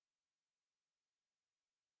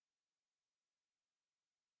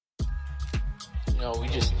No, we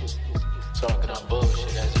just talking our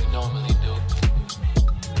bullshit as we normally do.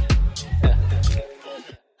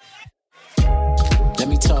 Let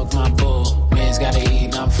me talk my bull. Man's gotta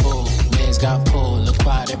eat, I'm full. Man's got pull,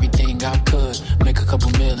 acquired everything I could. Make a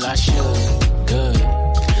couple mil, I should. Good.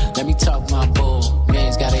 Let me talk my bull.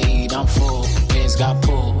 Man's gotta eat, I'm full. Man's got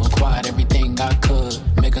pull, acquired everything I could.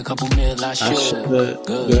 Make a couple mil, I should.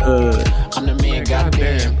 Good. I'm the man,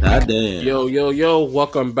 goddamn. Yo.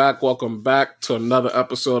 Welcome back to another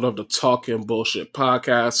episode of the Talking Bullshit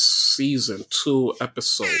Podcast, Season 2,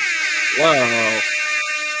 Episode 12.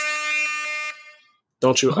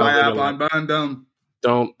 Don't you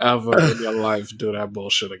don't ever in your life do that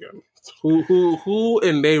bullshit again. Who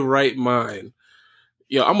in their right mind?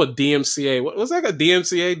 Yo, I'm a DMCA. What's that, a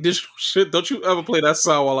DMCA digital shit? Don't you ever play that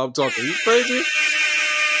song while I'm talking? You crazy?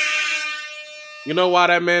 You know why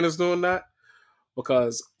that man is doing that?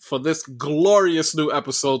 Because for this glorious new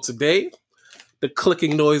episode today, the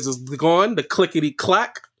clicking noise is gone. The clickety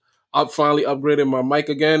clack. I'm finally upgrading my mic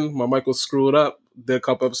again. My mic was screwed up. Did a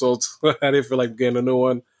couple episodes. I didn't feel like getting a new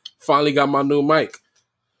one. Finally got my new mic.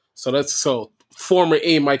 So former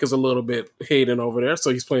A mic is a little bit hating over there. So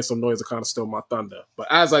he's playing some noise to kind of steal my thunder. But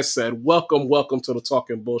as I said, welcome to the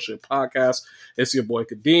Talking Bullshit Podcast. It's your boy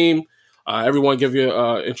Kadeem. Everyone give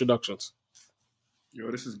your introductions. Yo,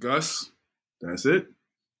 this is Gus. That's it.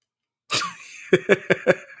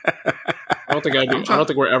 I don't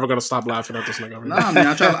think we're ever gonna stop laughing at this nigga. Nah,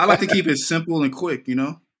 man. I like to keep it simple and quick, you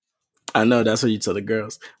know. I know that's what you tell the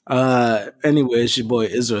girls. Anyway, it's your boy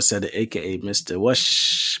Israel Said It, aka Mr.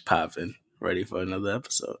 Wash Poppin', ready for another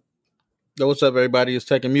episode. Yo, what's up, everybody? It's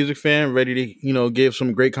Tech and Music Fan, ready to give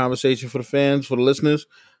some great conversation for the fans, for the listeners.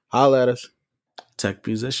 Holla at us. Tech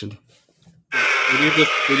musician.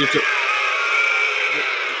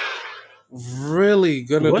 Really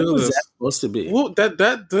gonna what do was this? That supposed to be? Well, that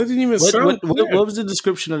didn't even sound. What was the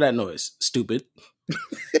description of that noise? Stupid.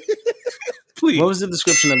 Please. What was the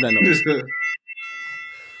description of that noise?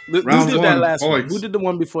 Who did that last one? Who did the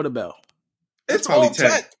one before the bell? It's all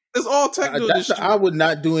tech. It's all tech. I would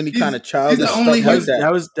not do any kind of childish stuff like that.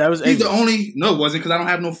 That was. He's the only. No, it wasn't, because I don't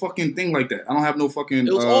have no fucking thing like that. I don't have no fucking.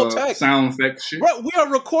 It was all tech. Sound effect shit. Bro, we are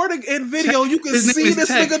recording in video. You can see this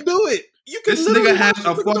nigga do it. This nigga has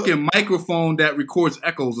a fucking microphone that records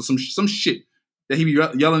echoes or some shit that he be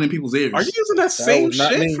yelling in people's ears. Are you using that same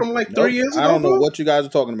shit from like 3 years ago? I don't know what you guys are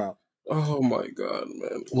talking about. Oh my god,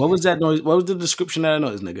 man! What was that noise? What was the description of that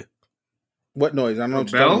noise, nigga? What noise? I don't know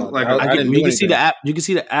what you're talking about. Like I didn't you can see the app. You can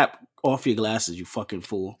see the app off your glasses. You fucking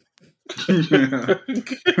fool. You go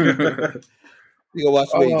watch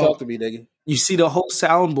the way you talk to me, nigga. You see the whole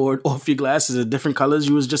soundboard off your glasses in different colors.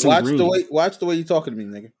 You was just in green. Watch the way you talking to me,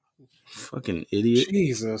 nigga. Fucking idiot.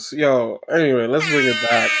 Jesus, yo. Anyway, let's bring it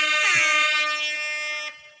back.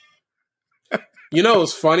 You know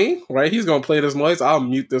what's funny, right? He's gonna play this noise. I'll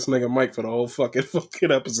mute this nigga mic for the whole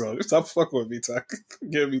fucking episode. Stop fucking with me, Ty.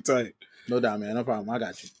 Get me tight. No doubt, man. No problem. I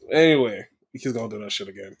got you. Anyway, he's gonna do that shit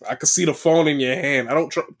again. I can see the phone in your hand. I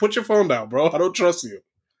don't put your phone down, bro. I don't trust you.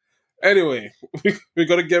 Anyway, we're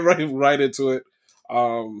gonna get right into it.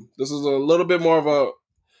 This is a little bit more of a.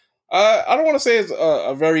 I don't want to say it's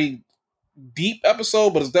a very deep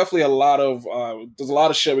episode, but it's definitely a lot of there's a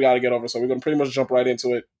lot of shit we got to get over, so we're gonna pretty much jump right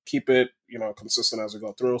into it, keep it consistent as we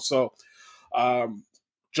go through. So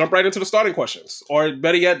jump right into the starting questions, or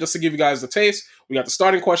better yet, just to give you guys the taste, we got the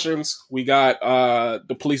starting questions. We got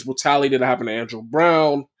the police brutality that happened to Andrew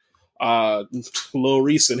Brown, Lil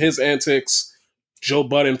Reese and his antics, the Joe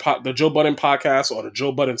Budden podcast, or the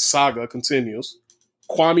Joe Budden saga continues.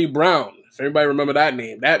 Kwame Brown. If everybody remember that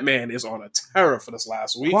name, that man is on a terror for this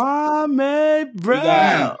last week. Kwame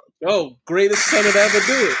Brown. Greatest center to ever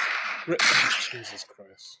do it. Jesus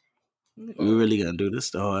Christ. We really gonna do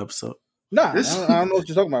this the whole episode? Nah, I don't know what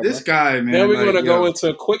you're talking about. This guy, man. Then we're gonna go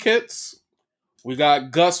into quick hits. We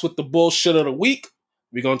got Gus with the bullshit of the week.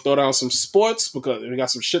 We're gonna throw down some sports because we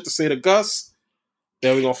got some shit to say to Gus.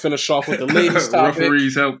 Then we're gonna finish off with the ladies topic.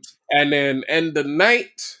 Referees helped. And then end the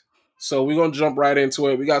night. So we're going to jump right into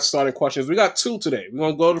it. We got starting questions. We got 2 today. We're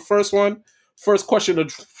going to go to the first one. First question to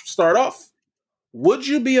start off. Would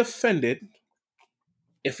you be offended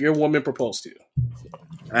if your woman proposed to you?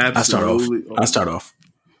 Absolutely. I start off.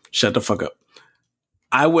 Shut the fuck up.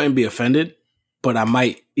 I wouldn't be offended, but I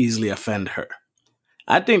might easily offend her.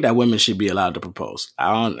 I think that women should be allowed to propose.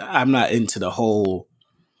 I'm not into the whole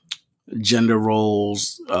gender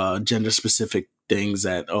roles, gender specific things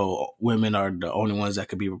that, women are the only ones that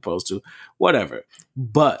could be proposed to, whatever.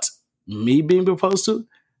 But me being proposed to,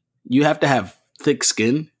 you have to have thick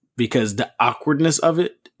skin because the awkwardness of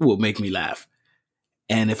it will make me laugh.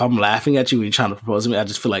 And if I'm laughing at you and you're trying to propose to me, I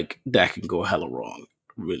just feel like that can go hella wrong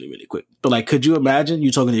really, really quick. But like, could you imagine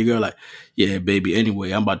you talking to your girl like, yeah, baby,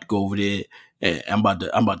 anyway, I'm about to go over there and I'm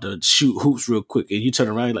about to shoot hoops real quick. And you turn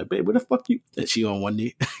around, you're like, babe, where the fuck you? And she on one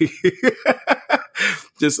knee.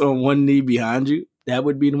 Just on one knee behind you. That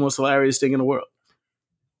would be the most hilarious thing in the world.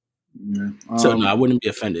 Yeah. So no, I wouldn't be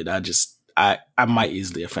offended. I might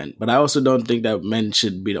easily offend. But I also don't think that men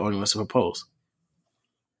should be the only ones to propose.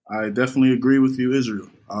 I definitely agree with you, Israel.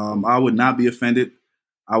 I would not be offended.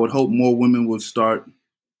 I would hope more women would start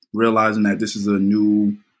realizing that this is the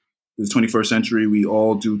 21st century. We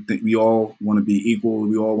all we all want to be equal.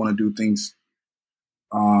 We all want to do things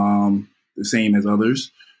the same as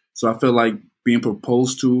others. So I feel like being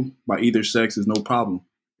proposed to by either sex is no problem.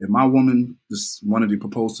 If my woman just wanted to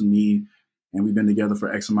propose to me and we've been together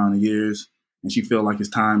for X amount of years and she feel like it's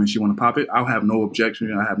time and she want to pop it, I'll have no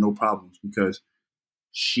objection. I have no problems because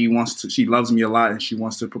she loves me a lot and she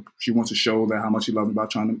wants to show that how much she loves me by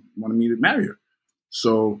wanting me to marry her.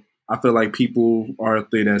 So I feel like people are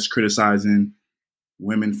out there that's criticizing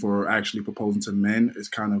women for actually proposing to men. It's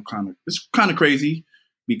kind of crazy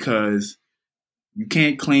because you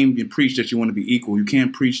can't claim and preach that you want to be equal. You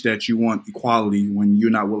can't preach that you want equality when you're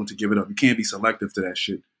not willing to give it up. You can't be selective to that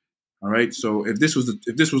shit. All right. So if this was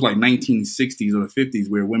like 1960s or the 50s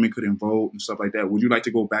where women couldn't vote and stuff like that, would you like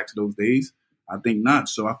to go back to those days? I think not.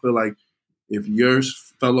 So I feel like if your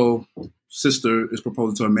fellow sister is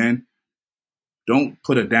proposing to a man, don't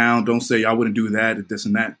put her down. Don't say I wouldn't do that, this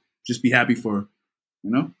and that. Just be happy for her, you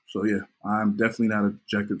know? So yeah, I'm definitely not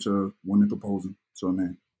objective to women proposing to a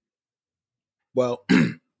man. Well,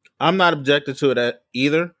 I'm not objective to that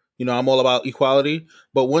either. You know, I'm all about equality.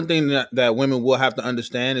 But one thing that women will have to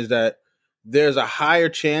understand is that there's a higher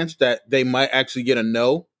chance that they might actually get a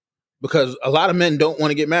no, because a lot of men don't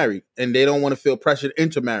want to get married and they don't want to feel pressured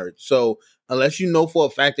into marriage. So unless you know for a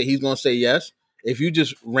fact that he's going to say yes, if you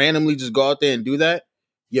just randomly just go out there and do that,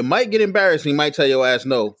 you might get embarrassed and he might tell your ass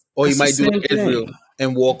no, or he might do like Israel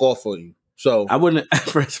and walk off on you. So I wouldn't,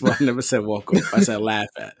 first of all, I never said walk off. I said laugh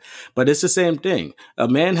at. But it's the same thing. A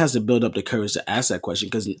man has to build up the courage to ask that question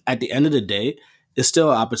because at the end of the day, it's still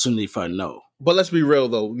an opportunity for a no. But let's be real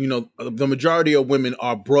though. You know, the majority of women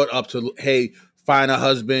are brought up to, hey, find a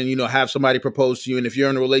husband, you know, have somebody propose to you. And if you're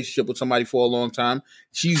in a relationship with somebody for a long time,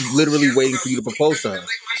 she's literally waiting for you to propose to her.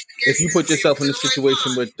 If you put yourself in a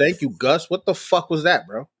situation where, thank you, Gus, what the fuck was that,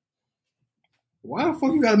 bro? Why the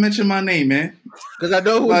fuck you gotta mention my name, man? Because I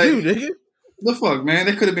know who like, you, nigga. The fuck, man?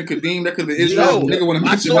 That could have been Kadeem. That could have been Israel. Nigga want to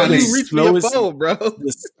mention my name. Phone, bro.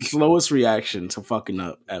 The slowest reaction to fucking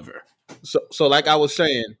up ever. So like I was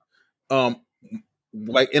saying,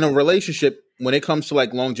 like in a relationship, when it comes to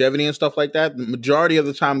like longevity and stuff like that, the majority of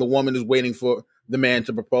the time the woman is waiting for the man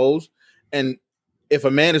to propose. And if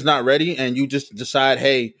a man is not ready and you just decide,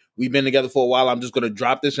 hey, we've been together for a while, I'm just going to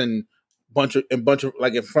drop this and bunch of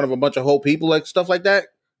like in front of a bunch of whole people, like stuff like that,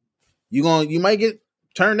 you might get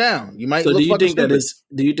turned down. You might. So do you think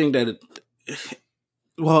that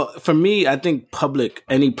well, for me, I think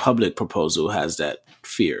any public proposal has that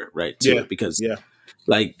fear, right? To it because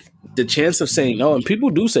like the chance of saying no, and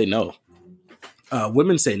people do say no.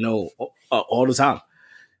 Women say no all the time.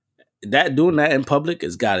 Doing that in public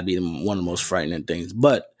has got to be one of the most frightening things.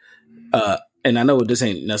 But and I know this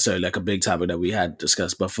ain't necessarily like a big topic that we had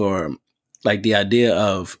discussed, but for like the idea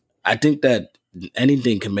of, I think that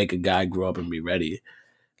anything can make a guy grow up and be ready.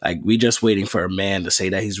 Like we just waiting for a man to say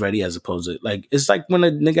that he's ready, as opposed to like, it's like when a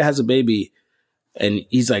nigga has a baby and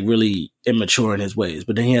he's like really immature in his ways,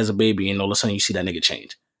 but then he has a baby and all of a sudden you see that nigga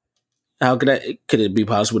change. How could it be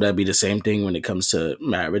possible that be the same thing when it comes to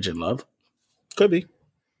marriage and love? Could be.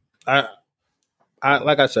 I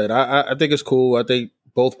like I said, I think it's cool. I think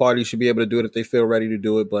both parties should be able to do it if they feel ready to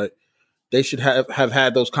do it, but they should have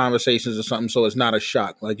had those conversations or something so it's not a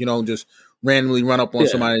shock. Like, you know, just randomly run up on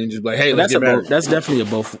somebody and just be like, hey, let's get married. That's definitely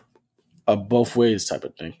a both ways type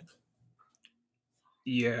of thing.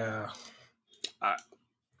 Yeah.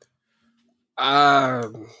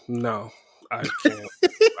 No, I can't.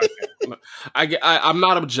 I'm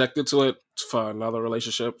not objected to it for another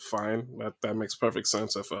relationship. Fine, that makes perfect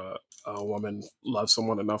sense. If a woman loves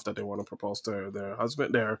someone enough that they want to propose to their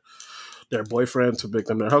husband, their boyfriend, to make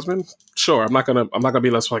them their husband, sure. I'm not gonna be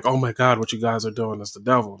less like, oh my god, what you guys are doing is the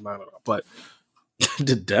devil. No. But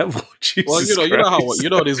the devil. Jesus well, you know Christ.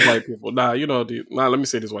 how these white people. Let me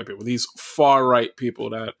say these white people. These far right people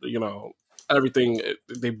that everything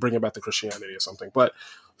they bring it back to Christianity or something. But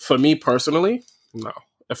for me personally, no.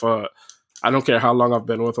 If I don't care how long I've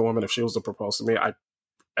been with a woman, if she was to propose to me,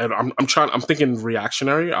 I'm thinking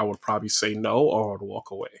reactionary. I would probably say no or I would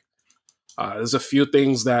walk away. There's a few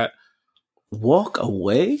things that Walk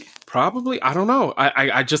away? Probably. I don't know.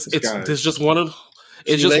 I just it's just one of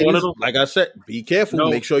it's See, just ladies, one of the like I said, be careful. No.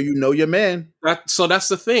 Make sure you know your man. so that's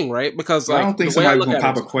the thing, right? Because I like don't think the way I somebody's look gonna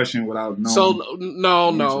at pop it, a question without knowing. so no,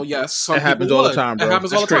 answer. yes, some It happens people all the would. time, bro. It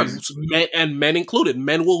happens all the That's time. Men included.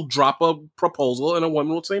 Men will drop a proposal and a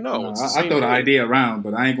woman will say no. No, It's the I same throw the thing. idea around,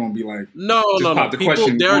 but I ain't gonna be like, No. just pop the People,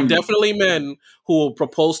 question there are on you. definitely men who will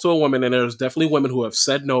propose to a woman, and there's definitely women who have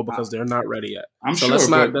said no because they're not ready yet. I'm So sure. let's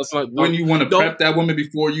not. But That's not. when you want to don't- prep that woman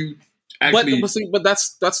before you actually, but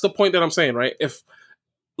that's the point that I'm saying, right? If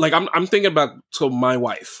like I'm thinking back to my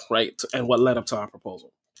wife, right, and what led up to our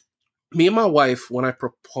proposal. Me and my wife, when I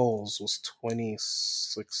proposed, was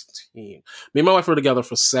 2016. Me and my wife were together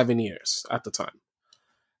for 7 years at the time.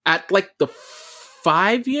 At like the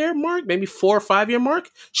 5-year mark, maybe 4 or 5 year mark,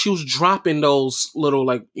 she was dropping those little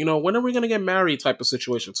like, when are we gonna get married type of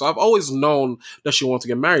situation. So I've always known that she wanted to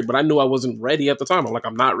get married, but I knew I wasn't ready at the time. I'm like,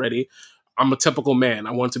 I'm not ready. I'm a typical man.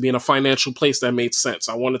 I wanted to be in a financial place that made sense.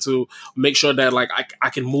 I wanted to make sure that like I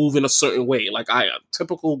can move in a certain way. Like a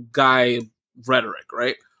typical guy rhetoric,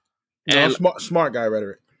 right? And smart guy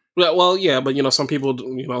rhetoric. Well, yeah, but some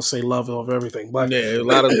people say love over everything. But Yeah, a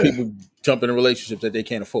lot of people jump into relationships that they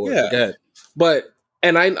can't afford. Yeah. Go ahead. But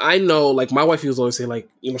and I know, like my wife used to always say, like,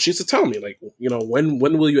 she used to tell me, like, when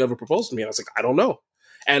will you ever propose to me? And I was like, I don't know.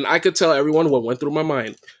 And I could tell everyone what went through my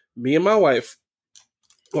mind. Me and my wife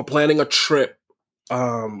were planning a trip.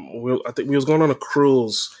 I think we was going on a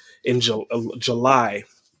cruise in July,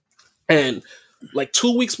 and like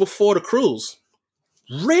 2 weeks before the cruise,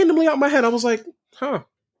 randomly out my head, I was like, I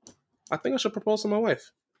think I should propose to my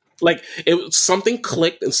wife. Like something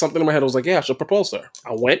clicked and something in my head was like, yeah, I should propose to her.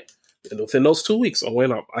 I went, and within those 2 weeks, I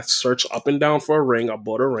went up. I searched up and down for a ring. I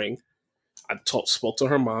bought a ring. I spoke to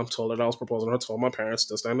her mom, told her that I was proposing to her, told my parents,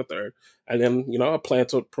 this, that, and the third. And then, I planned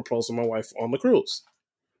to propose to my wife on the cruise.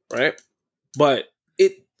 Right? But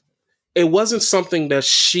it wasn't something that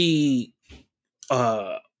she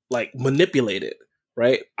like manipulated.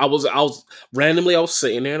 Right? I was randomly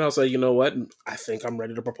sitting there and I was like, you know what? I think I'm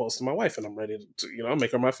ready to propose to my wife and I'm ready to,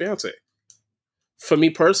 make her my fiance. For me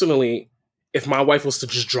personally, if my wife was to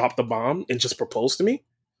just drop the bomb and just propose to me,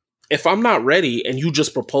 if I'm not ready and you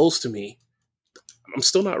just propose to me, I'm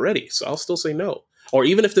still not ready. So I'll still say no. Or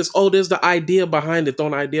even if there's the idea behind it, throw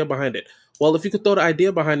an idea behind it. Well, if you could throw the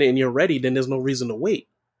idea behind it and you're ready, then there's no reason to wait.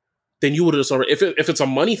 Then you would have just already, if it's a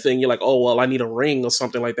money thing, you're like, oh, well, I need a ring or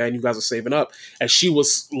something like that. And you guys are saving up. And she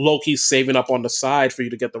was low-key saving up on the side for you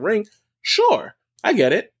to get the ring. Sure, I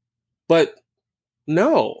get it. But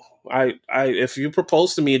no, I if you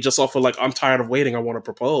propose to me just off of like, I'm tired of waiting, I want to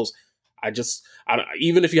propose.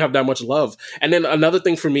 Even if you have that much love. And then another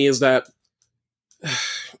thing for me is that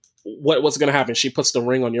what's going to happen? She puts the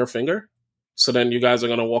ring on your finger. So then you guys are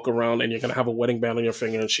going to walk around and you're going to have a wedding band on your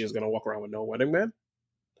finger and she's going to walk around with no wedding band.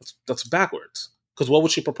 That's backwards. Because what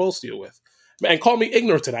would she propose to you with? And call me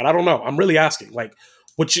ignorant to that. I don't know. I'm really asking. Like,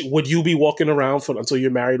 would you be walking around until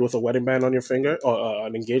you're married with a wedding band on your finger or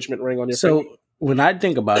an engagement ring on your finger? So when I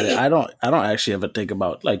think about it, I don't actually ever think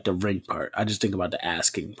about like the ring part. I just think about the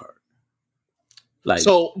asking part. Like,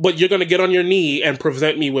 so, but you're gonna get on your knee and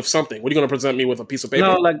present me with something. What are you gonna present me with? A piece of paper?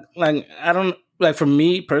 No, like I don't like. For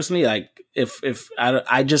me personally, like if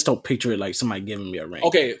I just don't picture it like somebody giving me a ring.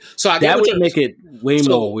 Okay, so I get that what would make it way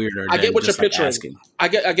more weirder. I get what you're picturing. Asking. I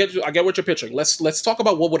get what you're picturing. Let's talk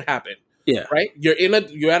about what would happen. Yeah. Right.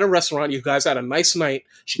 You're at a restaurant. You guys had a nice night.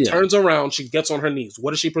 She turns around. She gets on her knees.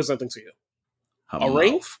 What is she presenting to you? A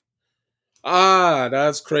ring? Ah,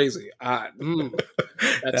 that's crazy. That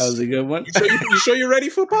was a good one. You sure you're ready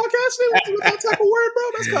for podcasting with that type of word, bro?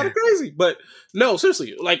 That's kind of crazy. But no,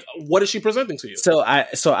 seriously, like, what is she presenting to you?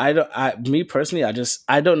 Me personally,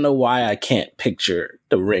 I don't know why I can't picture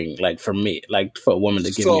the ring. Like for me, like for a woman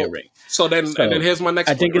to give me a ring. And then here's my next.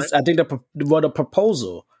 I think the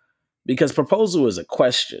proposal, because proposal is a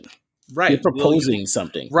question. Right, you're proposing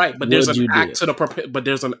something, right? But there's an act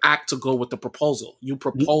to go with the proposal. You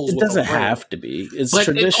propose. It doesn't have to be. It's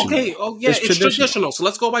traditional. It's traditional. So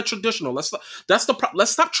let's go by traditional. Let's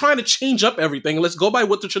stop trying to change up everything. Let's go by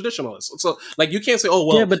what the traditional is. So like you can't say, oh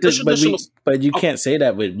well, yeah, but you can't say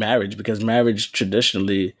that with marriage because marriage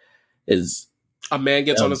traditionally is. A man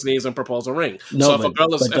gets on his knees and proposes a ring. No, so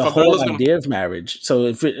the whole idea of marriage. So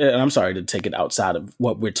and I'm sorry to take it outside of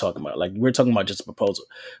what we're talking about. Like we're talking about just a proposal.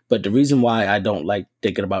 But the reason why I don't like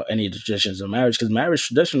thinking about any traditions of marriage, because marriage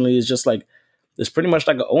traditionally is just like, it's pretty much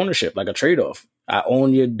like an ownership, like a trade-off. I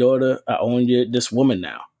own your daughter. I own this woman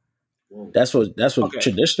now. That's what Okay.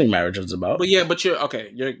 traditionally marriage is about. But you're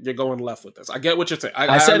going left with this. I get what you're saying.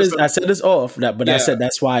 I said this off that, but I Yeah. said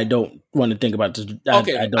that's why I don't want to think about this.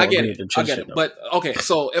 Okay, I don't I get agree it. with the I get tradition. it. But okay,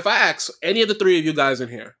 so if I ask any of the three of you guys in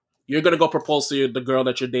here, you're gonna go propose to the girl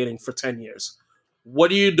that you're dating for 10 years.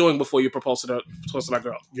 What are you doing before you propose to that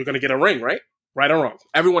girl? You're gonna get a ring, right? Right or wrong?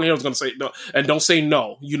 Everyone here is gonna say no, and don't say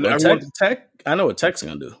no. Tech, I know what Tech's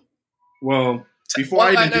gonna do. Well, before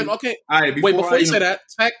I even do, okay. all right, Wait, before you even- say that,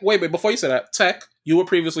 Tech. Wait, before you say that, Tech. You were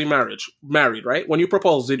previously married, right? When you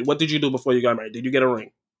proposed, what did you do before you got married? Did you get a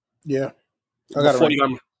ring? Yeah, I got a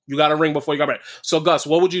ring. You got a ring before you got married. So, Gus,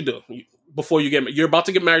 what would you do before you get married? You're about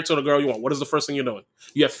to get married to the girl you want. What is the first thing you're doing?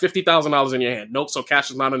 You have $50,000 in your hand. Nope. So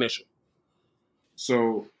cash is not an issue.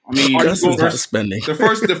 So I mean, Gus is not spending. the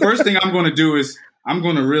first thing I'm going to do is I'm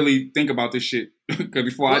going to really think about this shit because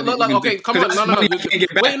before I okay, come on, no. I can't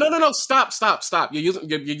get back. Wait, no, stop. You're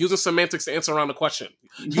using semantics to answer around the question.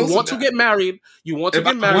 You want to get married. You want to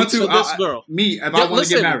get married to this girl. If I want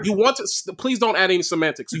to get married, you want to. Please don't add any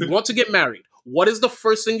semantics. You want to get married. What is the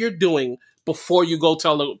first thing you're doing before you go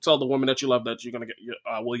tell the woman that you love that you're gonna get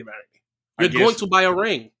will you marry me? You're going to buy a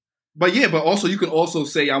ring. But also you can also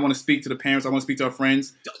say I want to speak to the parents. I want to speak to our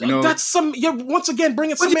friends. You know, that's you're once again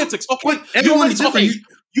bringing semantics. Okay, everyone is different.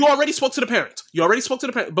 You already spoke to the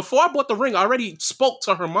parent. Before I bought the ring. I already spoke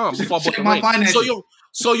to her mom before I bought the ring. Finances.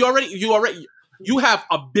 So you have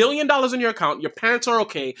 $1 billion in your account. Your parents are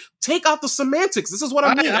okay. Take out the semantics. This is what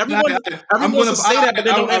I mean. Everyone wants to say that, but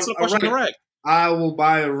they don't answer the question correct. I will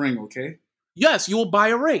buy a ring. Okay. Yes, you will buy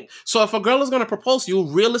a ring. So if a girl is going to propose to you,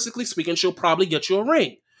 realistically speaking, she'll probably get you a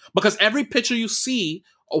ring. Because every picture you see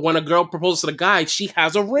when a girl proposes to the guy, she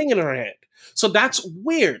has a ring in her hand. So that's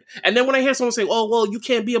weird. And then when I hear someone say, oh, well, you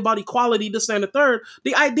can't be about equality, this and the third,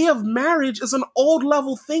 the idea of marriage is an old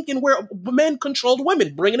level thinking where men controlled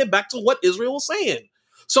women, bringing it back to what Israel was saying.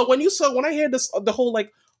 So when I hear this, the whole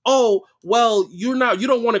like, oh, well, you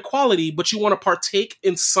don't want equality, but you want to partake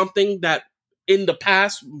in something that in the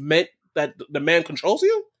past meant that the man controls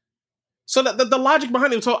you? So the logic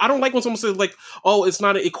behind it. So I don't like when someone says like, "Oh, it's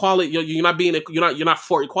not an equality. You're not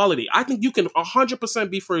for equality." I think you can 100%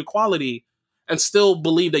 be for equality and still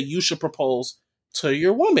believe that you should propose to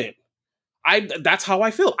your woman. That's how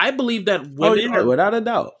I feel. I believe that women are, without a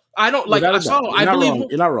doubt. I don't like. I believe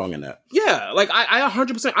you're not wrong in that. Yeah, like I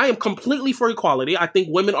 100%. I am completely for equality. I think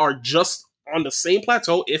women are just on the same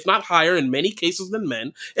plateau, if not higher in many cases than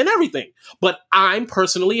men in everything. But I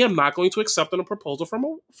personally am not going to accept a proposal from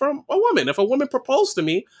a woman. If a woman proposed to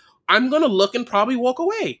me, I'm going to look and probably walk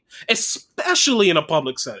away, especially in a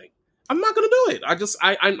public setting. I'm not going to do it.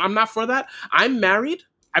 I'm not for that. I'm married.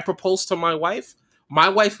 I proposed to my wife. My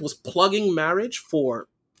wife was plugging marriage for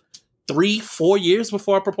 3-4 years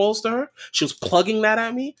before I proposed to her. She was plugging that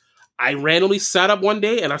at me. I randomly sat up one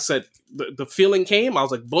day and I said, the feeling came. I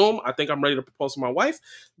was like, boom, I think I'm ready to propose to my wife.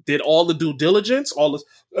 Did all the due diligence,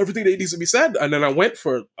 everything that needs to be said. And then I went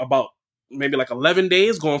for about maybe like 11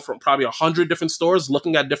 days, going from probably 100 different stores,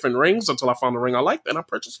 looking at different rings until I found the ring I liked, and I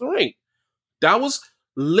purchased the ring. That was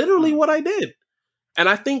literally what I did. And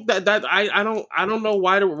I think that I don't know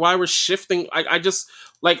why we're shifting. I just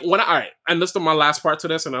like all right. And this is my last part to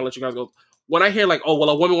this, and I'll let you guys go. When I hear like, oh, well,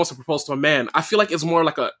 a woman wants to propose to a man, I feel like it's more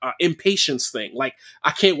like a impatience thing. Like,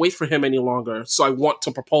 I can't wait for him any longer, so I want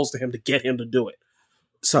to propose to him to get him to do it.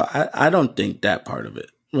 So I don't think that part of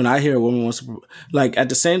it. When I hear a woman wants to, like, at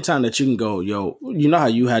the same time that you can go, yo, you know how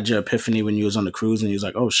you had your epiphany when you was on the cruise and you was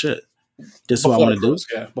like, oh shit, this is what I want to do?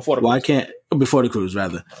 Yeah, before the cruise,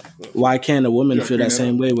 rather. Why can't a woman feel that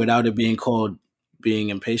same way without it being called being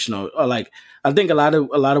impatient or like, I think a lot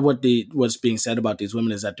of what's being said about these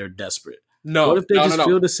women is that they're desperate. No, what if they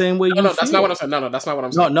feel the same way? No, that's not what I'm saying. No, that's not what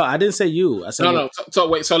I'm saying. No, I didn't say you. I said no. So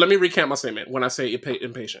wait. So let me recant my statement. When I say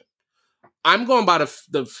impatient, I'm going by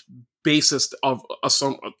the basis of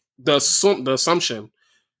the assumption.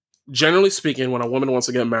 Generally speaking, when a woman wants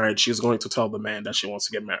to get married, she's going to tell the man that she wants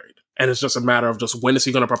to get married, and it's just a matter of just when is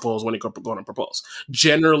he going to propose? When he's going to propose?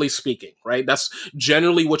 Generally speaking, right? That's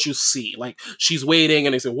generally what you see. Like, she's waiting,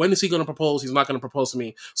 and they say, when is he going to propose? He's not going to propose to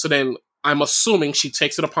me. So then I'm assuming she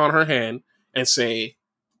takes it upon her hand and say,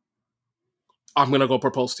 I'm going to go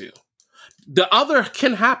propose to you. The other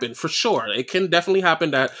can happen for sure. It can definitely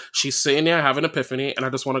happen that she's sitting there having an epiphany and I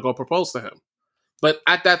just want to go propose to him. But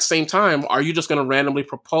at that same time, are you just going to randomly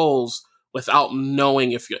propose without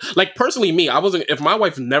knowing if you're like, personally me, if my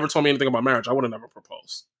wife never told me anything about marriage, I would have never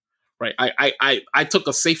proposed. Right. I took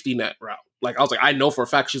a safety net route. Like, I was like, I know for a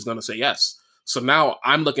fact she's going to say yes. So now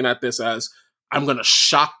I'm looking at this as I'm going to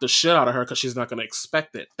shock the shit out of her because she's not going to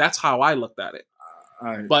expect it. That's how I looked at it.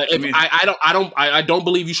 But if I don't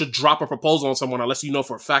believe you should drop a proposal on someone unless you know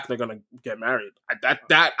for a fact they're gonna get married.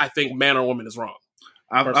 That I think man or woman is wrong.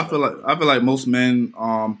 I feel like most men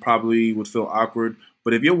probably would feel awkward.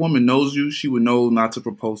 But if your woman knows you, she would know not to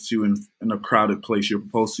propose to you in a crowded place. She'll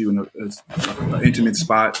propose to you in an intimate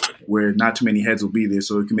spot where not too many heads will be there,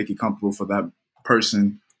 so it can make it comfortable for that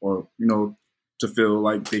person, or to feel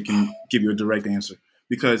like they can give you a direct answer.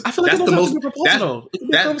 Because I feel like that's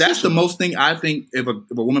the most thing I think. If a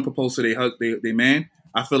woman proposes to their man,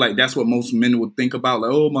 I feel like that's what most men would think about. Like,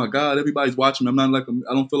 oh my God, everybody's watching me. I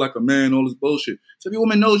don't feel like a man. All this bullshit. So if your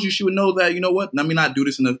woman knows you, she would know that. You know what? Let me not do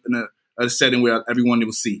this in a setting where everyone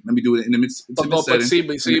will see. Let me do it in the intimate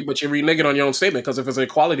setting. But you're reneging on your own statement, because if it's an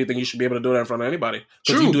equality thing, you should be able to do that in front of anybody.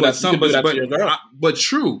 True, you do that to your girl. But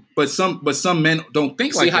some men don't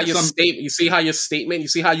think like that. You see how your statement. You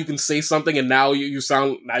see how you can say something, and now you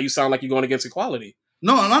sound like you're going against equality.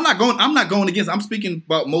 No, I'm not going against. I'm speaking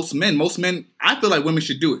about most men. Most men, I feel like women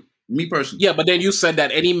should do it. Me personally. Yeah, but then you said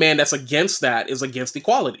that any man that's against that is against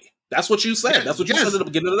equality. That's what you said. That's what you said at the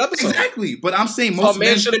beginning of the episode. Exactly. But I'm saying most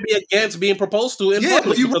men shouldn't be against being proposed to in public.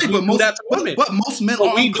 But you're right. But most men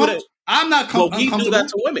are uncomfortable. I'm not comfortable. We do that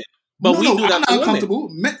to women. But we do that I'm to not uncomfortable.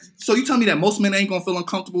 Men, so you tell me that most men ain't gonna feel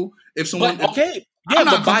uncomfortable if someone? I'm not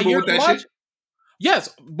comfortable with that shit.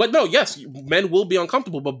 Yes, men will be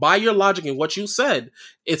uncomfortable, but by your logic and what you said,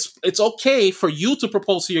 it's okay for you to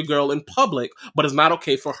propose to your girl in public, but it's not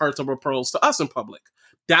okay for her to propose to us in public.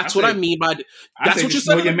 That's what I mean by. That's what you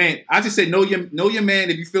said. Know your man. I just said know your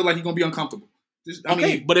man if you feel like he's gonna be uncomfortable.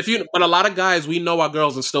 But a lot of guys, we know our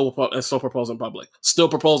girls and still propose in public, still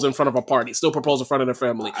propose in front of a party, still propose in front of their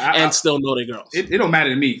family, and still know their girls. It don't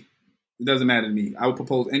matter to me. It doesn't matter to me. I would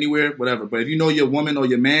propose anywhere, whatever. But if you know your woman or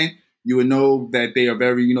your man, you would know that they are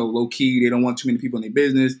very, low key. They don't want too many people in their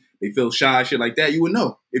business. They feel shy, shit like that. You would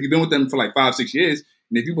know if you've been with them for like 5-6 years,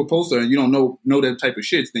 and if you propose to her and you don't know that type of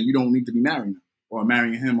shit, then you don't need to be marrying her or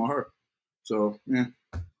marrying him or her. So yeah.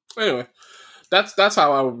 Anyway, that's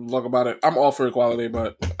how I would look about it. I'm all for equality,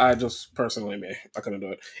 but I just personally I couldn't do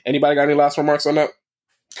it. Anybody got any last remarks on that?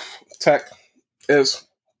 Tech is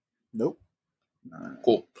nope.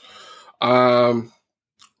 Cool.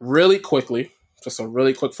 Really quickly. Just a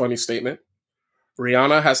really quick, funny statement.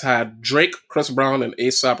 Rihanna has had Drake, Chris Brown, and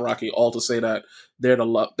A$AP Rocky all to say that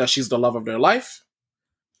that she's the love of their life.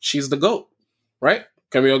 She's the GOAT, right?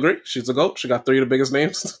 Can we agree? She's the GOAT. She got 3 of the biggest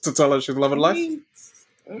names to tell her she's the love of her life.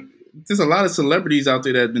 There's a lot of celebrities out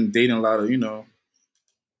there that have been dating a lot of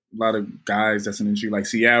guys that's in the industry, like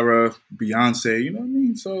Ciara, Beyonce. You know what I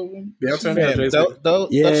mean? So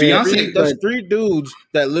Beyonce, those 3 dudes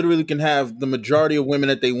that literally can have the majority of women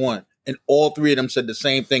that they want. And all 3 of them said the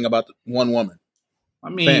same thing about one woman. I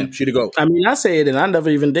mean, she to go. I mean, I say it, and I never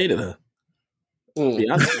even dated her.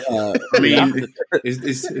 Rihanna's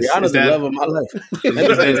the love of my life. Is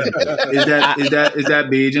that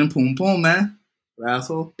Beijing Pum Pum, man?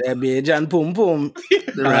 Rassle? That Beijing Pum Pum.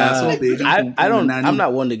 The Rassle, Beijing Pum Pum. I'm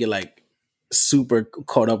not one to get like super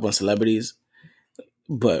caught up on celebrities,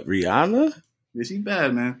 but Rihanna, yeah, she's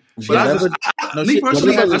bad, man.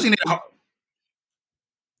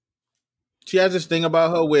 She has this thing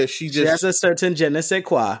about her where she has a certain je ne sais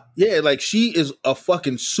quoi. Yeah, like she is a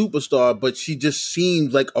fucking superstar, but she just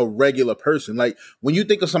seems like a regular person. Like when you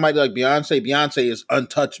think of somebody like Beyonce is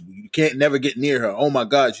untouchable. You can't never get near her. Oh my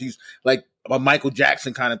God, she's like a Michael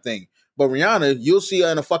Jackson kind of thing. But Rihanna, you'll see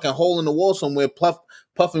her in a fucking hole in the wall somewhere,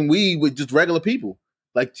 puffing weed with just regular people.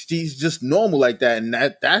 Like she's just normal like that, and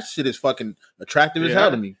that shit is fucking attractive as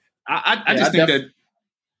hell to me. I just think that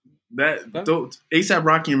A$AP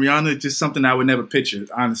Rocky and Rihanna is just something I would never picture,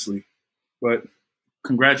 honestly. But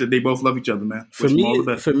they both love each other, man. For me,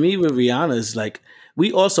 with Rihanna, is like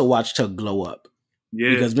we also watched her glow up.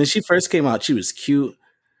 Yeah, because when she first came out, she was cute,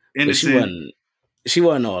 but she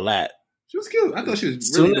wasn't all that. She was cute. I thought she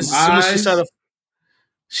was really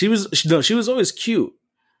she was always cute,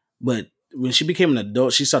 but when she became an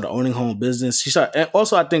adult, she started owning her own business. And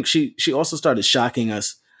also I think she also started shocking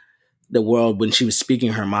us, the world, when she was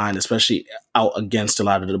speaking her mind, especially out against a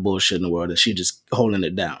lot of the bullshit in the world, and she just holding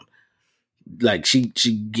it down. Like she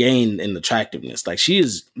gained in attractiveness. Like she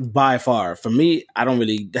is by far, for me, I don't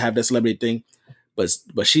really have that celebrity thing, but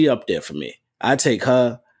she up there for me. I take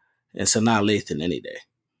her and Sanaa Lathan any day.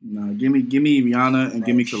 No, give me Rihanna and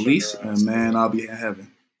give me Khalees, and man, I'll be in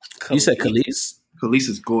heaven. You said Khalees? Khalees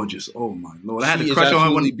is gorgeous. Oh my Lord, I had a crush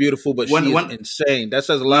on her. Beautiful, but she's insane. That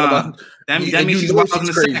says a lot about. That means she's wild in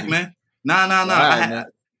the sack, man. Nah.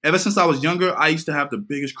 Ever since I was younger, I used to have the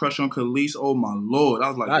biggest crush on Khalees. Oh my Lord, I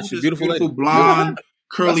was like, she's beautiful blonde,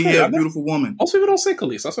 curly hair, beautiful woman. Most people don't say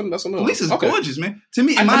Khalees. That's another. Khalees is gorgeous, man. To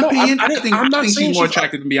me, in my opinion, I think she's more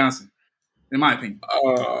attractive than Beyonce. In my opinion.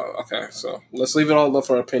 Okay, so let's leave it all up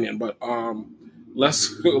for opinion, but let's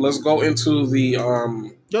go into the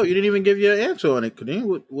Yo, you didn't even give your answer on it,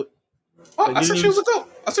 Kadeem. What? I said she was a goat.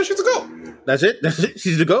 I said she's a goat. That's it.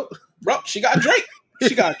 She's the goat. Bro, she got Drake.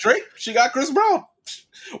 She got Drake. She got Chris Brown.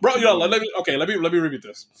 Bro, let me repeat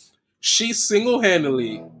this. She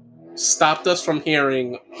single-handedly stopped us from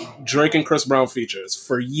hearing Drake and Chris Brown features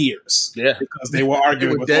for years. Yeah, because they were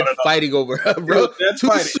arguing with one another. Fighting over her, bro. Two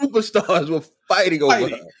superstars were fighting over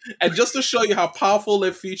her. And just to show you how powerful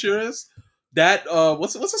that feature is, that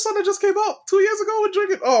what's the song that just came out 2 years ago with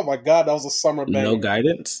Drake? Oh my god, that was a summer bang. No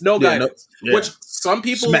Guidance. Which some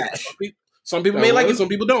people smash. Some people may like it, some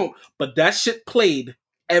people don't. But that shit played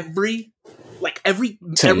every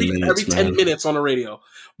 10 minutes on the radio.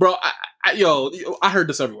 Bro, I heard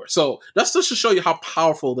this everywhere. So that's just to show you how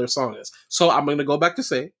powerful their song is. So I'm going to go back to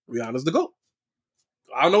say Rihanna's the GOAT.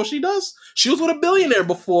 I don't know what she does. She was with a billionaire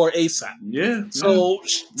before ASAP. Yeah. So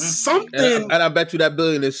something... And I bet you that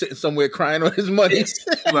billionaire sitting somewhere crying on his money.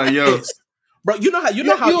 Like, yo... Bro, you know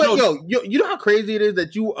how crazy it is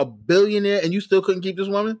that you a billionaire and you still couldn't keep this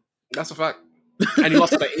woman? That's a fact. And you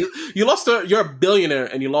lost her. You're a billionaire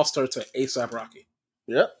and you lost her to ASAP Rocky.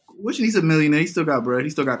 Yep. Which he's a millionaire. He still got bread. He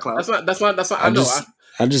still got clout. That's not. I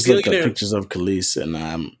just looked at pictures of Khalees and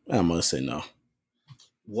I'm gonna say no.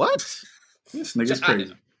 What? This nigga's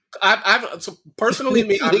crazy. So personally,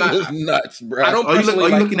 me, I'm not nuts, bro. I don't. Are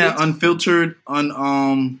you looking at unfiltered,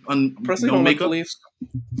 personally no makeup?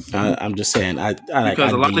 I'm just saying.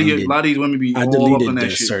 Because a lot of these women be all up on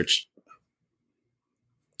that shit. Search.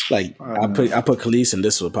 Like I put Khalees and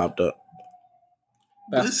this one popped up.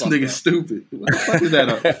 This nigga's stupid. What the fuck is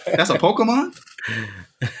that? That's a Pokemon?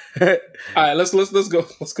 All right, let's go.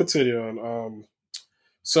 Let's continue on.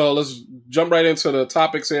 So let's jump right into the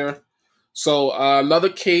topics here. So another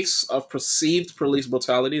case of perceived police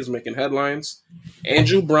brutality is making headlines.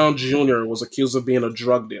 Andrew Brown Jr. was accused of being a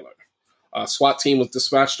drug dealer. A SWAT team was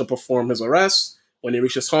dispatched to perform his arrest. When he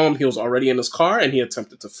reached his home, he was already in his car and he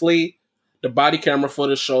attempted to flee. The body camera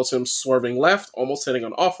footage shows him swerving left, almost hitting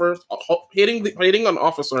an officer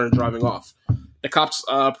and driving off. The cops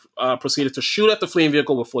proceeded to shoot at the fleeing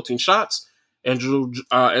vehicle with 14 shots. Andrew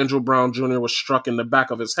Brown Jr. was struck in the back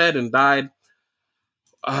of his head and died.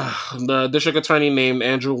 The district attorney named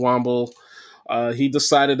Andrew Womble, he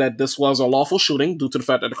decided that this was a lawful shooting due to the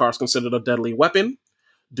fact that the car is considered a deadly weapon.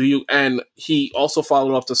 And he also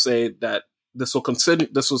followed up to say that this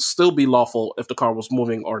will still be lawful if the car was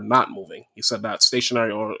moving or not moving. He said that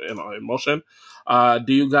stationary or in motion.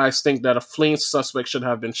 Do you guys think that a fleeing suspect should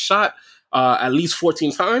have been shot at least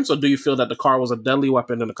 14 times, or do you feel that the car was a deadly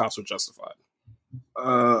weapon and the cops were justified?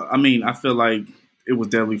 I mean, I feel like it was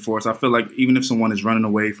deadly force. I feel like even if someone is running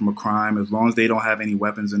away from a crime, as long as they don't have any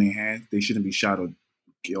weapons in their hand, they shouldn't be shot or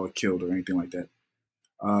killed or anything like that.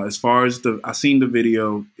 As far as I seen the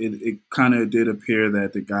video, it kind of did appear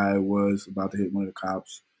that the guy was about to hit one of the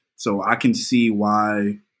cops. So I can see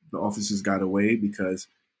why the officers got away, because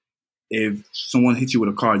if someone hits you with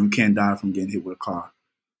a car, you can't die from getting hit with a car.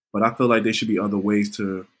 But I feel like there should be other ways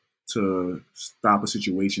to stop a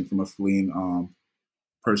situation from a fleeing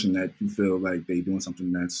person that you feel like they doing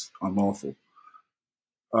something that's unlawful.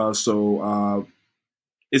 So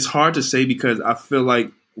it's hard to say, because I feel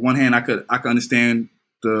like one hand I could understand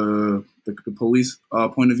the police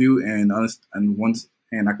point of view, and one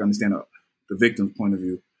hand I can understand the victim's point of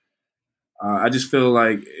view. I just feel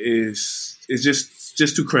like it's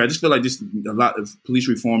just too crazy. I just feel like just a lot of police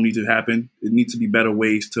reform needs to happen. It needs to be better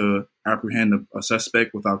ways to apprehend a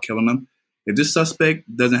suspect without killing them. If this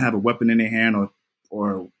suspect doesn't have a weapon in their hand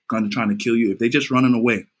or gun trying to kill you, if they just running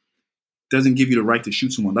away, doesn't give you the right to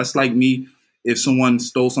shoot someone. That's like me, if someone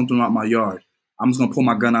stole something out my yard, I'm just gonna pull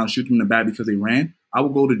my gun out and shoot them in the back because they ran. I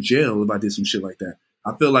would go to jail if I did some shit like that.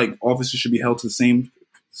 I feel like officers should be held to the same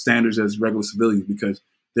standards as regular civilians, because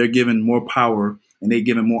they're given more power and they're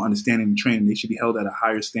given more understanding and training. They should be held at a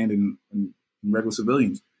higher standard than regular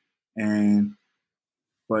civilians.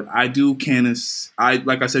 But I do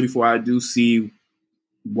like I said before, I do see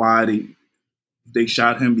why they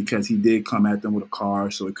shot him, because he did come at them with a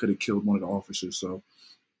car, so it could have killed one of the officers. So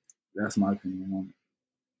that's my opinion on it.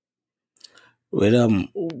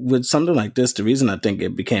 With something like this, the reason I think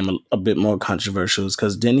it became a bit more controversial is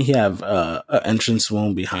because didn't he have an entrance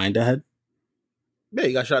wound behind the head? Yeah,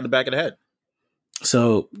 he got shot in the back of the head.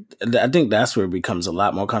 So I think that's where it becomes a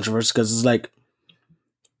lot more controversial, because it's like,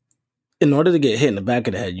 in order to get hit in the back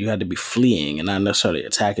of the head, you had to be fleeing and not necessarily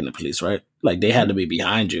attacking the police, right? Like they had to be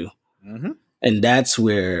behind you. Mm-hmm. And that's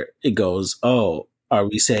where it goes, oh, are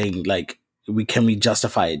we saying like can we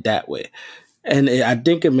justify it that way? And I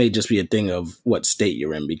think it may just be a thing of what state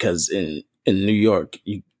you're in, because in New York,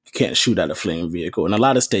 you can't shoot at a fleeing vehicle. In a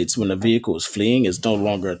lot of states, when a vehicle is fleeing, it's no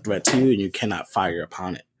longer a threat to you, and you cannot fire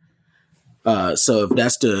upon it. So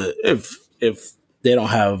if they don't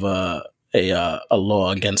have a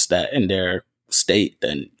law against that in their state,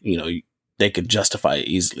 then they could justify it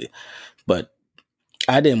easily. But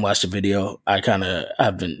I didn't watch the video. I've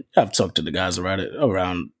talked to the guys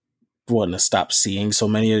around wanting to stop seeing so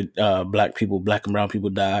many black and brown people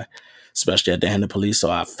die, especially at the hand of police.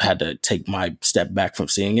 So I've had to take my step back from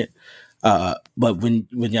seeing it. But when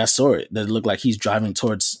y'all saw it, it looked like he's driving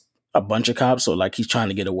towards a bunch of cops, or like he's trying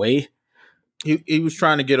to get away. He was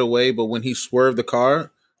trying to get away, but when he swerved the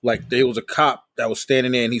car, like there was a cop that was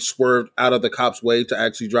standing there, and he swerved out of the cop's way to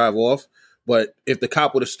actually drive off. But if the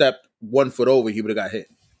cop would have stepped 1 foot over, he would have got hit.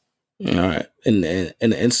 All right, in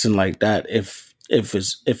an instant like that, if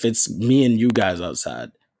it's me and you guys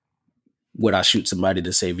outside, would I shoot somebody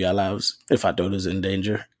to save your lives if I thought it was in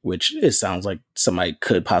danger? Which it sounds like somebody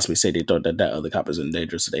could possibly say they thought that other cop is in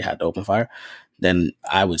danger, so they had to open fire. Then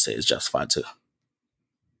I would say it's justified too.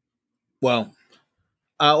 Well,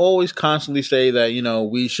 I always constantly say that,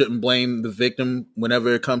 we shouldn't blame the victim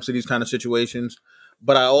whenever it comes to these kind of situations.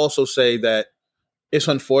 But I also say that it's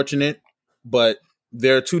unfortunate, but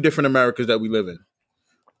there are two different Americas that we live in.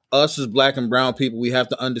 Us as black and brown people, we have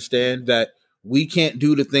to understand that we can't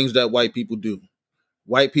do the things that white people do.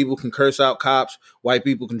 White people can curse out cops. White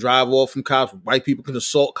people can drive off from cops. White people can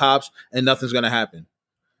assault cops, and nothing's going to happen.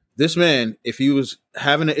 This man, if he was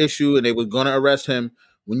having an issue and they were going to arrest him,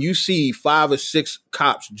 when you see 5 or 6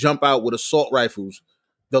 cops jump out with assault rifles,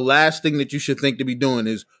 the last thing that you should think to be doing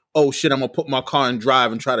is, oh shit, I'm going to put my car in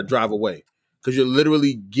drive and try to drive away. Because you're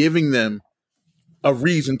literally giving them a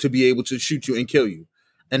reason to be able to shoot you and kill you.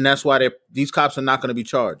 And that's why these cops are not going to be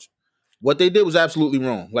charged. What they did was absolutely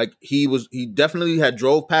wrong. Like he definitely had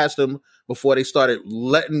drove past them before they started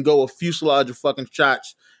letting go a fuselage of fucking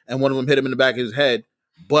shots, and one of them hit him in the back of his head.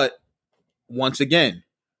 But once again,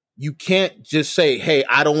 you can't just say, hey,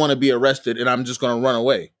 I don't want to be arrested and I'm just going to run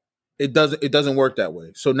away. It doesn't work that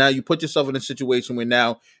way. So now you put yourself in a situation where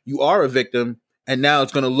now you are a victim, and now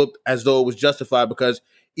it's going to look as though it was justified, because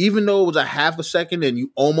even though it was a half a second and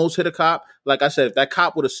you almost hit a cop, like I said, if that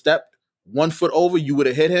cop would have stepped 1 foot over, you would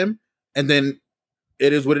have hit him. And then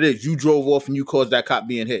it is what it is. You drove off and you caused that cop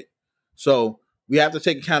being hit. So we have to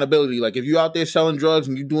take accountability. Like if you're out there selling drugs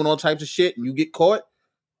and you're doing all types of shit and you get caught,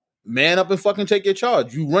 man up and fucking take your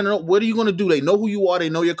charge. You running up, what are you going to do? They know who you are. They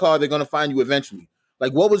know your car. They're going to find you eventually.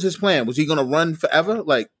 Like what was his plan? Was he going to run forever?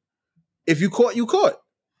 Like if you caught, you caught.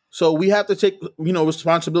 So we have to take,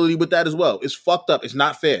 responsibility with that as well. It's fucked up. It's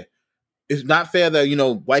not fair. It's not fair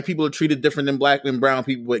that, white people are treated different than black and brown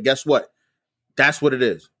people. But guess what? That's what it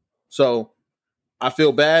is. So I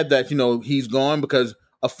feel bad that, he's gone, because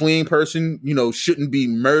a fleeing person, shouldn't be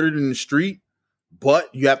murdered in the street.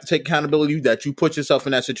 But you have to take accountability that you put yourself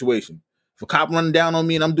in that situation. If a cop running down on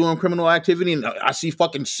me and I'm doing criminal activity and I see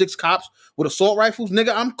fucking 6 cops with assault rifles,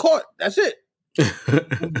 nigga, I'm caught. That's it.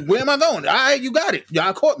 Where am I going? All right, you got it.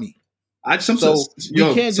 Y'all caught me.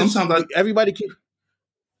 Everybody can.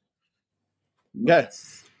 Yeah.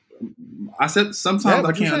 I said sometimes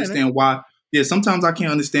I can't understand why. Yeah, sometimes I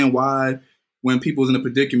can't understand why when people's in a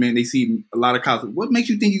predicament, they see a lot of cops. What makes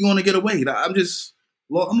you think you're going to get away? I'm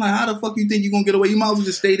like, how the fuck you think you're going to get away? You might as well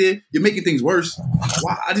just stay there. You're making things worse.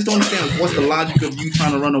 Why? I just don't understand what's the logic of you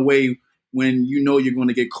trying to run away when you know you're going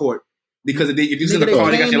to get caught. Because if you're in the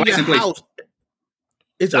car, they got your license plate.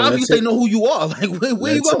 It's obvious they know who you are. Like, where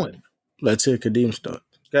are you going? Let's hear Kadeem start.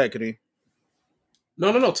 Go ahead, Kadeem.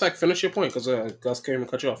 No, Tech, finish your point, because Gus came and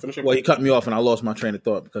cut you off. Finish your point. He cut me off and I lost my train of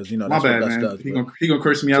thought, because, that's my bad, what Gus man. does. He gonna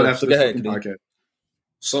curse me out after this ahead, podcast.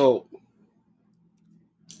 So,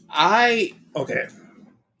 I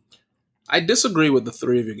disagree with the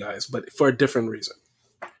three of you guys, but for a different reason.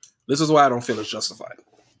 This is why I don't feel it's justified.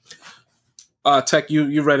 Tech,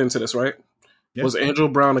 you read into this, right? Yep. Was Andrew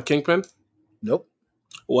Brown a kingpin? Nope.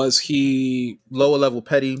 Was he lower level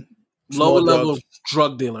petty? Lower level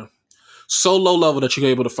drug dealer. So low level that you're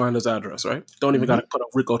able to find his address, right? Don't even got to put a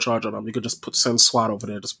RICO charge on him. You could just send SWAT over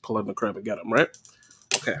there, just pull in the crib and get him, right?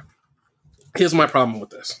 Okay. Here's my problem with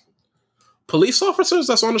this. Police officers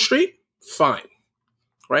that's on the street, fine,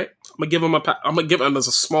 right? I'm gonna give him as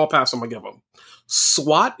a small pass. I'm gonna give him.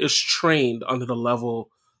 SWAT is trained under the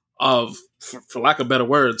level of, for lack of better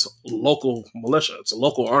words, local militia. It's a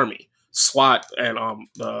local army. SWAT and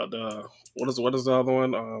the what is the other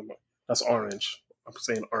one? That's orange. I'm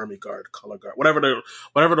saying Army Guard, Color Guard, whatever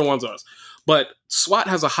the ones are. But SWAT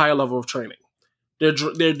has a higher level of training.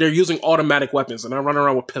 They're using automatic weapons and they're running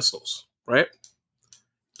around with pistols, right?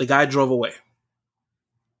 The guy drove away.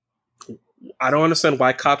 I don't understand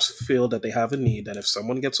why cops feel that they have a need that if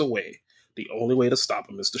someone gets away, the only way to stop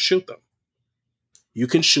them is to shoot them. You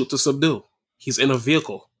can shoot to subdue. He's in a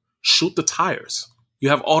vehicle. Shoot the tires. You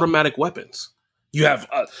have automatic weapons. You have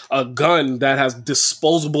a gun that has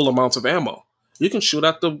disposable amounts of ammo. You can shoot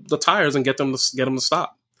at the tires and get them to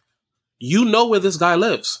stop. You know where this guy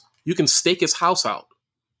lives. You can stake his house out.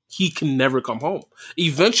 He can never come home.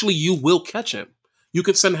 Eventually, you will catch him. You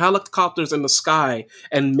can send helicopters in the sky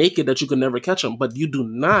and make it that you can never catch him, but you do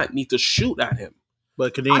not need to shoot at him.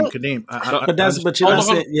 But Kadeem,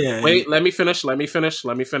 Wait, let me finish.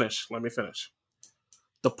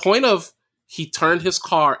 The point of he turned his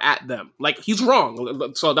car at them. Like, he's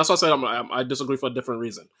wrong. So that's why I said I disagree for a different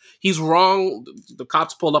reason. He's wrong. The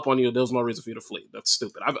cops pulled up on you. There's no reason for you to flee. That's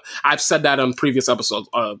stupid. I've said that on previous episodes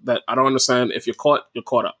that I don't understand. If you're caught, you're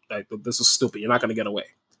caught up. Like, this is stupid. You're not going to get away.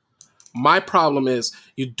 My problem is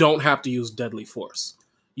you don't have to use deadly force.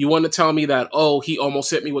 You want to tell me that, oh, he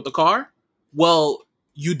almost hit me with the car? Well,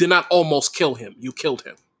 you did not almost kill him. You killed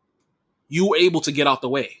him. You were able to get out the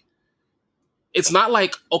way. It's not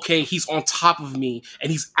like, okay, he's on top of me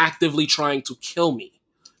and he's actively trying to kill me.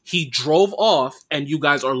 He drove off and you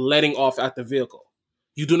guys are letting off at the vehicle.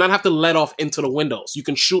 You do not have to let off into the windows. You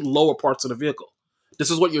can shoot lower parts of the vehicle.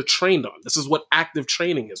 This is what you're trained on. This is what active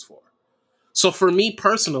training is for. So for me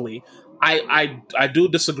personally, I do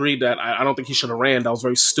disagree that I don't think he should have ran. That was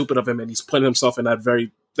very stupid of him, and he's putting himself in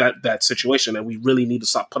that situation, and we really need to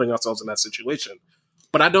stop putting ourselves in that situation.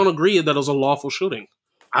 But I don't agree that it was a lawful shooting.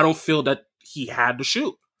 I don't feel that he had to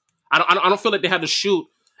shoot. I don't feel like they had to shoot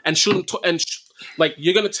and shoot him. Like,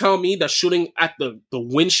 you're gonna tell me that shooting at the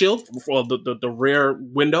windshield or the rear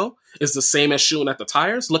window is the same as shooting at the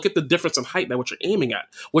tires? Look at the difference in height that what you're aiming at,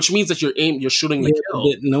 which means that you're shooting the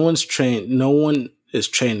kill. No one's trained. No one is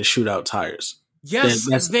trained to shoot out tires.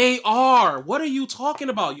 Yes, they are. What are you talking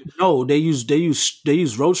about? No, they use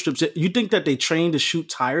road strips. You think that they train to shoot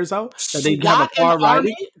tires out? That they have a car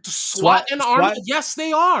riding? SWAT in the Army? Yes,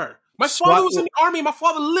 they are. My father was in the Army. My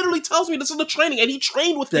father literally tells me this is the training, and he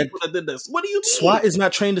trained with people that did this. What do you mean? SWAT is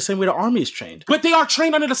not trained the same way the Army is trained. But they are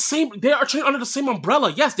trained under the same. They are trained under the same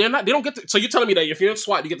umbrella. Yes, they're not. They don't get. So you're telling me that if you're in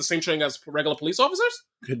SWAT, you get the same training as regular police officers?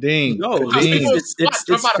 Kadeem. No,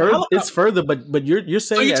 it's further. But you're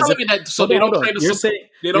saying. So you're telling me that? So they don't train to subdue.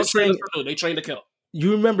 They don't train to subdue. They train to kill.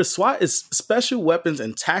 You remember SWAT is special weapons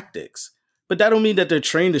and tactics. But that don't mean that they're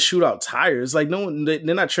trained to shoot out tires. Like, no one, they're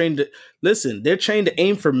not trained to listen. They're trained to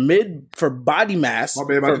aim for body mass. My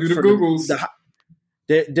bad, I do the Googles.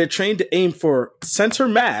 They're trained to aim for center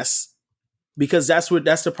mass because that's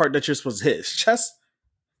the part that you're supposed to hit. It's chest.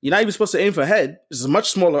 You're not even supposed to aim for head. It's a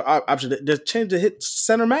much smaller option. They're trained to hit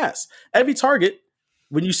center mass. Every target,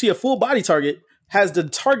 when you see a full body target, has the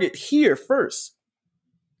target here first.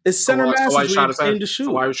 It's center mass. Why are you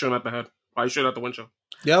shooting at the head? Why are you shooting at the windshield?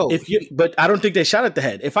 But I don't think they shot at the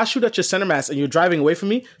head. If I shoot at your center mass and you're driving away from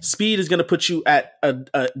me, speed is going to put you at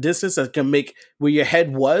a distance that can make where your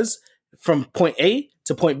head was from point A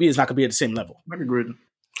to point B is not going to be at the same level. I agree.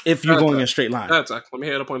 If you're going in a straight line. That's let me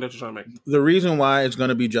hear the point that you're trying to make. The reason why it's going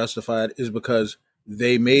to be justified is because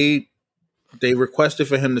they requested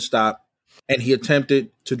for him to stop, and he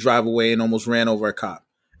attempted to drive away and almost ran over a cop.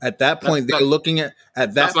 At that point, they're looking at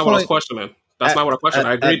that. That's not what I was questioning. That's not what I questioned.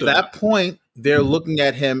 I agree. At that point, they're looking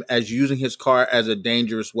at him as using his car as a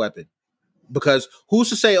dangerous weapon. Because who's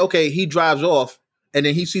to say, okay, he drives off and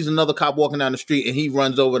then he sees another cop walking down the street and he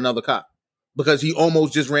runs over another cop because he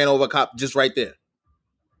almost just ran over a cop just right there.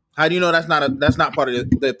 How do you know that's not part of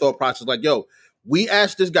their thought process? Like, yo, we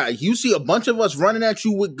asked this guy, you see a bunch of us running at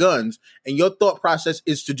you with guns and your thought process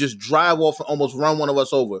is to just drive off and almost run one of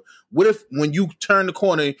us over. What if when you turn the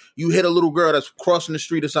corner, you hit a little girl that's crossing the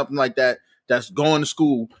street or something like that, that's going to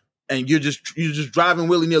school, and you're just driving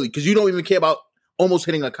willy-nilly because you don't even care about almost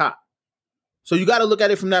hitting a cop. So you got to look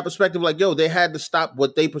at it from that perspective, like, yo, they had to stop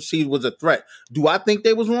what they perceived was a threat. Do I think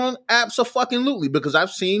they was wrong? Abso-fucking-lutely, because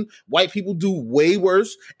I've seen white people do way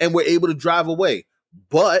worse and were able to drive away.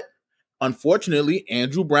 But unfortunately,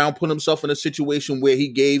 Andrew Brown put himself in a situation where he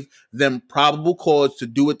gave them probable cause to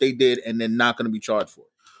do what they did, and they're not going to be charged for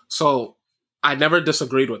it. So I never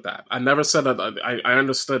disagreed with that. I never said that. I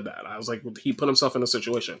understood that. I was like, he put himself in a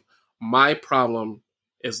situation. My problem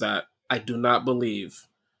is that I do not believe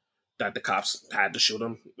that the cops had to shoot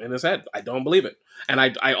him in his head. I don't believe it. And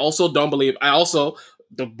I also don't believe,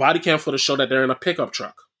 the body cam footage showed that they're in a pickup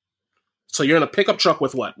truck. So you're in a pickup truck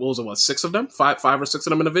with what? What was it, 6 of them? Five or six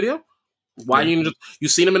of them in the video? Why didn't you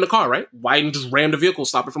seen them in the car, right? Why didn't you just ram the vehicle,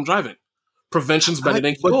 stop it from driving? Prevention's better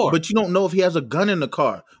than cure. But you don't know if he has a gun in the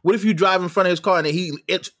car. What if you drive in front of his car and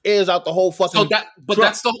it airs out the whole fucking?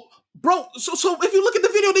 That's the bro. So if you look at the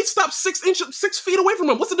video, they stopped 6 feet away from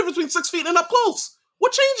him. What's the difference between 6 feet and up close?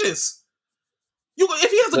 What changes?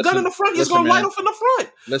 If he has a gun in the front, he's going to light off in the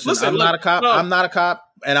front. Listen, I'm not a cop. I'm not a cop,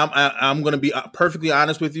 and I'm going to be perfectly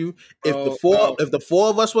honest with you. If the four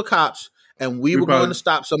of us were cops and we were going to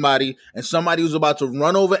stop somebody, and somebody was about to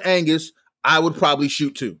run over Angus, I would probably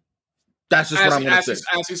shoot too. That's just what I'm going to say.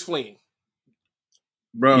 As he's fleeing,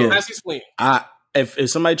 bro. Yeah. As he's fleeing. If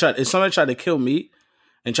somebody tried to kill me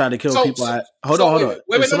and tried to kill people, hold on.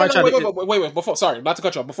 Wait. Before, sorry, not to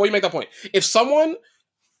cut you off. Before you make that point,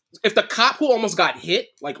 if the cop who almost got hit,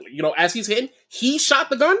 like, you know, as he's hitting, he shot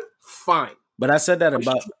the gun, fine. But I said that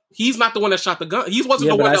about. He's not the one that shot the gun. He wasn't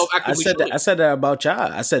the one that was actively shooting. I said that about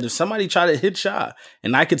Shah. I said if somebody tried to hit Shah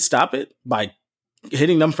and I could stop it by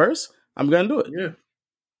hitting them first, I'm gonna do it. Yeah.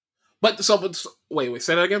 But wait,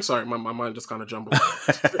 say that again. Sorry, my mind just kind of jumbled. I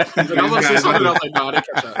was about to say something else. Like, no, I didn't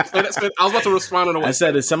catch that. I was about to respond in a way. I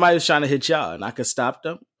said if somebody was trying to hit Shah and I could stop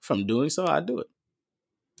them from doing so, I'd do it.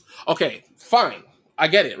 Okay, fine. I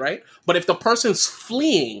get it, right? But if the person's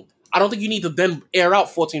fleeing, I don't think you need to then air out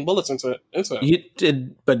 14 bullets into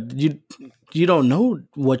him. You don't know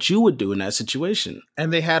what you would do in that situation.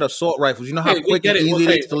 And they had assault rifles. You know how quick and easy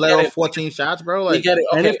it is to let off 14 shots, bro? Like, get it.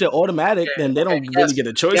 Okay. And if they're automatic, then they don't really get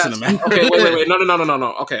a choice in the matter. Okay, wait.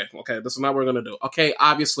 No. Okay. This is not what we're going to do. Okay,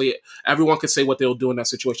 obviously, everyone can say what they'll do in that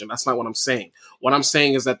situation. That's not what I'm saying. What I'm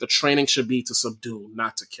saying is that the training should be to subdue,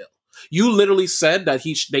 not to kill. You literally said that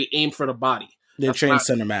they aim for the body. They train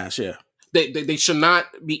center mass, yeah. They should not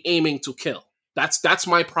be aiming to kill. That's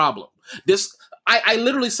my problem. I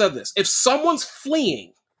literally said this. If someone's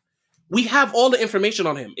fleeing, we have all the information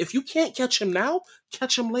on him. If you can't catch him now,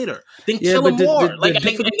 catch him later. Then kill him more.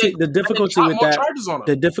 The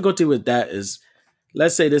difficulty with that is,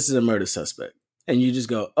 let's say this is a murder suspect, and you just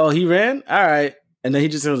go, "Oh, he ran? All right." And then he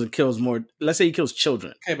just goes and kills more. Let's say he kills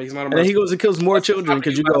children. Okay, but he's not a murder. And then he goes and kills more children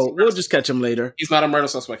because you go, we'll just catch him later. He's not a murder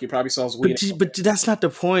suspect. He probably sells weed. But that's not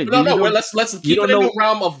the point. No. Let's keep it in the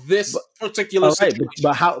realm of this particular situation.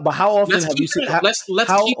 But how often have you seen? Let's keep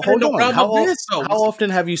it in the realm of this. How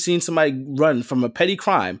often have you seen somebody run from a petty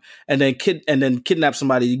crime and then kidnap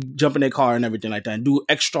somebody, jump in their car and everything like that, and do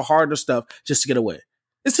extra harder stuff just to get away?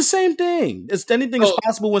 It's the same thing. Anything is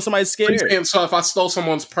possible when somebody's scared. So if I stole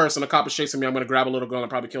someone's purse and a cop is chasing me, I'm going to grab a little girl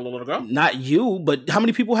and probably kill a little girl? Not you, but how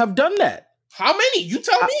many people have done that? How many? You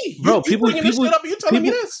tell me. Bro, you bringing this shit up and you telling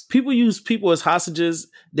me this. People use people as hostages.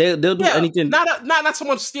 They'll do anything. Not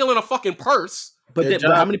someone stealing a fucking purse. But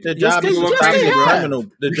how many? The job is to stop the criminal.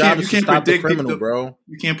 The job is to stop the criminal, bro.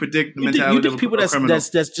 You can't predict the mentality of a criminal. You think people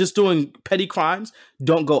that's just doing petty crimes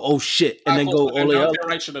don't go, oh shit, and then go, oh, Dante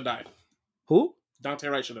Wright should have died. Who? Dante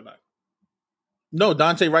Wright should have died. No,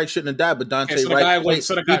 Dante Wright shouldn't have died, but Dante Wright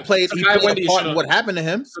played a part in what happened to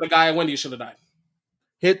him. So the guy at Wendy's should have died.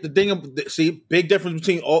 Hit the thing. See, big difference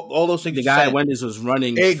between all those things. The guy at Wendy's was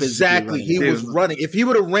running. Exactly, he was running. If he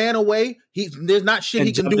would have ran away, there's not shit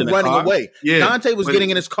he can do running away. Yeah. Dante was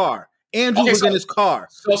getting in his car. Andrew was in his car.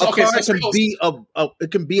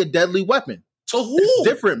 It can be a deadly weapon. So who? It's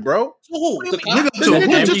different, bro. So who? A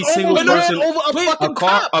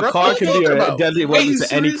car can be a deadly weapon to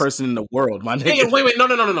any person in the world, my nigga. Wait. No.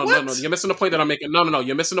 You're missing the point that I'm making. No.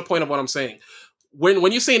 You're missing the point of what I'm saying.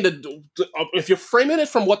 When you're saying if you're framing it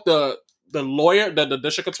from what the lawyer, the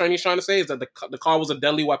district attorney is trying to say, is that the car was a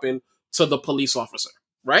deadly weapon to the police officer,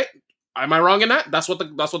 right? Am I wrong in that? That's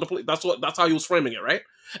how he was framing it, right?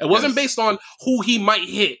 It wasn't based on who he might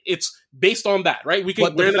hit. It's based on that, right?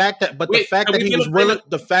 The fact that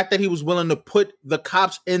he was willing to put the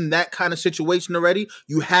cops in that kind of situation already,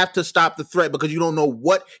 you have to stop the threat because you don't know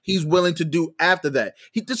what he's willing to do after that.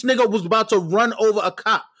 This nigga was about to run over a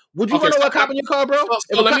cop. Would you run over a cop in your car, bro?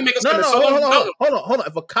 Let me make a statement. Hold on.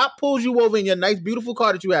 If a cop pulls you over in your nice, beautiful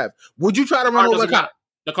car that you have, would you try to run over a cop?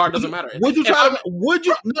 The car doesn't matter. Would you try? Would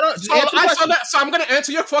you? No. So I'm going to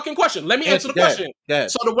answer your fucking question. Let me answer the question.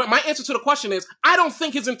 So my answer to the question is, I don't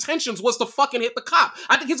think his intentions was to fucking hit the cop.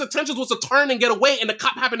 I think his intentions was to turn and get away, and the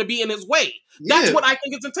cop happened to be in his way. That's what I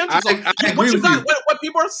think his intentions are. What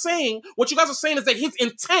people are saying, what you guys are saying is that his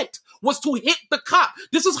intent was to hit the cop.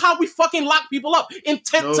 This is how we fucking lock people up.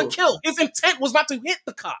 Intent to kill. His intent was not to hit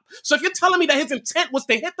the cop. So if you're telling me that his intent was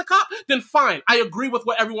to hit the cop, then fine. I agree with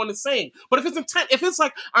what everyone is saying. But if it's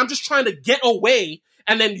like, I'm just trying to get away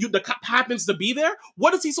and then the cop happens to be there,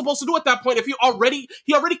 what is he supposed to do at that point if he already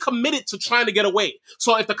committed to trying to get away?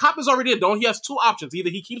 So if the cop is already there, he has two options. Either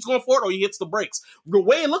he keeps going for it or he hits the brakes. The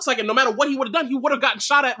way it looks like it, no matter what he would have done, he would have gotten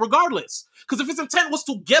shot at regardless. Because if his intent was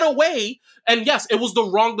to get away, and yes, it was the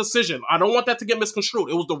wrong decision. I don't want that to get misconstrued.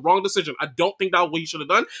 It was the wrong decision. I don't think that was what he should have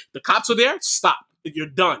done. The cops are there, stop. You're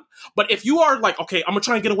done. But if you are like, okay, I'm gonna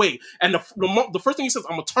try and get away, and the first thing he says,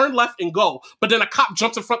 I'm gonna turn left and go, but then a cop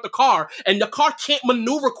jumps in front of the car, and the car can't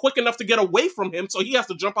maneuver quick enough to get away from him, so he has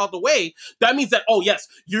to jump out the way. That means that, oh yes,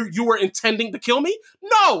 you were intending to kill me?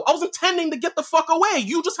 No, I was intending to get the fuck away.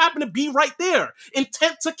 You just happened to be right there.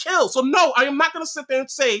 Intent to kill. So no, I am not gonna sit there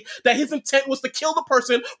and say that his intent was to kill the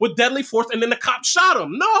person with deadly force, and then the cop shot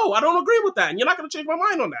him. No, I don't agree with that, and you're not gonna change my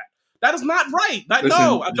mind on that. That is not right. I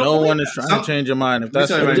don't. No one is trying to change your mind. If that's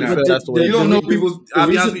right that's the way you don't know people's.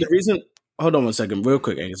 The reason. Hold on one second, real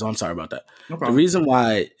quick, Angus. I'm sorry about that. No problem. The reason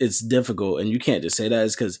why it's difficult, and you can't just say that,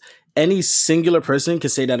 is because any singular person can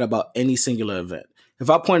say that about any singular event. If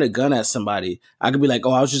I point a gun at somebody, I could be like,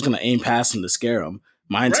 "Oh, I was just going to aim past him to scare him.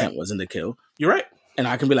 My intent wasn't to kill." You're right. And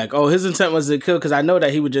I can be like, "Oh, his intent was to kill," because I know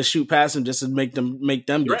that he would just shoot past him just to make them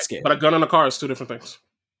get scared. But a gun in a car is two different things.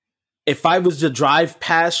 If I was to drive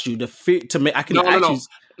past you to make, I can the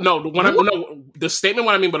statement.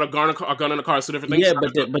 What I mean, but a gun in a car is two different things. Yeah,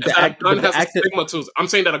 but the gun has a stigma to it. I'm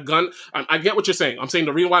saying that a gun. I get what you're saying. I'm saying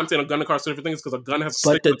the reason why I'm saying a gun in a car is two different things is because a gun has a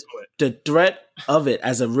stigma to it. The threat of it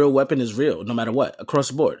as a real weapon is real, no matter what, across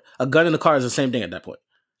the board. A gun in the car is the same thing at that point.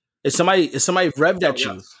 If somebody revved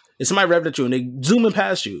at you, and they zooming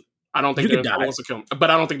past you, I don't think their intent was to kill me. But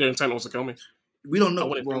I don't think their intent was to kill me. We don't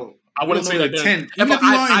know, bro. I wouldn't say that. Even if you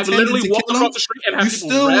I literally walked across the street and had people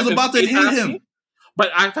still was about to hit him.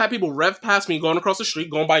 But I've had people rev past me going across the street,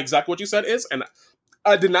 going by exactly what you said is, and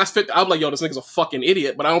I did not fit. I'm like, yo, this nigga's a fucking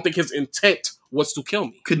idiot. But I don't think his intent was to kill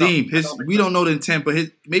me. Kadeem, we don't know the intent, but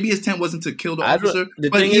maybe his intent wasn't to kill the officer.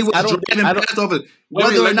 But he was driving past officer.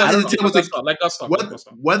 Whether or not his intent was to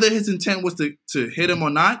whether his intent was to hit him or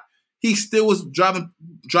not, he still was driving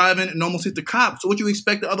and almost hit the cop. So what do you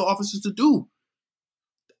expect the other officers to do?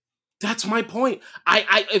 That's my point.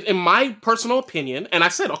 I in my personal opinion, and I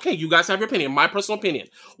said, okay, you guys have your opinion. My personal opinion.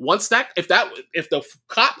 If the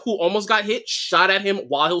cop who almost got hit shot at him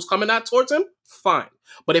while he was coming out towards him, fine.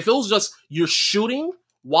 But if it was just you're shooting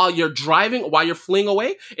while you're driving, while you're fleeing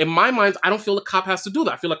away, in my mind, I don't feel the cop has to do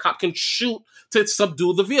that. I feel a cop can shoot to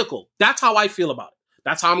subdue the vehicle. That's how I feel about it.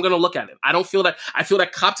 That's how I'm going to look at it. I feel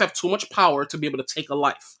that cops have too much power to be able to take a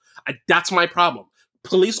life. That's my problem.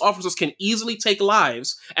 Police officers can easily take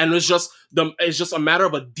lives, and it's just a matter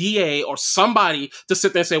of a DA or somebody to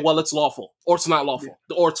sit there and say, well, it's lawful, or it's not lawful,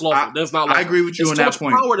 or it's lawful. It's not lawful. I agree with you on that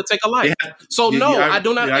point. Power to take a life. I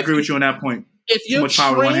do not. I agree with you on that point. If you're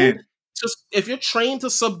trained to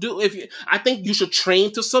subdue, I think you should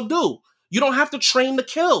train to subdue. You don't have to train to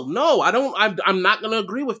kill. No, I don't. I'm not going to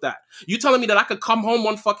agree with that. You telling me that I could come home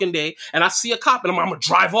one fucking day and I see a cop and I'm going to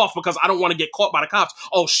drive off because I don't want to get caught by the cops.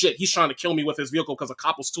 Oh shit, he's trying to kill me with his vehicle because a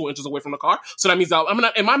cop was 2 inches away from the car. So that means that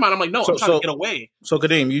in my mind, I'm like, no, I'm trying to get away. So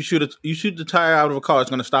Kadeem, you shoot the tire out of a car, it's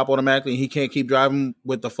going to stop automatically, and he can't keep driving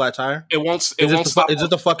with the flat tire. It won't stop. Is this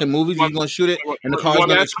the fucking movies? You're going to shoot it and the car is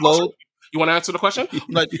going to explode? You want to answer the question? You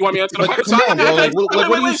want me to answer the question? Come on, bro.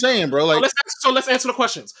 What are you saying, bro? Let's answer the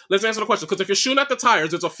questions. Because if you're shooting at the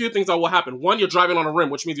tires, there's a few things that will happen. One, you're driving on a rim,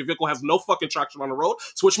 which means your vehicle has no fucking traction on the road.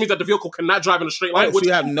 So which means that the vehicle cannot drive in a straight line. Right, so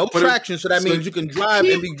you have no traction, so that means you can drive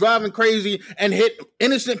and be driving crazy and hit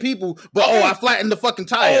innocent people. But I flattened the fucking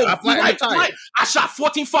tire. I flattened the tire. Right. I shot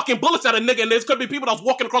 14 fucking bullets at a nigga, and there's could be people that was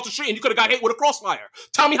walking across the street, and you could have got hit with a crossfire.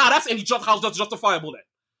 Tell me how's that's justifiable then?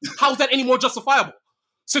 How is that any more justifiable?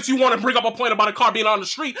 Since you want to bring up a point about a car being on the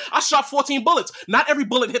street, I shot 14 bullets. Not every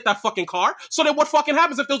bullet hit that fucking car. So then what fucking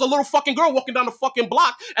happens if there's a little fucking girl walking down the fucking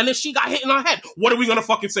block and then she got hit in her head? What are we gonna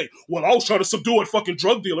fucking say? Well, I was trying to subdue a fucking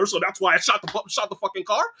drug dealer, so that's why I shot the fucking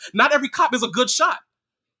car. Not every cop is a good shot.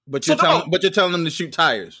 But you're telling them to shoot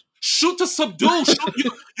tires. Shoot to subdue.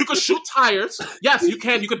 You can shoot tires. Yes, you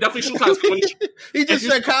can. You can definitely shoot tires. He just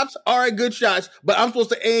said cops are good shots, but I'm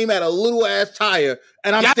supposed to aim at a little ass tire,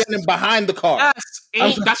 and I'm standing behind the car.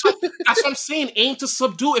 Yes, that's what I'm saying. Aim to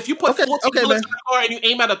subdue. If you put 14 bullets in the car and you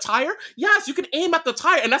aim at a tire, yes, you can aim at the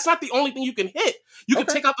tire, and that's not the only thing you can hit. You can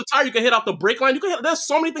take out the tire. You can hit out the brake line. There's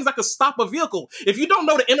so many things that could stop a vehicle. If you don't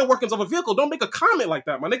know the inner workings of a vehicle, don't make a comment like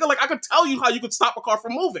that, my nigga. Like I could tell you how you could stop a car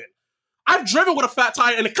from moving. I've driven with a fat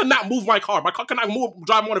tire and it could not move my car. My car could not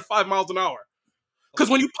drive more than 5 miles an hour.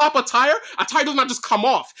 Because when you pop a tire does not just come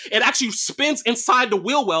off. It actually spins inside the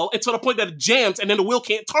wheel well until the point that it jams and then the wheel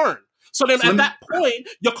can't turn. So then at that point,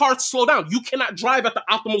 your car slow down. You cannot drive at the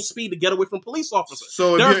optimal speed to get away from police officers.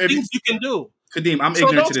 So there are things you can do. Kadeem, I'm So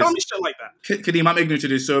ignorant don't to tell this. me shit like that. Kadeem, I'm ignorant to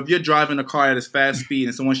this. So if you're driving a car at a fast speed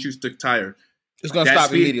and someone shoots the tire, It's gonna that stop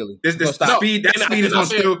speed, immediately. This, It's gonna this, stop. speed, that And I- speed is and I going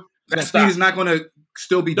to said- still. That gonna speed stop. is not going to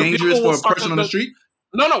still be The dangerous vehicle will for a start person to- on the street.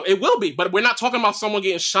 No, it will be, but we're not talking about someone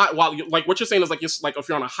getting shot while like what you're saying is like it's like if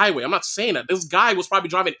you're on a highway. I'm not saying that. This guy was probably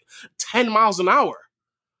driving 10 miles an hour.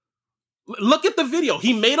 Look at the video.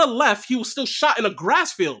 He made a left. He was still shot in a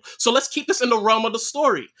grass field. So let's keep this in the realm of the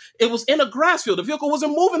story. It was in a grass field. The vehicle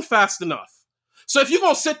wasn't moving fast enough. So if you're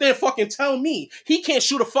gonna sit there and fucking tell me he can't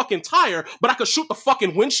shoot a fucking tire, but I could shoot the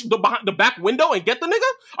fucking behind the back window and get the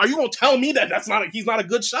nigga, are you gonna tell me that he's not a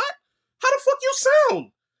good shot? How the fuck you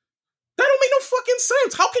sound? That don't make no fucking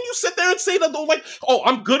sense. How can you sit there and say that though, like, oh,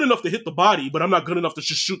 I'm good enough to hit the body, but I'm not good enough to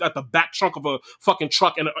just shoot at the back trunk of a fucking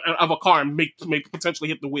truck and of a car and make potentially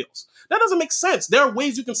hit the wheels? That doesn't make sense. There are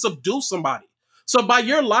ways you can subdue somebody. So by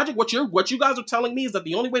your logic, what you guys are telling me is that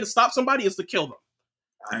the only way to stop somebody is to kill them.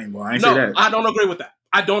 I ain't say No, that. I don't agree with that.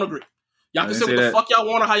 I don't agree. Y'all can say what the fuck y'all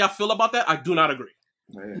want or how y'all feel about that. I do not agree.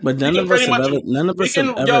 But none of us have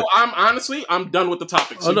ever. Yo, I'm done with the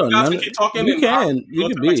topic. So you guys can keep talking. You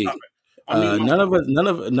can be. None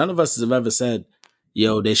None of us have ever said,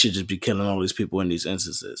 "Yo, they should just be killing all these people in these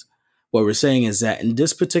instances." What we're saying is that in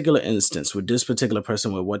this particular instance, with this particular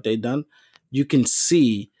person, with what they've done, you can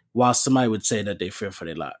see why somebody would say that they fear for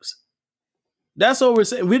their lives. That's all we're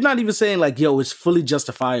saying. We're not even saying like, "Yo, it's fully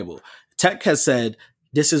justifiable." Tech has said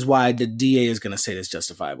this is why the DA is going to say it's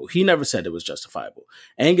justifiable. He never said it was justifiable.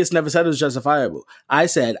 Angus never said it was justifiable. I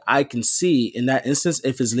said I can see in that instance,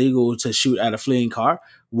 if it's legal to shoot at a fleeing car,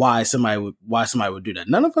 why somebody would do that.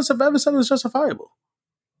 None of us have ever said it was justifiable.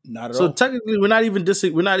 Not at So all. technically, we're not even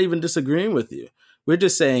disagreeing with you. We're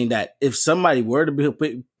just saying that if somebody were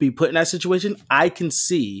to be put in that situation, I can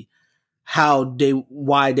see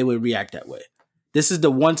why they would react that way. This is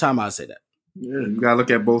the one time I say that. Yeah, you gotta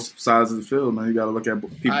look at both sides of the field, man. You gotta look at people,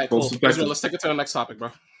 All right, both cool. perspectives. Let's take it to the next topic,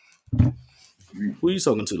 bro. Who are you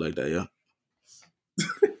talking to like that, yeah?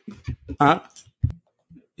 Huh?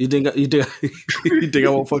 You think I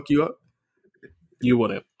won't fuck you up? You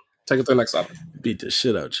wouldn't. Take it to the next topic. Beat the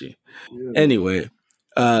shit out you. Yeah. Anyway,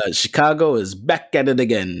 Chicago is back at it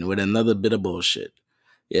again with another bit of bullshit.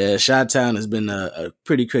 Yeah, Chi-Town has been a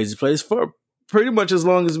pretty crazy place for pretty much as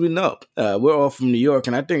long as we know. We're all from New York,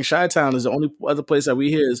 and I think Chi-Town is the only other place that we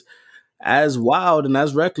hear is as wild and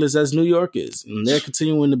as reckless as New York is, and they're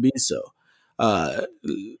continuing to be so.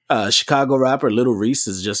 Chicago rapper Little Reese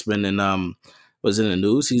has just been was in the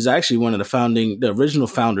news. He's actually one of the original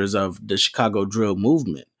founders of the Chicago drill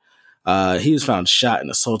movement. He was found shot and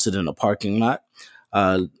assaulted in a parking lot,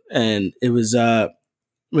 and it was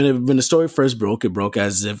when the story first broke, it broke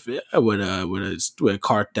as if with a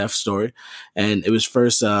car theft story, and it was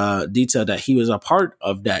first detailed that he was a part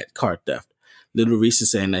of that car theft. Little Reese is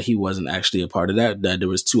saying that he wasn't actually a part of that there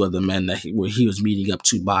was two other men that he was meeting up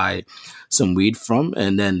to buy some weed from,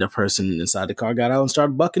 and then the person inside the car got out and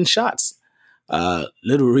started bucking shots.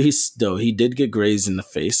 Little Reese, though, he did get grazed in the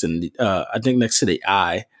face and I think next to the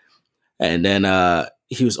eye, and then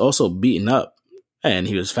he was also beaten up, and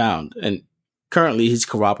he was found. And currently, he's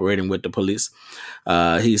cooperating with the police.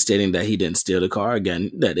 He's stating that he didn't steal the car,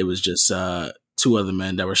 again, that it was just two other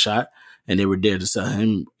men that were shot, and they were there to sell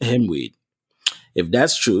him weed. If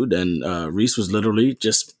that's true, then Reese was literally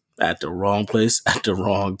just at the wrong place at the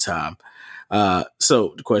wrong time.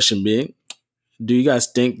 So the question being, do you guys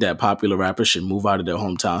think that popular rappers should move out of their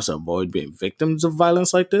hometowns to avoid being victims of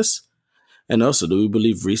violence like this? And also, do we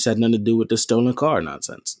believe Reese had nothing to do with the stolen car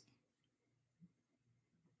nonsense?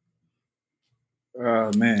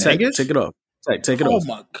 Oh man, Take it off. Take it off. Oh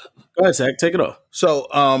my God. Go ahead, Zach. Take it off. So,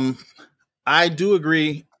 I do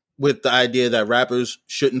agree with the idea that rappers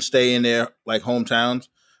shouldn't stay in their like hometowns,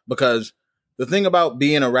 because the thing about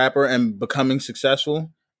being a rapper and becoming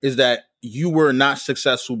successful is that you were not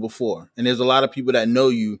successful before, and there's a lot of people that know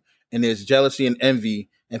you, and there's jealousy and envy,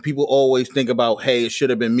 and people always think about, hey, it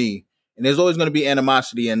should have been me, and there's always going to be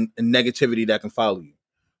animosity and negativity that can follow you.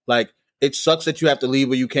 Like, it sucks that you have to leave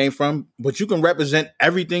where you came from, but you can represent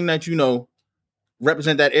everything that you know,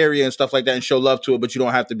 represent that area and stuff like that, and show love to it, but you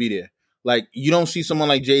don't have to be there. Like, you don't see someone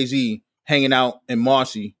like Jay-Z hanging out in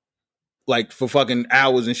Marcy like for fucking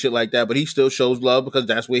hours and shit like that, but he still shows love because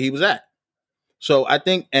that's where he was at. So I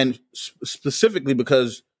think, and specifically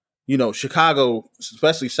because, you know, Chicago,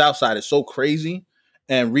 especially Southside, is so crazy,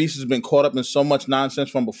 and Reese has been caught up in so much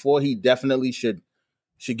nonsense from before. He definitely should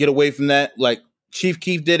get away from that. Like, Chief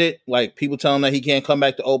Keef did it. Like, people tell him that he can't come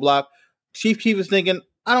back to O Block. Chief Keef is thinking,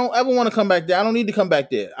 I don't ever want to come back there. I don't need to come back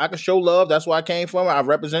there. I can show love. That's where I came from. I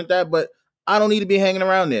represent that, but I don't need to be hanging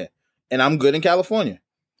around there. And I'm good in California.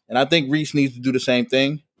 And I think Reese needs to do the same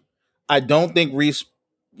thing. I don't think Reese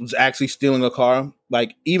was actually stealing a car.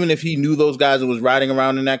 Like, even if he knew those guys and was riding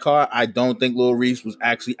around in that car, I don't think Lil Reese was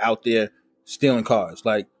actually out there stealing cars.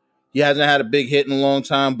 Like, he hasn't had a big hit in a long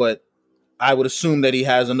time, but I would assume that he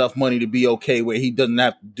has enough money to be okay where he doesn't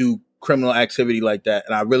have to do criminal activity like that.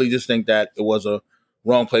 And I really just think that it was a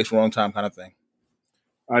wrong place, wrong time kind of thing.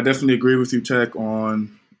 I definitely agree with you, Tech,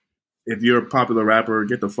 on if you're a popular rapper,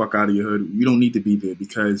 get the fuck out of your hood. You don't need to be there,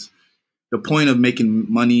 because the point of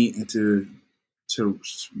making money and to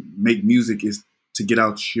make music is to get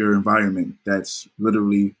out your environment that's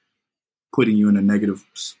literally putting you in a negative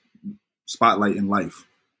spotlight in life.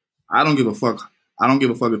 I don't give a fuck. I don't give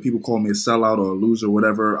a fuck if people call me a sellout or a loser or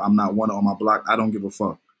whatever. I'm not one on my block. I don't give a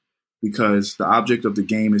fuck, because the object of the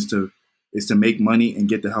game is to make money and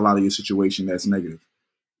get the hell out of your situation that's negative.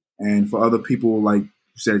 And for other people, like you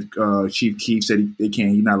said, Chief Keef said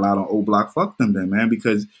he's not allowed on O Block. Fuck them then, man.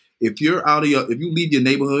 Because if you're if you leave your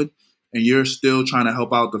neighborhood and you're still trying to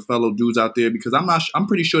help out the fellow dudes out there, because I'm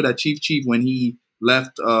pretty sure that Chief, when he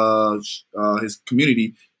left his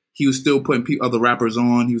community, he was still putting other rappers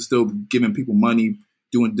on. He was still giving people money,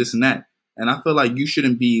 doing this and that. And I feel like you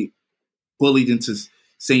shouldn't be bullied into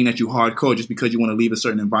saying that you hardcore just because you want to leave a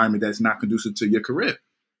certain environment that's not conducive to your career.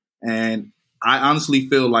 And I honestly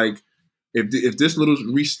feel like if this little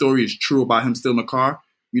Reese story is true about him stealing a car,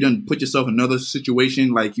 you done put yourself in another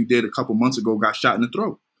situation like you did a couple months ago, got shot in the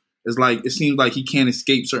throat. It's like, it seems like he can't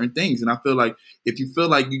escape certain things. And I feel like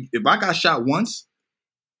if I got shot once,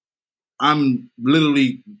 I'm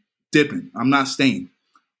literally dipping. I'm not staying.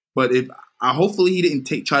 But hopefully he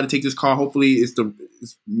didn't try to take this car. Hopefully it's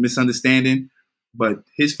misunderstanding. But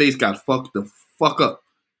his face got fucked the fuck up.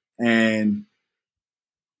 And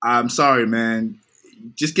I'm sorry, man.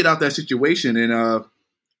 Just get out that situation,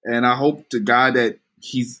 and I hope to God that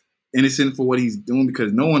he's innocent for what he's doing,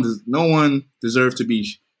 because no one deserves to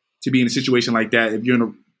be in a situation like that. If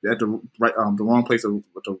you're at the wrong place at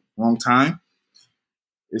the wrong time,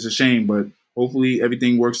 it's a shame. But hopefully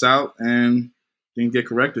everything works out and things get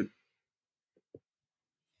corrected.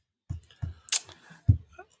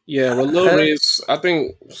 Yeah, well, Lil Reese, I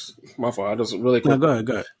think, my fault, I just really quick. No,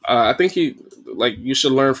 go ahead. I think you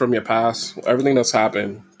should learn from your past. Everything that's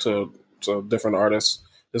happened to different artists,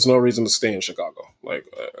 there's no reason to stay in Chicago. Like,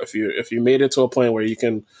 if you made it to a point where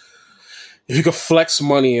if you could flex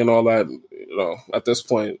money and all that, at this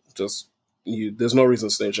point, there's no reason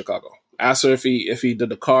to stay in Chicago. Ask her if he did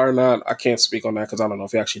the car or not. I can't speak on that because I don't know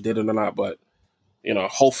if he actually did it or not, but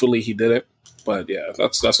hopefully he did it. But yeah,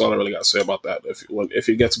 that's all I really got to say about that. If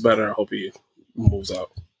he gets better, I hope he moves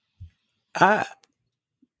out.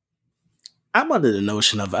 I'm under the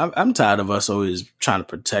notion of I'm tired of us always trying to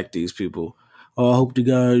protect these people. Oh, I hope to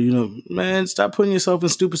God, man, stop putting yourself in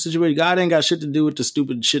stupid situations. God ain't got shit to do with the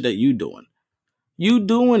stupid shit that you doing. You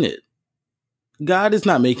doing it. God is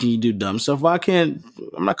not making you do dumb stuff. I'm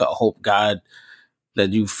not gonna hope God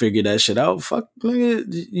that you figure that shit out. Fuck,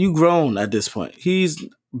 nigga, you grown at this point. He's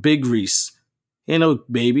Big Reese. He ain't no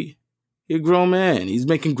baby. He's a grown man. He's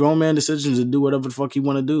making grown man decisions to do whatever the fuck he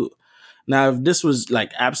want to do. Now, if this was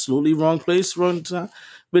like absolutely wrong place, wrong time,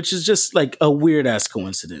 which is just like a weird ass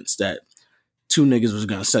coincidence that two niggas was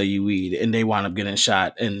gonna sell you weed and they wound up getting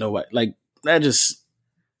shot and nobody, like, that just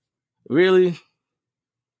really.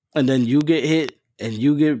 And then you get hit and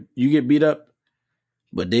you get beat up,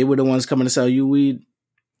 but they were the ones coming to sell you weed.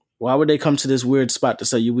 Why would they come to this weird spot to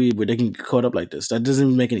sell you weed where they can get caught up like this? That doesn't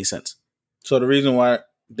even make any sense. So the reason why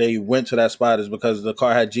they went to that spot is because the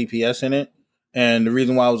car had GPS in it. And the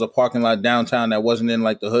reason why it was a parking lot downtown that wasn't in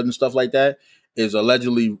like the hood and stuff like that is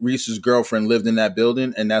allegedly Reese's girlfriend lived in that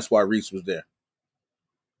building, and that's why Reese was there.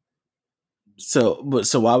 So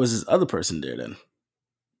why was this other person there then?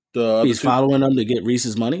 He's following them to get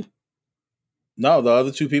Reese's money? No, the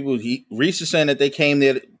other two people, Reese is saying that they came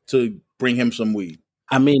there to bring him some weed.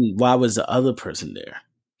 I mean, why was the other person there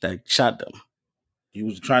that shot them? He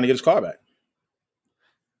was trying to get his car back.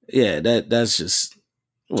 Yeah, that's just...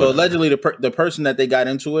 So allegedly, the person that they got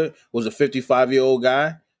into it was a 55-year-old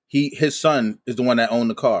guy. His son is the one that owned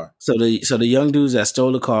the car. So the young dudes that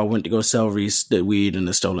stole the car went to go sell Reese the weed in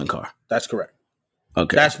the stolen car. That's correct.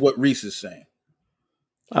 Okay, that's what Reese is saying.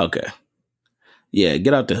 Okay, yeah,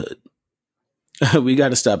 get out the hood. We got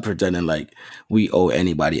to stop pretending like we owe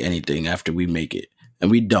anybody anything after we make it, and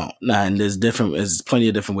we don't. Nah, and there's plenty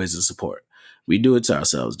of different ways to support. We do it to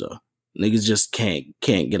ourselves though. Niggas just can't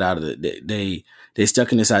get out of it. They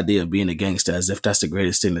stuck in this idea of being a gangster as if that's the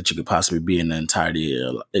greatest thing that you could possibly be in the entirety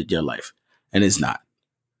of your life. And it's not.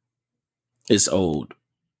 It's old.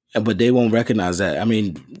 But they won't recognize that. I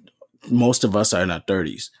mean, most of us are in our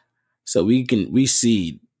 30s. So we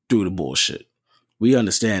see through the bullshit. we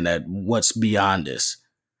understand that what's beyond this.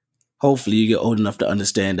 Hopefully you get old enough to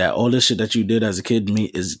understand that all this shit that you did as a kid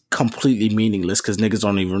is completely meaningless because niggas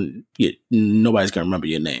don't even, nobody's gonna remember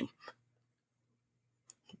your name.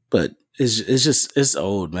 But it's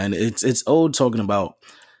old, man. It's old talking about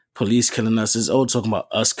police killing us. It's old talking about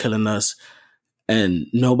us killing us. And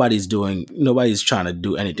nobody's trying to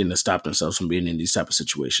do anything to stop themselves from being in these type of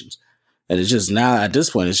situations. And it's just now at this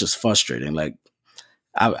point, it's just frustrating. Like,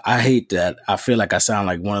 I hate that. I feel like I sound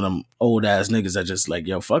like one of them old ass niggas that just like,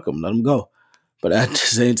 yo, fuck them, let them go. But at the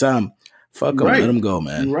same time, fuck them, let them go,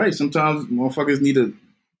 man. You're right. Sometimes motherfuckers need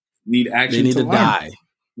action. They need to die.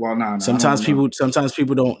 Well, nah. Sometimes people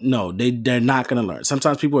don't know. They're not gonna learn.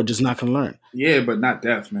 Sometimes people are just not gonna learn. Yeah, but not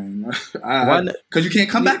death, man. Because you can't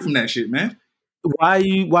come back from that shit, man. Why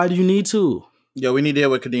do you need to? Yo, we need to hear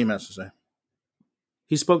what Kadeem has to say.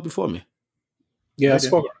 He spoke before me. Yeah, I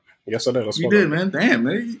spoke. Yes, I did. You did, man. Damn,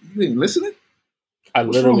 man. You didn't listening? I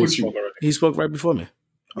literally spoke already. He spoke right before me.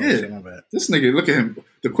 Yeah, my bad. This nigga, look at him.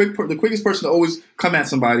 The quickest person to always come at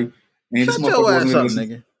somebody. And Shut your ass up,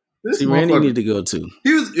 nigga. See, Randy need to go too.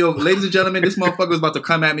 He was, ladies and gentlemen, this motherfucker was about to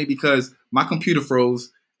come at me because my computer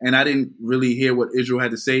froze and I didn't really hear what Israel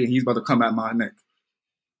had to say, and he's about to come at my neck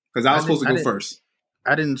because I was supposed to go first.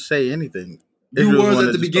 I didn't say anything. You Israel was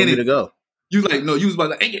at the beginning to go. You was like, no, you was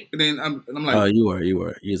about to, and then I'm like, oh, you were.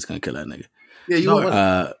 You just gonna kill that nigga. Yeah, you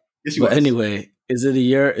were. Yes, you. But anyway, is it a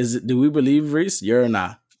year? Do we believe Reese? Year or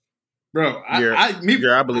not? Bro, I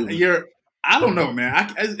believe you're. I don't know,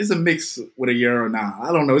 man. It's a mix with a year or not.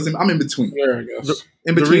 I don't know. I'm in between.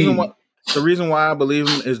 In between. The reason why I believe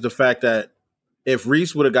him is the fact that if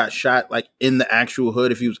Reese would have got shot like in the actual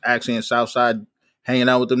hood, if he was actually in Southside hanging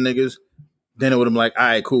out with them niggas, then it would have been like, all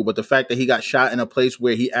right, cool. But the fact that he got shot in a place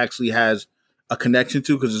where he actually has a connection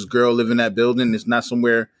to, because his girl live in that building, it's not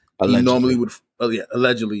somewhere he normally would.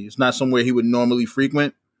 Allegedly, it's not somewhere he would normally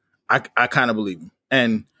frequent. I kind of believe him,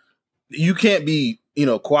 and you can't be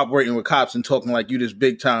cooperating with cops and talking like you this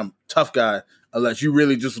big time tough guy unless you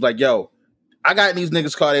really just like, yo, I got in these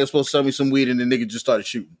niggas' car. They were supposed to sell me some weed, and the nigga just started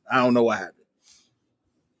shooting. I don't know what happened.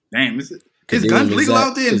 Damn, is guns legal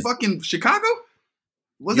out there in fucking Chicago?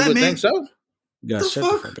 What's that, man? Think so? What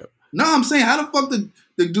the fuck? No, I'm saying, how the fuck the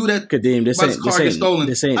dude that Kadeem, his car get stolen?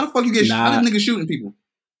 How the fuck you get how the nigga shooting people?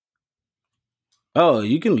 Oh,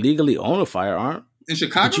 you can legally own a firearm in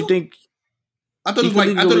Chicago. But you think? I thought it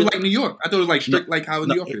was like New York. I thought it was like strict like how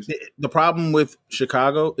New York is. The problem with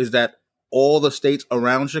Chicago is that all the states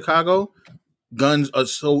around Chicago, guns are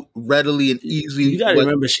so readily and easily. You gotta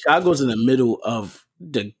remember, Chicago's in the middle of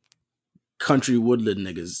the country woodland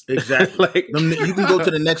niggas. Exactly. Like you can go to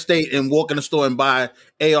the next state and walk in the store and buy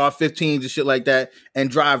AR-15s and shit like that, and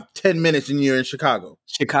drive 10 minutes and you're in Chicago.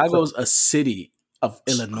 Chicago's a city of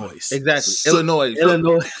Illinois. Exactly. Illinois.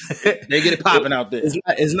 They get it popping out there.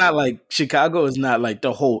 It's not like Chicago is not like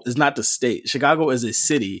the whole, it's not the state. Chicago is a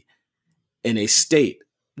city in a state.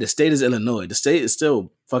 The state is Illinois. The state is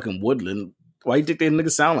still fucking woodland. Why you think they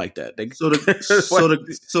niggas sound like that? So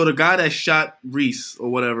the guy that shot Reese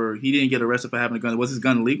or whatever, he didn't get arrested for having a gun. Was his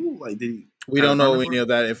gun legal? Like, did he? We don't know any of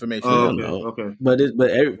that information. Oh, okay.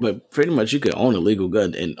 But pretty much you can own a legal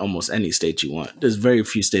gun in almost any state you want. There's very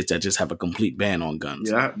few states that just have a complete ban on guns.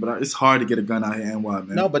 Yeah, but it's hard to get a gun out here in NY,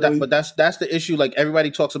 man. No, but that's the issue. Like, everybody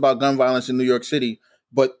talks about gun violence in New York City,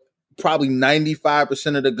 but probably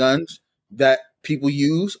 95% of the guns that people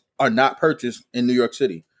use are not purchased in New York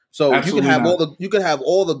City. So Absolutely you can have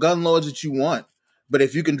all the gun laws that you want, but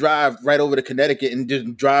if you can drive right over to Connecticut and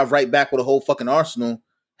just drive right back with a whole fucking arsenal,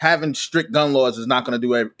 having strict gun laws is not going to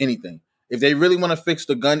do anything. If they really want to fix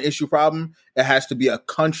the gun issue problem, it has to be a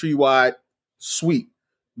countrywide sweep.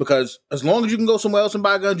 Because as long as you can go somewhere else and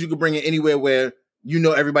buy guns, you can bring it anywhere where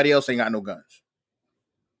everybody else ain't got no guns.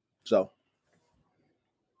 So,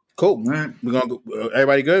 cool. Right. We're gonna go.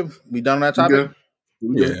 Everybody good? We done on that topic?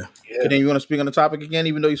 Yeah. And then you want to speak on the topic again,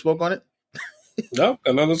 even though you spoke on it? No,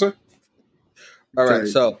 another thing. All right.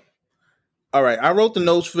 So, I wrote the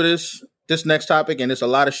notes for this next topic, and it's a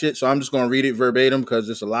lot of shit. So I'm just going to read it verbatim because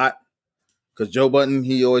it's a lot. Because Joe Budden,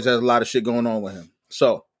 he always has a lot of shit going on with him.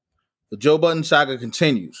 So the Joe Budden saga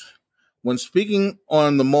continues. When speaking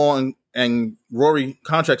on the Mal and Rory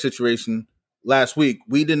contract situation last week,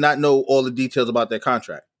 we did not know all the details about their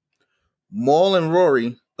contract. Mal and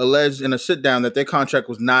Rory alleged in a sit-down that their contract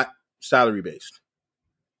was not salary-based.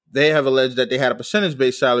 They have alleged that they had a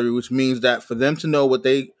percentage-based salary, which means that for them to know what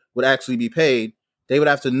they would actually be paid, they would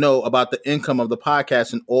have to know about the income of the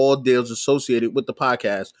podcast and all deals associated with the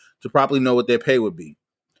podcast to properly know what their pay would be.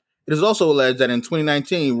 It is also alleged that in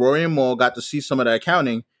 2019, Rory and Mal got to see some of the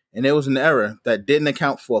accounting, and there was an error that didn't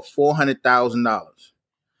account for $400,000.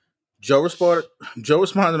 Joe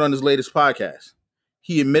responded on his latest podcast.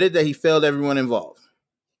 He admitted that he failed everyone involved.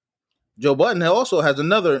 Joe Budden also has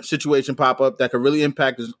another situation pop up that could really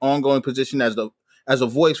impact his ongoing position as a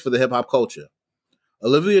voice for the hip hop culture.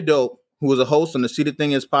 Olivia Dope, who was a host on the See the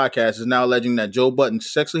Thing Is podcast, is now alleging that Joe Budden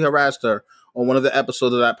sexually harassed her on one of the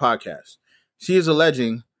episodes of that podcast. She is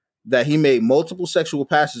alleging that he made multiple sexual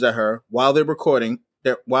passes at her while they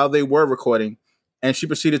were recording, and she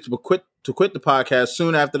proceeded to quit the podcast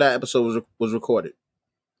soon after that episode was recorded.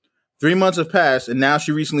 3 months have passed, and now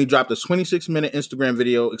she recently dropped a 26-minute Instagram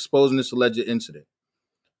video exposing this alleged incident.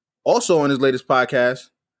 Also on his latest podcast,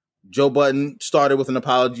 Joe Budden started with an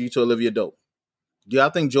apology to Olivia Dope. Do y'all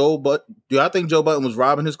think Joe Budden was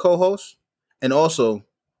robbing his co-host? And also,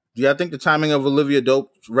 do y'all think the timing of Olivia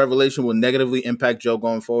Dope's revelation will negatively impact Joe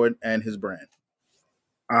going forward and his brand?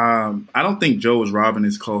 I don't think Joe was robbing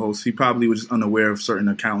his co-host. He probably was just unaware of certain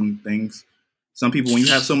accounting things. Some people, when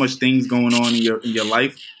you have so much things going on in your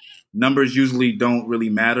life, numbers usually don't really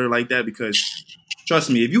matter like that, because trust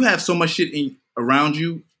me, if you have so much shit around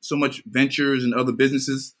you, so much ventures and other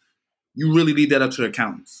businesses, you really leave that up to the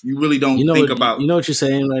accountants. You really don't think about. You know what you're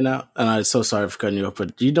saying right now? And I'm so sorry for cutting you off,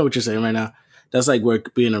 but you know what you're saying right now? That's like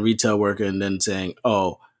being a retail worker and then saying,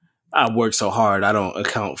 oh, I work so hard, I don't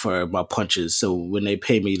account for my punches. So when they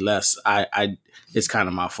pay me less, I it's kind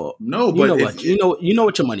of my fault. No, but you know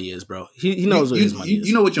what your money is, bro. He knows what his money is.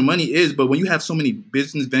 You know what your money is, but when you have so many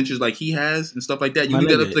business ventures like he has and stuff like that, you need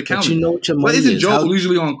that up to the accountant. You know what your money is. But isn't Joe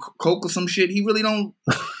usually on coke or some shit? He really don't.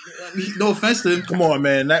 No offense to him. Come on,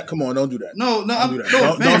 man. Don't do that. No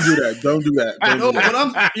offense. Don't do that.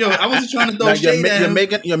 I wasn't trying to throw shade at him.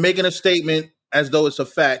 You're making a statement as though it's a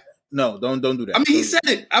fact. No, don't do that. I mean, he said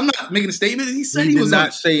it. I'm not making a statement. He said he was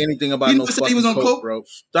not say anything about no fucking he was on coke, bro.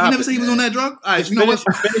 Stop. He never said he was on that drug. All right, you know what?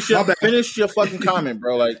 Finish your fucking comment,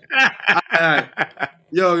 bro. Like, all right.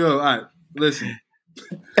 Yo, all right. Listen,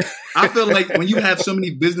 I feel like when you have so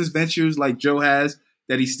many business ventures like Joe has,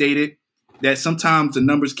 that he stated, that sometimes the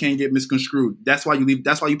numbers can get misconstrued. That's why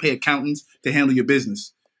you pay accountants to handle your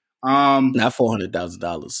business. Not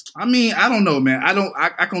 $400,000. I mean, I don't know, man. I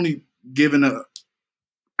can only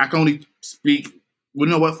I can only speak. Well,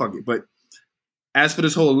 you know what? Fuck it. But as for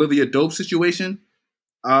this whole Olivia Dope situation,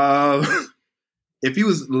 if he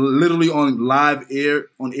was literally on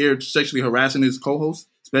air sexually harassing his co-host,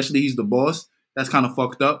 especially he's the boss, that's kind of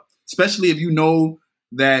fucked up. Especially if you know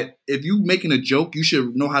that if you making a joke, you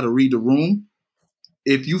should know how to read the room.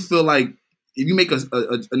 If you feel like if you make an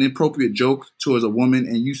inappropriate joke towards a woman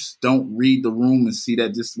and you don't read the room and see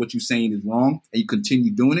that this what you're saying is wrong and you continue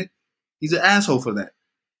doing it, he's an asshole for that.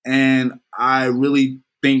 And I really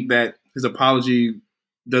think that his apology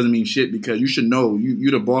doesn't mean shit, because you should know you're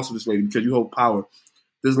the boss of this lady because you hold power.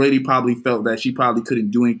 This lady probably felt that she probably couldn't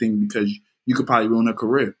do anything because you could probably ruin her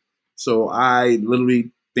career. So I literally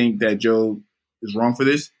think that Joe is wrong for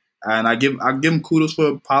this, and I give him kudos for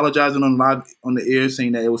apologizing on the air,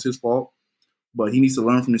 saying that it was his fault. But he needs to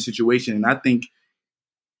learn from the situation. And I think,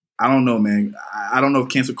 I don't know, man. I don't know if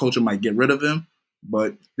cancel culture might get rid of him,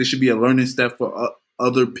 but this should be a learning step for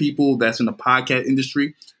other people that's in the podcast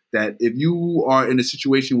industry, that if you are in a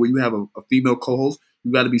situation where you have a female co-host,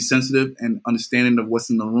 you got to be sensitive and understanding of what's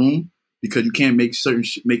in the room, because you can't make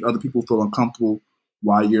make other people feel uncomfortable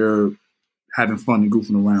while you're having fun and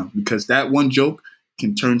goofing around, because that one joke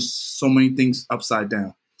can turn so many things upside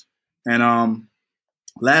down. And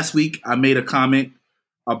last week I made a comment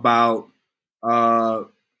about I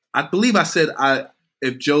believe I said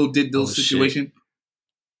if Joe did those situations.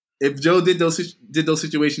 If Joe did those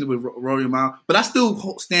situations with Rory and Mal, but I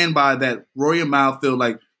still stand by that Rory and Mal feel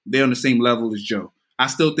like they're on the same level as Joe. I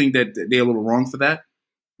still think that they're a little wrong for that.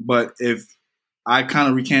 But if I kind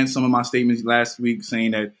of recant some of my statements last week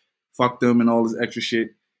saying that fuck them and all this extra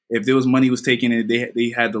shit, if there was money was taken in,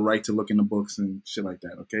 they had the right to look in the books and shit like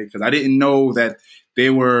that, okay? Because I didn't know that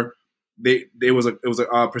it was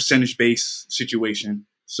a percentage based situation.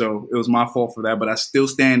 So it was my fault for that, but I still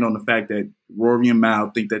stand on the fact that Rory and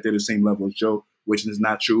Mal think that they're the same level as Joe, which is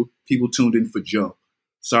not true. People tuned in for Joe.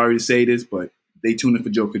 Sorry to say this, but they tuned in for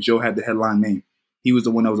Joe because Joe had the headline name. He was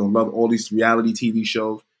the one that was on Love, all these reality TV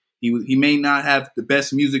shows. He may not have the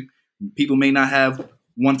best music. People may not have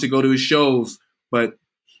wanted to go to his shows, but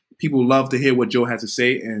people love to hear what Joe has to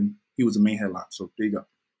say, and he was the main headline. So there you go.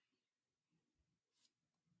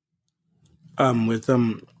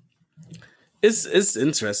 It's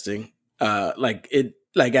interesting. Like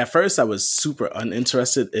at first I was super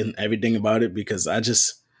uninterested in everything about it because I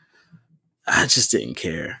just didn't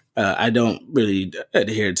care. I don't really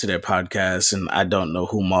adhere to their podcast, and I don't know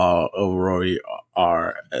who Mal or Rory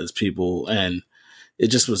are as people. And it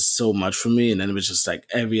just was so much for me. And then it was just like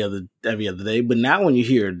every other day. But now when you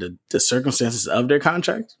hear the circumstances of their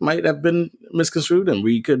contract might have been misconstrued and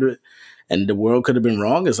the world could have been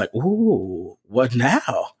wrong, it's like, ooh, what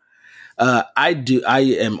now? I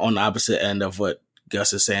am on the opposite end of what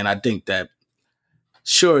Gus is saying. I think that,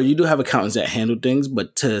 sure, you do have accountants that handle things,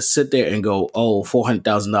 but to sit there and go, oh,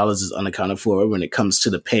 $400,000 is unaccounted for when it comes to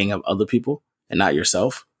the paying of other people and not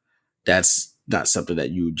yourself, that's not something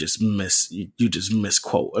that you just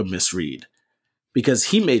misquote or misread, because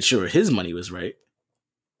he made sure his money was right.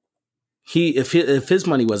 If his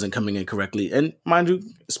money wasn't coming in correctly, and mind you,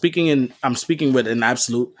 I'm speaking with an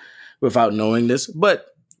absolute without knowing this, but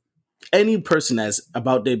any person that's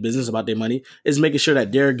about their business, about their money, is making sure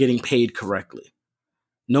that they're getting paid correctly.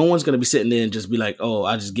 No one's going to be sitting there and just be like, oh,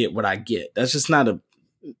 I just get what I get. That's just not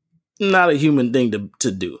a human thing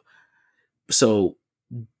to do. So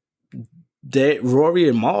Rory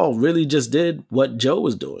and Mal really just did what Joe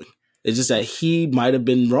was doing. It's just that he might have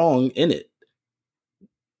been wrong in it,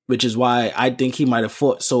 which is why I think he might have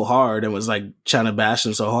fought so hard and was like trying to bash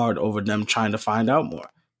them so hard over them trying to find out more.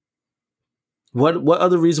 What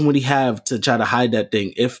other reason would he have to try to hide that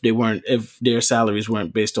thing if their salaries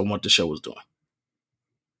weren't based on what the show was doing?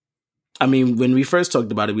 I mean, when we first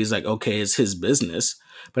talked about it, we was like, okay, it's his business.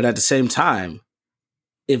 But at the same time,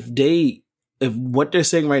 if what they're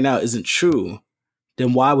saying right now isn't true,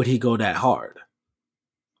 then why would he go that hard?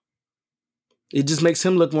 It just makes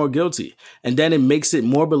him look more guilty. And then it makes it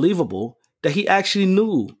more believable that he actually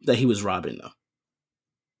knew that he was robbing them.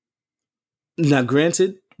 Now,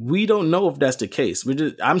 granted, we don't know if that's the case.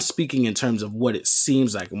 I'm speaking in terms of what it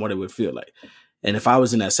seems like and what it would feel like. And if I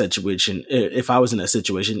was in that situation,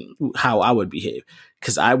 how I would behave.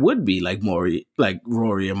 Because I would be like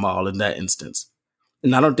Rory and Mal in that instance.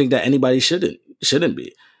 And I don't think that anybody shouldn't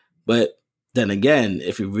be. But then again,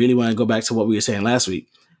 if you really want to go back to what we were saying last week,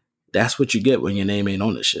 that's what you get when your name ain't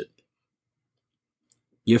on this shit.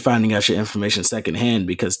 You're finding out your information secondhand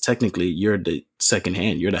because technically you're the second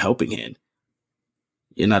hand. You're the helping hand.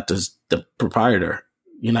 You're not the proprietor.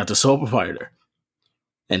 You're not the sole proprietor.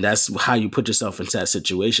 And that's how you put yourself into that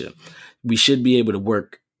situation. We should be able to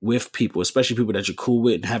work with people, especially people that you're cool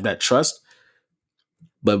with and have that trust.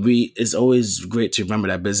 But it's always great to remember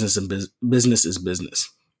that business is business.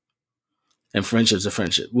 And friendship's a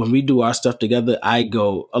friendship. When we do our stuff together, I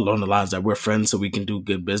go along the lines that we're friends so we can do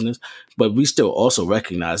good business. But we still also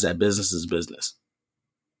recognize that business is business.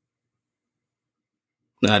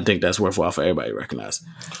 And I think that's worthwhile for everybody to recognize.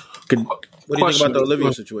 What do you think about the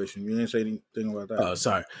Olivia situation? You didn't say anything about that. Oh,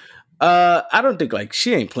 sorry. I don't think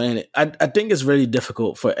she ain't playing it. I think it's really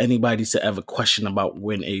difficult for anybody to ever question about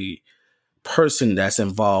when a person that's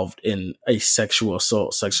involved in a sexual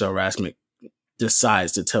assault, sexual harassment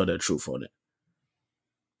decides to tell their truth on it.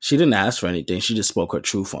 She didn't ask for anything. She just spoke her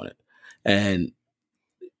truth on it. And,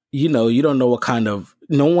 you don't know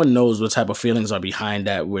no one knows what type of feelings are behind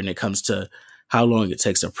that when it comes to how long it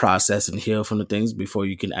takes to process and heal from the things before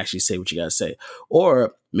you can actually say what you got to say.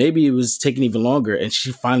 Or maybe it was taking even longer and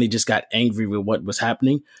she finally just got angry with what was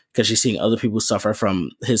happening because she's seeing other people suffer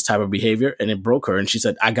from his type of behavior and it broke her. And she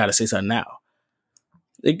said, I got to say something now.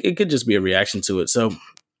 It could just be a reaction to it. So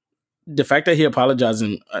the fact that he apologized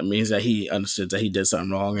means that he understood that he did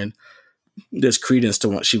something wrong and there's credence to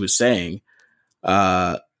what she was saying.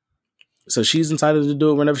 So she's entitled to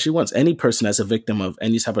do it whenever she wants. Any person that's a victim of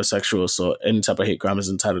any type of sexual assault, any type of hate crime is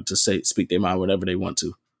entitled to speak their mind whenever they want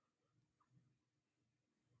to.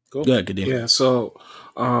 Cool. Go ahead, Kadeem. Yeah, so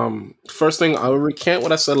first thing, I will recant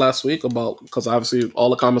what I said last week because obviously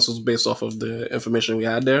all the comments was based off of the information we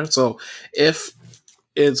had there. So if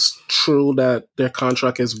it's true that their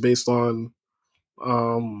contract is based on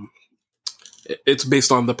it's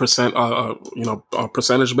based on the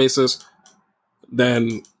percentage basis,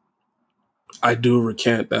 then I do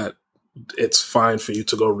recant that it's fine for you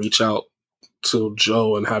to go reach out to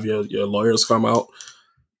Joe and have your lawyers come out.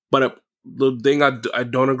 But the thing I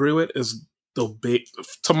don't agree with is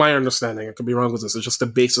to my understanding, I could be wrong with this, it's just the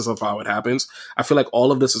basis of how it happens. I feel like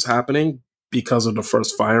all of this is happening because of the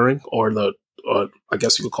first firing or I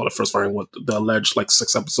guess you could call it first firing, what the alleged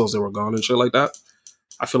 6 episodes they were gone and shit like that.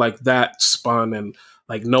 I feel like that spun and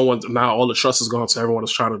now all the trust is gone, so everyone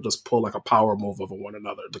is trying to just pull a power move over one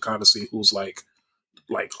another to kind of see who's I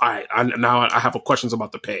have questions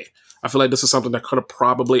about the pay. I feel like this is something that could have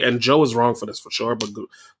probably, and Joe is wrong for this for sure, but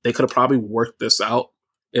they could have probably worked this out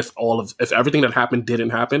if everything that happened didn't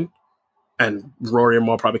happen, and Rory and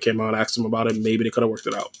Mal probably came out and asked him about it. Maybe they could have worked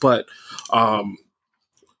it out, but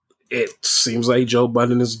it seems like Joe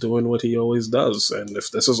Budden is doing what he always does, and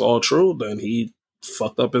if this is all true, then he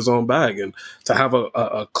fucked up his own bag. And to have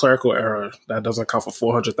a clerical error that doesn't count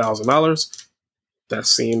for $400,000, that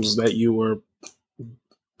seems that you were,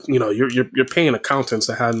 you're paying accountants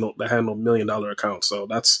that had no $1 million accounts. So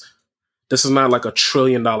this is not like $1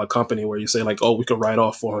 trillion company where you say like, oh, we could write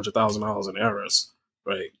off $400,000 in errors,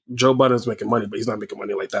 right? Joe Budden's making money, but he's not making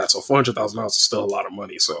money like that. So $400,000 is still a lot of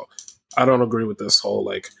money. So I don't agree with this whole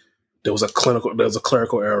like there was a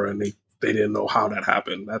clerical error and they didn't know how that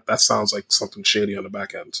happened. That sounds like something shady on the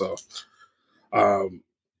back end. So,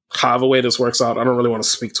 however way this works out, I don't really want to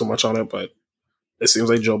speak too much on it, but it seems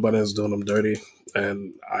like Joe Budden is doing them dirty,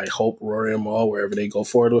 and I hope Rory and Mal, wherever they go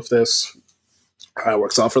forward with this, it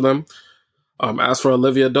works out for them. As for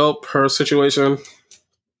Olivia Dope, her situation,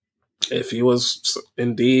 if he was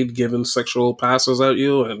indeed giving sexual passes at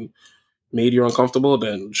you and made you uncomfortable,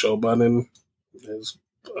 then Joe Budden is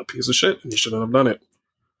a piece of shit and he shouldn't have done it.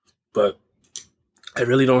 But I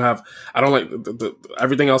don't like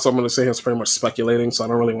everything else I'm going to say is pretty much speculating, so I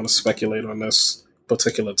don't really want to speculate on this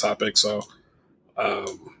particular topic. So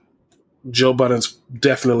Joe Budden's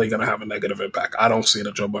definitely going to have a negative impact. I don't see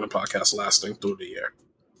the Joe Budden podcast lasting through the year.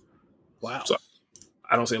 Wow. So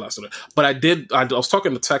I don't see it lasting. But I was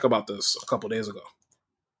talking to Tech about this a couple days ago.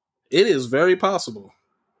 It is very possible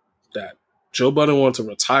that Joe Budden wanted to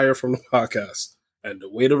retire from the podcast. And the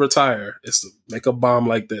way to retire is to make a bomb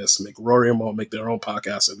like this, make Rory and Mo make their own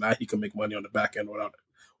podcast, and now he can make money on the back end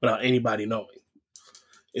without anybody knowing.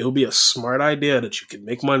 It would be a smart idea that you can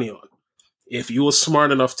make money on. If you were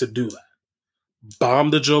smart enough to do that,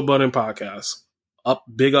 bomb the Joe Budden podcast,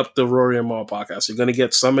 big up the Rory and Mo podcast. You're going to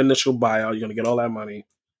get some initial buyout. You're going to get all that money.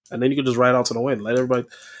 And then you can just ride out to the wind. Let everybody,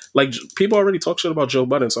 like, people already talk shit about Joe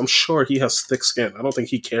Budden, so I'm sure he has thick skin. I don't think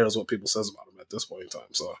he cares what people says about him at this point in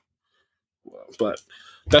time. So, but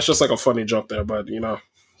that's just like a funny joke there. But,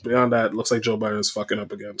 beyond that, it looks like Joe Budden is fucking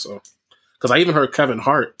up again. So, because I even heard Kevin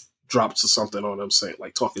Hart drop to something on him saying,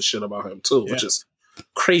 like, talking shit about him too, which is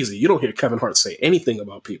crazy. You don't hear Kevin Hart say anything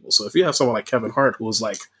about people. So if you have someone like Kevin Hart who is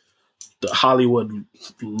like the Hollywood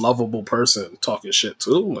lovable person talking shit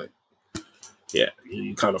too, like, yeah,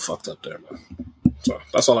 you kind of fucked up there, man. So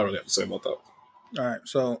that's all I really have to say about that. All right.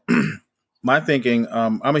 So my thinking,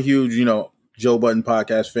 I'm a huge, Joe Budden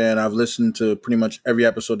podcast fan. I've listened to pretty much every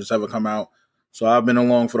episode that's ever come out. So I've been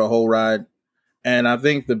along for the whole ride. And I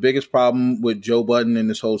think the biggest problem with Joe Budden in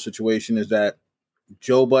this whole situation is that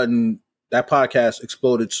Joe Budden, that podcast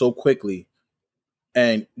exploded so quickly,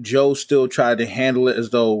 and Joe still tried to handle it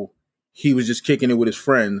as though he was just kicking it with his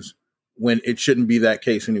friends when it shouldn't be that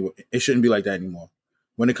case anyway. It shouldn't be like that anymore.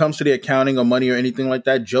 When it comes to the accounting or money or anything like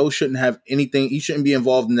that, Joe shouldn't have anything. He shouldn't be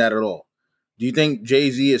involved in that at all. Do you think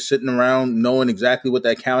Jay-Z is sitting around knowing exactly what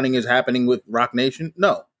the accounting is happening with Rock Nation?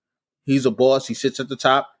 No. He's a boss. He sits at the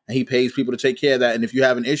top and he pays people to take care of that. And if you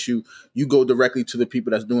have an issue, you go directly to the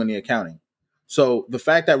people that's doing the accounting. So the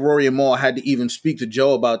fact that Rory and Mal had to even speak to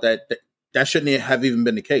Joe about that shouldn't have even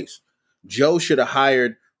been the case. Joe should have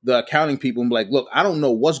hired the accounting people and be like, look, I don't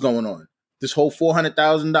know what's going on. This whole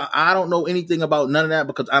 $400,000, I don't know anything about none of that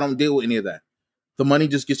because I don't deal with any of that. The money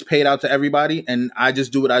just gets paid out to everybody, and I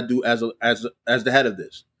just do what I do as the head of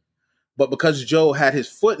this. But because Joe had his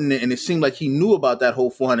foot in it, and it seemed like he knew about that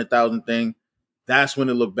whole $400,000 thing, that's when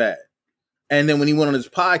it looked bad. And then when he went on his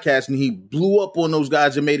podcast and he blew up on those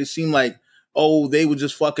guys and made it seem like, oh, they were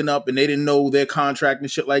just fucking up and they didn't know their contract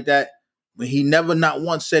and shit like that. But he never not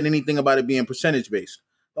once said anything about it being percentage based.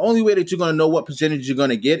 The only way that you're going to know what percentage you're going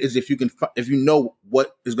to get is if you know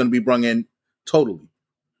what is going to be brung in totally.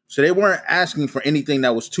 So they weren't asking for anything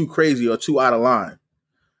that was too crazy or too out of line.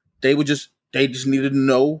 They just needed to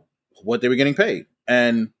know what they were getting paid.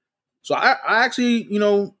 And so I actually,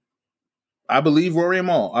 I believe Rory and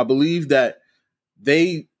Mal. I believe that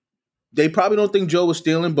they probably don't think Joe was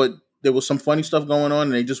stealing, but there was some funny stuff going on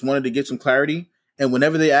and they just wanted to get some clarity. And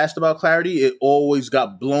whenever they asked about clarity, it always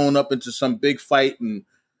got blown up into some big fight and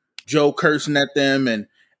Joe cursing at them. And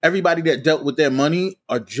everybody that dealt with their money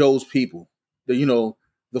are Joe's people.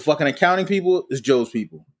 The fucking accounting people is Joe's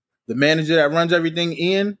people. The manager that runs everything,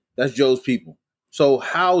 Ian, that's Joe's people. So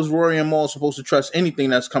how is Rory and Mal supposed to trust anything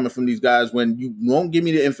that's coming from these guys when you won't give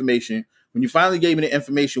me the information? When you finally gave me the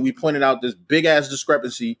information, we pointed out this big ass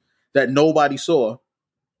discrepancy that nobody saw.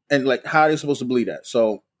 And like, how are they supposed to believe that?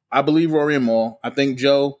 So I believe Rory and Mal. I think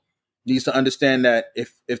Joe needs to understand that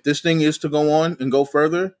if this thing is to go on and go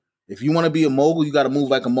further, if you want to be a mogul, you got to move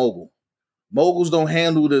like a mogul. Moguls don't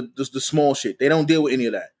handle the small shit. They don't deal with any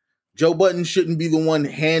of that. Joe Budden shouldn't be the one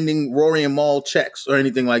handing Rory and Mal checks or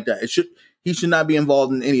anything like that. He should not be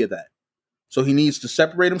involved in any of that. So he needs to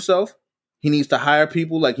separate himself. He needs to hire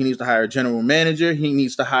people, like he needs to hire a general manager. He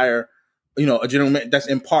needs to hire a general that's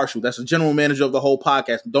impartial. That's a general manager of the whole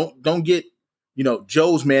podcast. Don't get,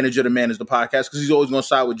 Joe's manager to manage the podcast because he's always going to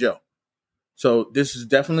side with Joe. So this is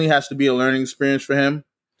definitely has to be a learning experience for him.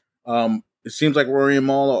 It seems like Rory and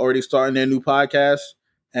Mal are already starting their new podcast,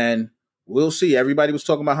 and we'll see. Everybody was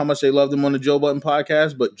talking about how much they loved him on the Joe Budden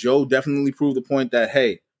podcast, but Joe definitely proved the point that,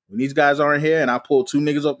 hey, when these guys aren't here and I pull 2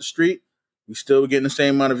 niggas off the street, we still getting the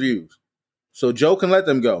same amount of views. So Joe can let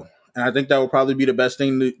them go. And I think that would probably be the best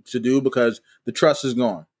thing to do because the trust is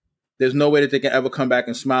gone. There's no way that they can ever come back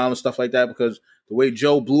and smile and stuff like that because the way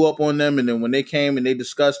Joe blew up on them and then when they came and they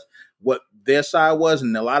discussed what their side was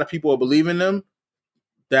and a lot of people are believing them,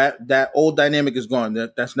 that old dynamic is gone.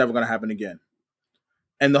 That's never going to happen again.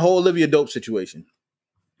 And the whole Olivia Dope situation.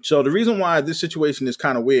 So the reason why this situation is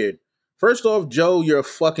kind of weird, first off, Joe, you're a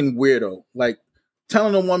fucking weirdo. Like,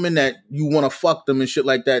 telling a woman that you want to fuck them and shit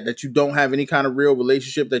like that you don't have any kind of real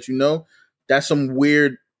relationship that's some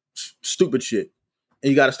weird, stupid shit. And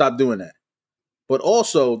you got to stop doing that. But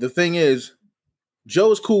also, the thing is, Joe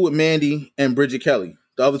is cool with Mandy and Bridget Kelly,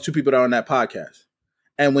 the other 2 people that are on that podcast.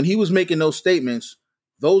 And when he was making those statements,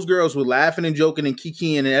 those girls were laughing and joking and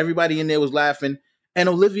kikiing and everybody in there was laughing. And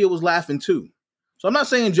Olivia was laughing too. So I'm not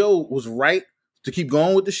saying Joe was right to keep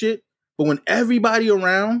going with the shit. But when everybody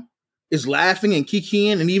around is laughing and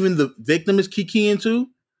kikiing, and even the victim is kikiing too,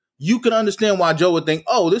 you can understand why Joe would think,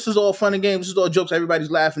 oh, this is all fun and games. This is all jokes.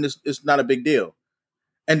 Everybody's laughing. It's not a big deal.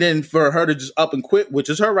 And then for her to just up and quit, which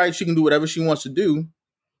is her right. She can do whatever she wants to do.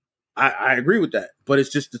 I agree with that. But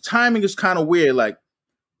it's just the timing is kind of weird. Like,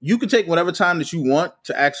 you can take whatever time that you want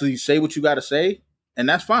to actually say what you got to say, and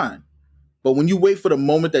that's fine. But when you wait for the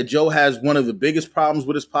moment that Joe has one of the biggest problems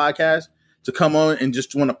with his podcast to come on and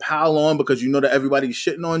just want to pile on because you know that everybody's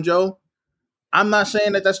shitting on Joe, I'm not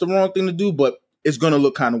saying that that's the wrong thing to do, but it's going to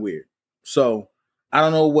look kind of weird. So I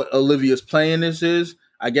don't know what Olivia's plan this is.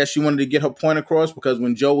 I guess she wanted to get her point across because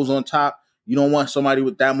when Joe was on top, you don't want somebody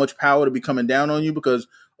with that much power to be coming down on you because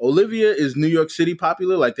Olivia is New York City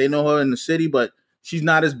popular. Like, they know her in the city, but she's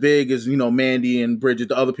not as big as, Mandy and Bridget,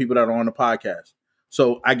 the other people that are on the podcast.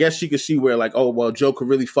 So I guess she could see where, like, oh, well, Joe could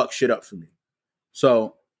really fuck shit up for me.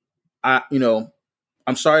 So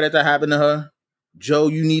I'm sorry that happened to her. Joe,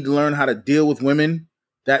 you need to learn how to deal with women.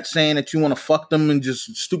 That saying that you want to fuck them and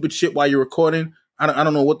just stupid shit while you're recording. I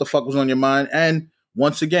don't know what the fuck was on your mind. And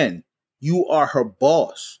once again, you are her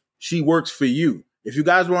boss. She works for you. If you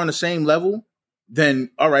guys were on the same level,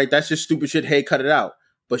 then all right, that's just stupid shit. Hey, cut it out.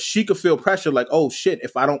 But she could feel pressure like, oh shit,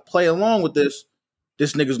 if I don't play along with this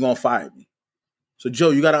nigga's gonna fire me. So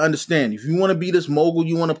Joe, you got to understand, if you want to be this mogul,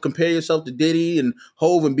 you want to compare yourself to Diddy and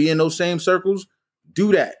Hove and be in those same circles,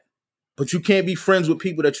 do that. But you can't be friends with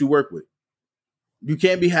people that you work with. You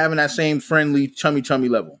can't be having that same friendly, chummy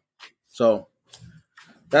level. So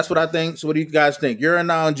that's what I think. So what do you guys think? You're a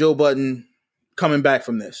now on Joe Budden coming back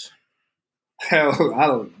from this. Hell, I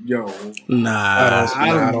don't. Yo, Nah,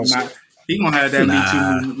 I don't. He gonna have that Me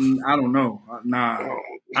Too. I don't know. Nah,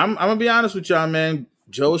 I'm gonna be honest with y'all, man.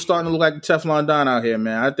 Joe is starting to look like a Teflon Don out here,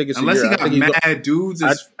 man. I think it's unless he got mad dudes.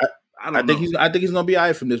 I think he's gonna be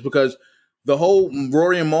alright from this because the whole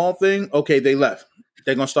Rory and Mal thing. Okay, they left.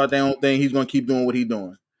 They're gonna start their own thing. He's gonna keep doing what he's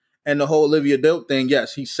doing. And the whole Olivia Dope thing,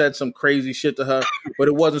 yes, he said some crazy shit to her, but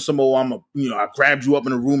it wasn't some I grabbed you up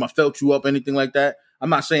in a room, I felt you up, anything like that. I'm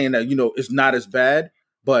not saying that it's not as bad,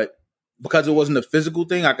 but because it wasn't a physical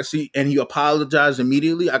thing, I could see, and he apologized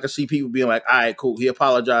immediately. I could see people being like, "All right, cool, he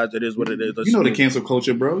apologized. It is what it is." The cancel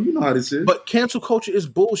culture, bro. You know how this is. But cancel culture is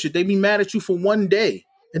bullshit. They be mad at you for one day,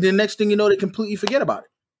 and then next thing you know, they completely forget about it.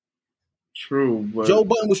 True. But Joe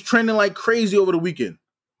Budden was trending like crazy over the weekend.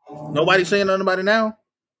 Nobody saying nothing about it now.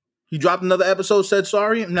 He dropped another episode, said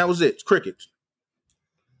sorry, and that was it. It's crickets.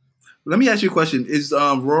 Let me ask you a question: is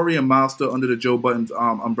Rory and Miles still under the Joe Budden's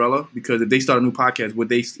umbrella? Because if they start a new podcast,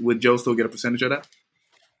 would Joe still get a percentage of that?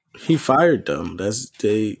 he fired them.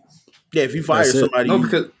 Yeah, if you fire somebody, no,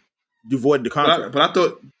 because you void the contract.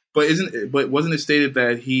 But wasn't it stated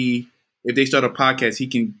that if they start a podcast, he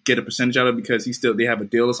can get a percentage out of it because they have a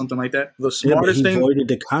deal or something like that? The smartest thing, voided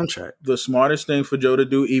the contract. The smartest thing for Joe to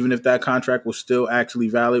do, even if that contract was still actually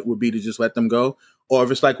valid, would be to just let them go. Or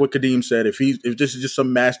if it's like what Kadeem said, if this is just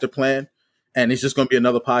some master plan and it's just going to be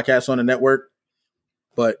another podcast on the network,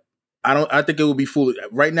 but I think it would be foolish.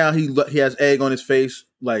 Right now, he has egg on his face,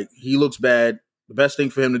 like he looks bad. The best thing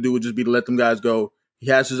for him to do would just be to let them guys go. He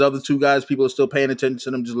has his other 2 guys. People are still paying attention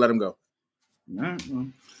to them. Just let them go. All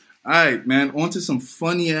right, man. On to some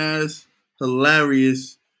funny ass,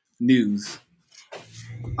 hilarious news.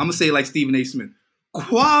 I'm gonna say it like Stephen A. Smith.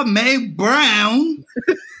 Kwame Brown.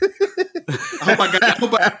 I hope I got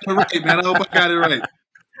it right, man. I hope I got it right.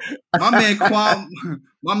 my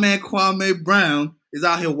man Kwame Brown is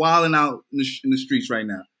out here wilding out in the streets right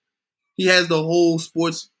now. He has the whole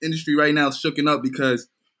sports industry right now shooken up because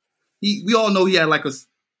we all know he had like a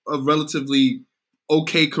relatively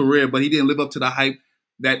okay career, but he didn't live up to the hype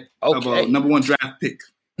of a number one draft pick.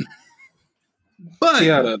 But he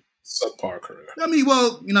had a subpar career. I mean,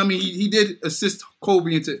 well, you know what I mean? He did assist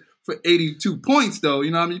Kobe for 82 points, though.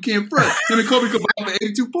 You know what I mean? You can't front. Him and Kobe combined for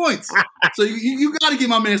 82 points. So you got to give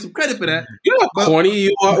my man some credit for that. You know how corny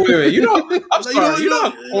you are? Wait. You know, I'm sorry. You know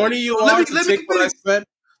how corny you are to take what I said?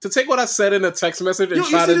 To take what I said in a text message and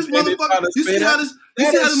try to You see how this motherfucker is? You see how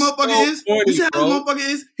this motherfucker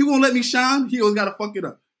is? He won't let me shine. He always got to fuck it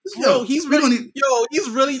up. He's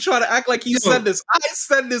really trying to act like he said this. I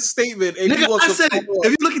said this statement, and nigga, I said it.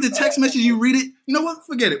 If you look at the text message, you read it. You know what?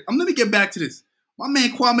 Forget it. Let me get back to this. My man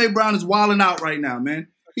Kwame Brown is wilding out right now, man.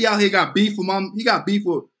 He out here got beef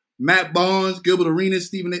with Matt Barnes, Gilbert Arenas,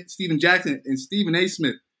 Steven Jackson, and Stephen A.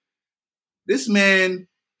 Smith. This man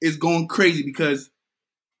is going crazy because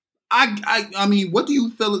I mean, what do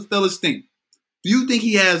you fellas think? Do you think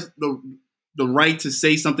he has the right to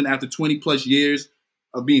say something after 20 plus years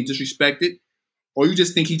of being disrespected, or you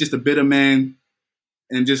just think he's just a bitter man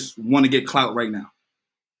and just want to get clout right now?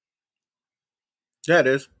 Yeah, it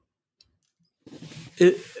is.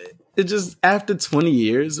 It just, after 20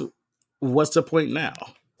 years, what's the point now?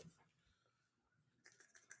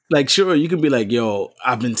 Like, sure, you can be like, yo,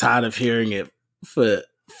 I've been tired of hearing it for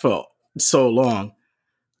so long,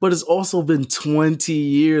 but it's also been 20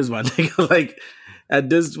 years, my nigga. Like, at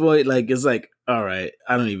this point, like, it's like, all right,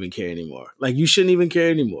 I don't even care anymore. Like, you shouldn't even care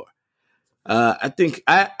anymore.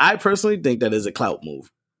 I personally think that is a clout move.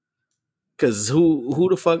 Because who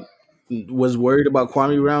the fuck was worried about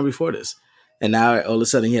Kwame Brown before this? And now all of a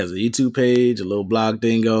sudden he has a YouTube page, a little blog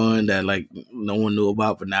thing going that like no one knew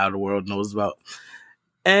about, but now the world knows about.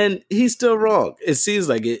 And he's still wrong. It seems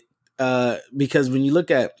like it. Because when you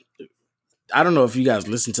look at, I don't know if you guys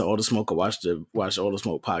listen to All the Smoke or watch All the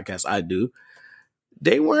Smoke podcast. I do.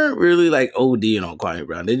 They weren't really like ODing on Kwame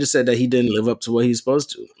Brown. They just said that he didn't live up to what he's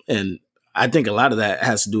supposed to. And I think a lot of that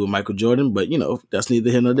has to do with Michael Jordan, but you know, that's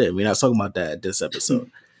neither here nor there. We're not talking about that this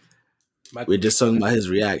episode. We're just talking about his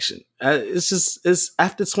reaction. It's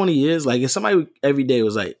after 20 years, like if somebody every day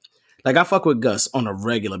was like I fuck with Gus on a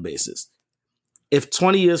regular basis. If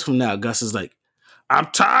 20 years from now, Gus is like, I'm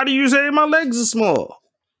tired of you saying my legs are small,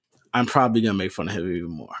 I'm probably going to make fun of him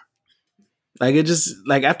even more. Like it just,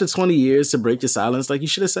 like after 20 years to break your silence, like you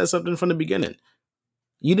should have said something from the beginning.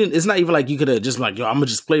 You didn't, it's not even like you could have just like, yo, I'm going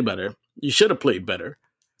to just play better. You should have played better.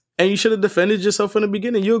 And you should have defended yourself from the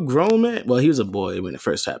beginning. You're a grown man. Well, he was a boy when it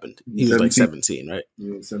first happened. He was like 17, right?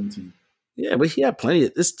 Yeah, 17. Yeah, but he had plenty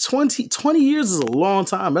of, it's 20 years is a long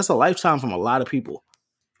time. That's a lifetime from a lot of people.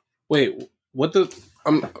 Wait, what's up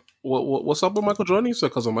with Michael Jordan? You said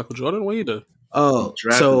because of Michael Jordan? What you do? Oh,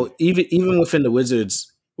 so even within the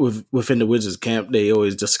Wizards, within the Wizards camp, they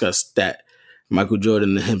always discuss that Michael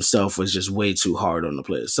Jordan himself was just way too hard on the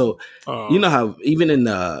players. So you know how even in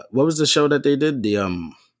what was the show that they did,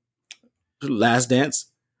 the Last Dance,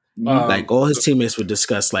 like all his teammates would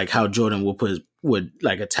discuss like how Jordan would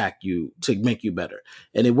like attack you to make you better,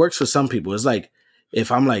 and it works for some people. It's like if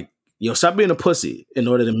I'm like, yo, stop being a pussy in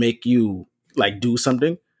order to make you like do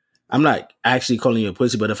something. I'm not actually calling you a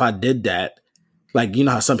pussy, but if I did that, like you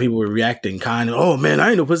know how some people were reacting kind of, oh man, I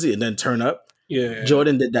ain't no pussy, and then turn up. Yeah,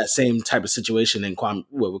 Jordan did that same type of situation with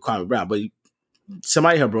Kwame Brown, but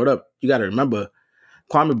somebody had brought up, you got to remember,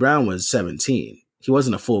 Kwame Brown was 17. He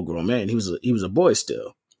wasn't a full grown man. He was a boy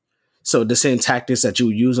still. So the same tactics that you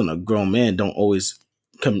use on a grown man don't always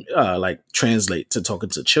like translate to talking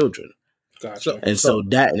to children. Gotcha. And so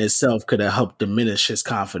that in itself could have helped diminish his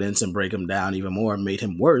confidence and break him down even more and made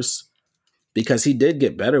him worse, because he did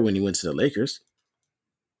get better when he went to the Lakers.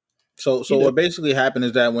 So what basically happened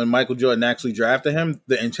is that when Michael Jordan actually drafted him,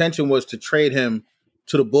 the intention was to trade him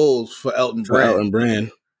to the Bulls for Elton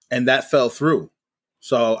Brand. And that fell through.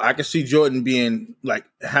 So I could see Jordan being like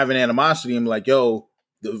having animosity and like, yo,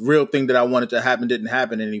 the real thing that I wanted to happen didn't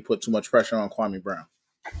happen, and he put too much pressure on Kwame Brown.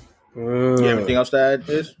 You have anything else to add,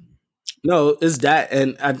 Ish? No, it's that,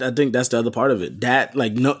 and I think that's the other part of it. That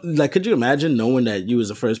could you imagine knowing that you was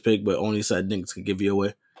the first pick, but only said niggas could give you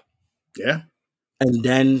away? Yeah, and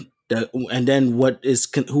then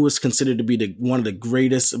who is considered to be one of the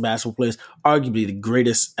greatest basketball players, arguably the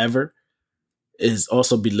greatest ever, is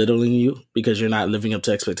also belittling you because you're not living up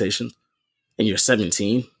to expectations, and you're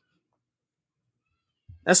 17.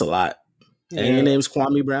 That's a lot. Yeah. And your name's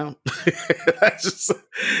Kwame Brown. That's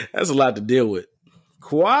a lot to deal with.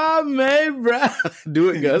 Kwame Brown. Do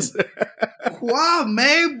it, Gus.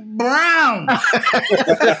 Kwame Brown.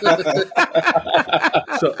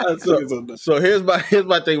 So here's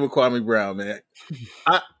my thing with Kwame Brown, man.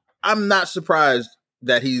 I'm not surprised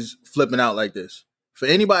that he's flipping out like this. For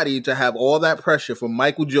anybody to have all that pressure from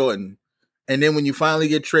Michael Jordan, and then when you finally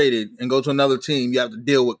get traded and go to another team, you have to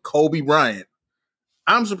deal with Kobe Bryant.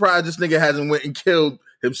 I'm surprised this nigga hasn't went and killed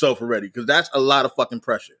himself already, because that's a lot of fucking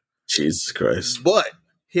pressure. Jesus Christ. But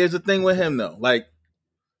here's the thing with him, though. Like,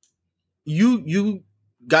 you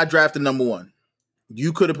got drafted number 1.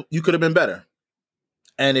 You could have been better.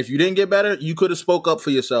 And if you didn't get better, you could have spoke up for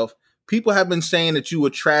yourself. People have been saying that you were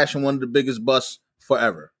trash and one of the biggest busts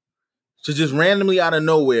forever. So just randomly out of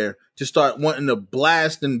nowhere to start wanting to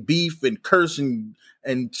blast and beef and curse and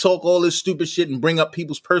talk all this stupid shit and bring up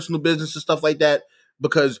people's personal business and stuff like that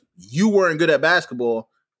because you weren't good at basketball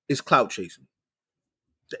is clout chasing.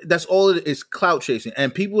 That's all it is, clout chasing.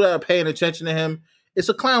 And people that are paying attention to him, it's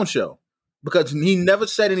a clown show because he never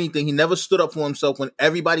said anything. He never stood up for himself when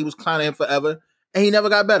everybody was clowning him forever, and he never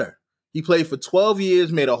got better. He played for 12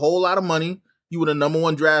 years, made a whole lot of money. You were the number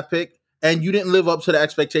 1 draft pick, and you didn't live up to the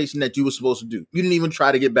expectation that you were supposed to do. You didn't even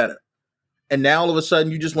try to get better. And now all of a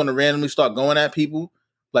sudden, you just want to randomly start going at people.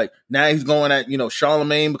 Like, now he's going at,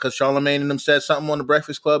 Charlemagne because Charlemagne and them said something on the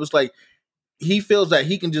Breakfast Club. It's like, he feels that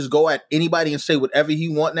he can just go at anybody and say whatever he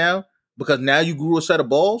want now because now you grew a set of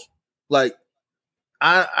balls. Like,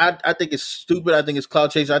 I think it's stupid. I think it's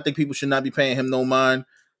clout chasing. I think people should not be paying him no mind.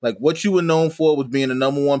 Like, what you were known for was being the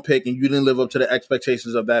number 1 pick, and you didn't live up to the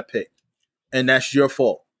expectations of that pick. And that's your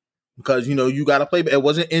fault. Because, you got to play. It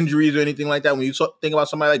wasn't injuries or anything like that. When you think about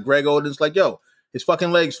somebody like Greg Oden, it's like, yo, his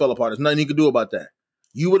fucking legs fell apart. There's nothing you could do about that.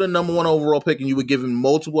 You were the number 1 overall pick, and you were given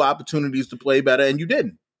multiple opportunities to play better, and you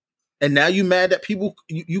didn't. And now you mad that people,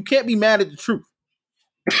 you can't be mad at the truth.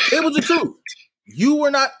 It was the truth. You were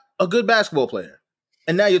not a good basketball player.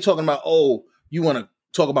 And now you're talking about, you want to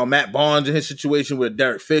talk about Matt Barnes and his situation with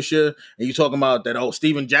Derek Fisher. And you're talking about that,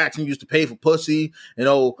 Steven Jackson used to pay for pussy.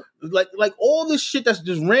 And, like all this shit that's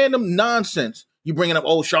just random nonsense. You bringing up,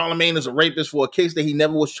 Charlemagne is a rapist for a case that he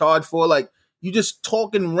never was charged for. Like, you just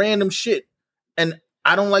talking random shit. And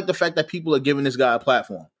I don't like the fact that people are giving this guy a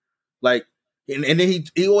platform. Like, and then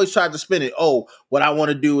he always tried to spin it. What I want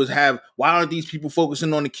to do is why aren't these people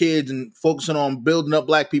focusing on the kids and focusing on building up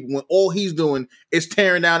black people when all he's doing is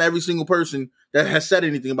tearing down every single person that has said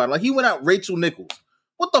anything about it. Like, he went out Rachel Nichols.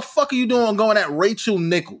 What the fuck are you doing going at Rachel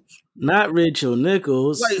Nichols? Not Rachel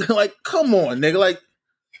Nichols. Like come on, nigga. Like,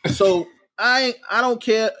 so I don't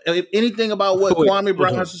care if anything about what Kwame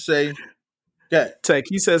Brown has to say. Yeah. Tech,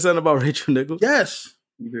 he said something about Rachel Nichols? Yes.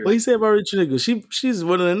 What he said about Rachel Nichols? She's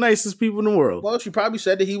one of the nicest people in the world. Well, she probably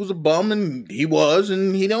said that he was a bum, and he was,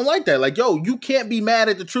 and he don't like that. Like, yo, you can't be mad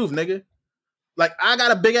at the truth, nigga. Like, I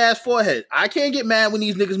got a big ass forehead. I can't get mad when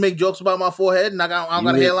these niggas make jokes about my forehead, and I don't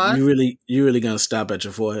got a hairline. You really gonna stop at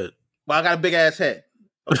your forehead? Well, I got a big ass head.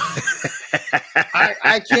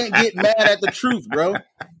 I can't get mad at the truth, bro.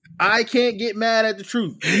 I can't get mad at the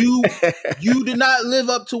truth. You did not live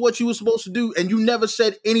up to what you were supposed to do, and you never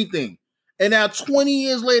said anything. And now 20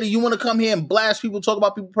 years later, you want to come here and blast people, talk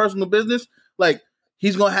about people's personal business? Like,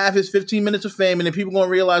 he's going to have his 15 minutes of fame, and then people going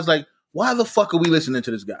to realize, like, why the fuck are we listening to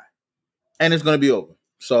this guy? And it's going to be over.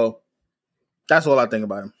 So that's all I think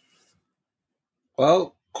about him.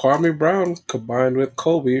 Well, Kwame Brown combined with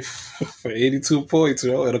Kobe for 82 points,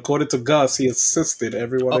 and according to Gus, he assisted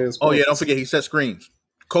everyone in his points. Oh, yeah, don't forget, he set screens.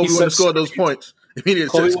 Kobe wouldn't have scored those points if he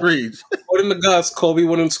didn't set screens. According to Gus, Kobe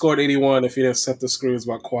wouldn't have scored 81 if he didn't set the screens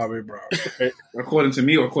by Kwame Brown. Right? According to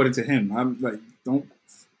me or according to him? I'm like, don't.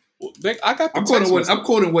 I got. I'm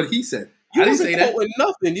quoting what he said. You I didn't say that.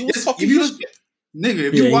 Nothing. You was talking. Nigga,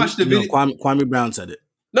 if you watch the video, Kwame Brown said it.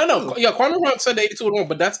 No, yeah, Kwame Brown said the 82 and 1,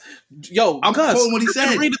 but that's I'm Gus, quoting what he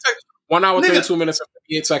said. Read the text. 1 hour, 32 minutes, and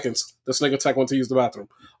 58 seconds. This nigga Tech went to use the bathroom.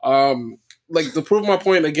 Like, to prove my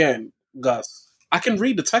point again, Gus, I can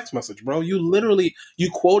read the text message, bro. You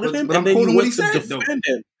quoted him, and then you went to defend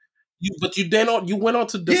him. You went on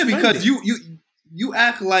to defend him. Yeah, because you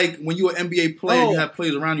act like when you're an NBA player, you have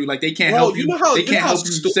players around you, like they can't help you. They can't help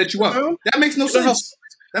you set you up. That makes no sense.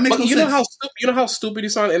 That makes no sense. You know how stupid you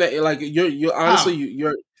sound, and like you're honestly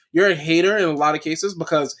you're a hater in a lot of cases,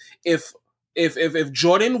 because if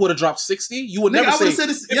Jordan would have dropped 60, you would never say.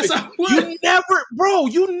 Yes, I would. You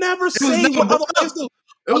never say what other players do.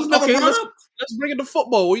 It was never brought up. Let's bring it to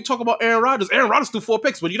football. When you talk about Aaron Rodgers threw 4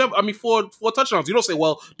 picks, but four touchdowns. You don't say,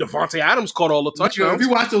 well, Devontae Adams caught all the touchdowns. If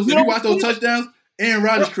you watch those touchdowns, Aaron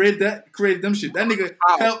Rodgers created them shit. That nigga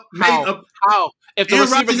How? If the Aaron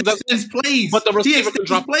receiver Rodgers extends plays, but the receiver can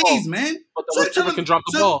drop the ball. man. But the receiver can drop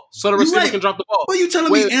the ball. So the receiver can drop the ball. What are you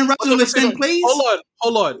telling me? Aaron Rodgers will extend plays?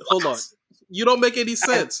 Hold on. You don't make any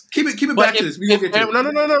sense. Keep it back to this. We gonna get to it.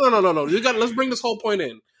 No. Let's bring this whole point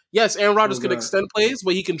in. Yes, Aaron Rodgers can extend plays,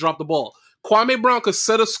 but he can drop the ball. Kwame Brown could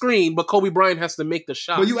set a screen, but Kobe Bryant has to make the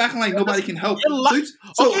shot. But you acting like nobody can help.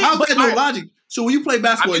 So how's that no logic? So when you play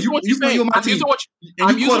basketball, you on my team.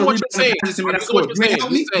 I'm using what you're saying. You ain't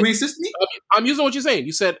help me? You ain't assist me? I'm using what you're saying.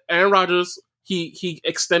 You said Aaron Rodgers, he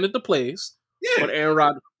extended the plays. Yeah.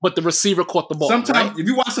 But the receiver caught the ball. Sometimes, right? if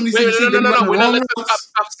you watch some of these things,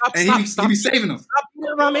 stop. He be saving them. Stop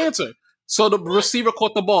being around the answer. So the receiver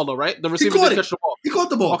caught the ball, though, right? The receiver did catch the ball. He caught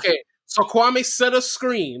the ball. Okay, so Kwame set a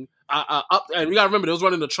screen up, and we got to remember, they was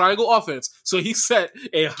running the triangle offense. So he set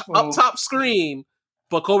a up-top screen,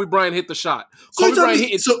 but Kobe Bryant hit the shot. So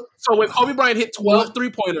when Kobe Bryant hit 12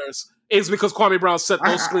 three-pointers, it's because Kwame Brown set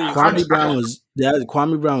those screens.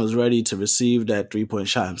 Kwame Brown was ready to receive that 3-point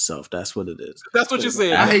shot himself. That's what it is. That's what you're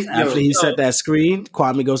saying. After he set that screen,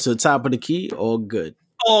 Kwame goes to the top of the key. All good.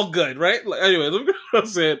 All good, right? Like, anyway, look what I'm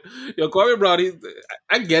saying. Kwame Brown,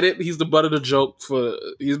 I get it. He's the butt of the joke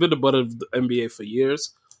he's been the butt of the NBA for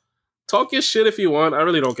years. Talk your shit if you want. I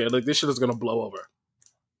really don't care. Like, this shit is gonna blow over.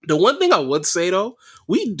 The one thing I would say though,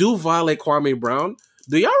 we do violate Kwame Brown.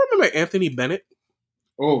 Do y'all remember Anthony Bennett?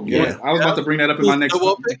 Oh yeah, I was about to bring that up in my next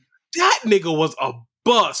topic. That nigga was a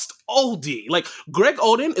bust. OD. Like, Greg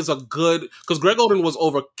Oden is because Greg Oden was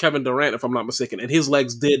over Kevin Durant, if I'm not mistaken, and his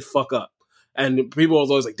legs did fuck up. And people was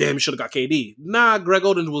always like, damn, you should have got KD. Nah, Greg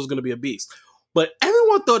Oden was going to be a beast. But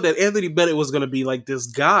everyone thought that Anthony Bennett was going to be like this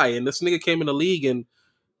guy, and this nigga came in the league, and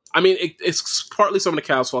I mean, it's partly some of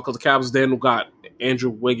the Cavs' fault, because the Cavs then got Andrew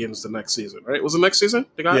Wiggins the next season, right? Was it next season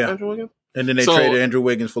they got Andrew Wiggins? And then they traded Andrew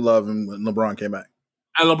Wiggins for Love, and LeBron came back.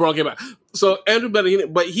 So Andrew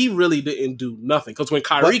Bennett, but he really didn't do nothing, because when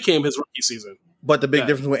Kyrie came his rookie season. But the big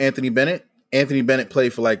difference with Anthony Bennett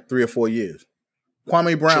played for like 3 or 4 years.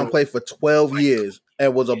 Kwame Brown played for 12 years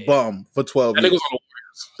and was a bum for 12 years.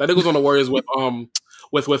 That nigga was on the Warriors with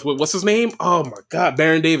what's his name? Oh my God,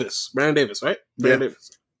 Baron Davis, right? Baron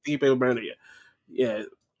Davis. He played with Baron Davis. Yeah.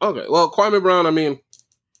 Okay. Well, Kwame Brown. I mean,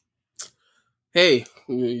 hey,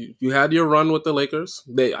 you had your run with the Lakers.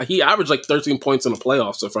 He averaged like 13 points in the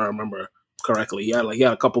playoffs, if I remember correctly. He had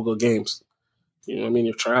a couple good games. You know what I mean?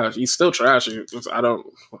 You're trash. He's still trash. I don't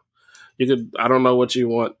know what you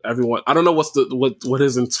want everyone. I don't know what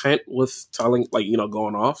his intent with telling, like,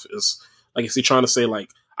 going off is. Like, is he trying to say, like,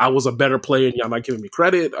 I was a better player and y'all not giving me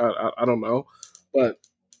credit? I don't know. But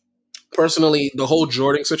personally, the whole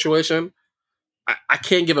Jordan situation, I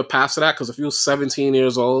can't give a pass to that, because if you were 17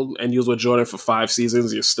 years old and you was with Jordan for 5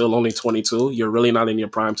 seasons, you're still only 22. You're really not in your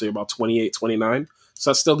prime till you're about 28, 29. So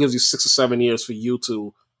that still gives you 6 or 7 years for you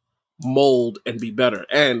to mold and be better.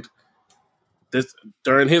 And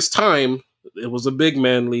during his time, it was a big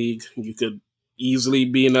man league. You could easily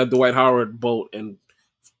be in that Dwight Howard boat and,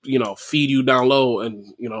 feed you down low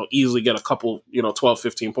and, easily get a couple, 12,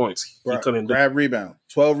 15 points. He couldn't do. Grab rebound.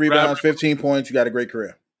 12 rebounds, 15 points. You got a great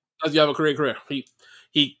career. You have a great career.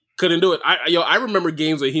 He couldn't do it. I remember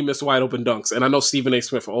games where he missed wide open dunks, and I know Stephen A.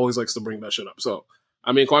 Smith always likes to bring that shit up. So,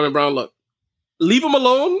 I mean, Kwame Brown, look, leave him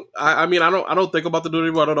alone. I mean, I don't think about the dude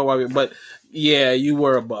anymore. I don't know why, but yeah, you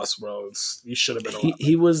were a bust, bro. You should have been.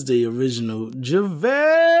 He was the original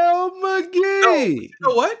JaVale McGee. No, you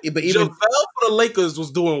know what? But even JaVale for the Lakers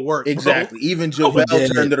was doing work. Exactly. Bro. Even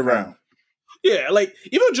JaVale turned it around. Yeah, like,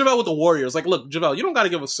 even JaVale with the Warriors, like, look, JaVale, you don't got to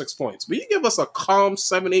give us 6 points, but you give us a calm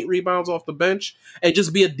 7-8 rebounds off the bench and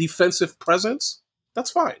just be a defensive presence.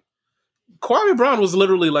 That's fine. Kwame Brown was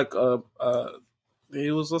literally like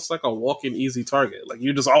he was just like a walking easy target. Like,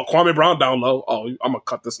 you just, Kwame Brown down low. Oh, I'm gonna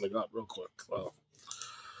cut this nigga up real quick. Well,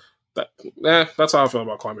 that's how I feel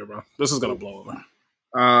about Kwame Brown. This is gonna blow over.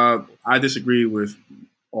 I disagree with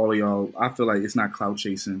all of y'all. I feel like it's not clout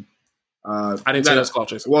chasing. I didn't say that's clout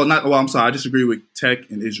chasing. I'm sorry. I disagree with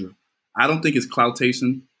Tech and Israel. I don't think it's clout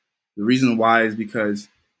chasing. The reason why is because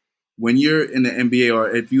when you're in the NBA,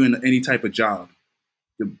 or if you're in any type of job,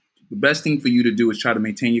 the best thing for you to do is try to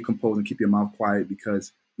maintain your composure and keep your mouth quiet,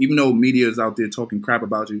 because even though media is out there talking crap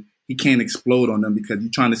about you, he can't explode on them because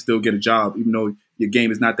you're trying to still get a job, even though your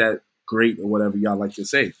game is not that great or whatever y'all like to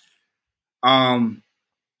say. I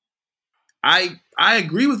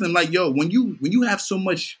agree with him. Like, yo, when you have so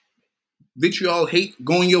much vitriol, hate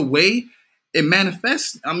going your way, it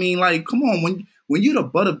manifests. I mean, like, come on, when you're the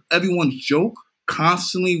butt of everyone's joke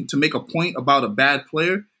constantly to make a point about a bad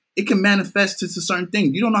player, it can manifest to certain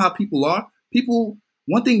things. You don't know how people are.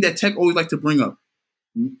 One thing that Tech always like to bring up,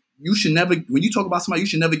 you should never, when you talk about somebody, you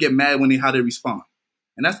should never get mad when how they respond.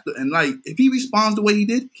 And like, if he responds the way he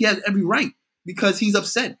did, he has every right because he's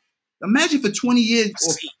upset. Imagine for 20 years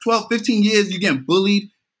or 12, 15 years, you're getting bullied,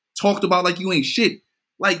 talked about like you ain't shit.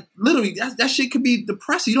 Like, literally, that shit could be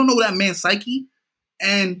depressing. You don't know that man's psyche.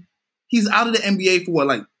 And he's out of the NBA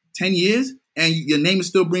for, 10 years? And your name is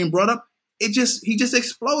still being brought up? He just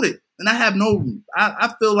exploded. And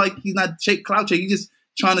I feel like he's not clout chasing. He's just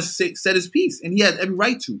trying to set his piece. And he has every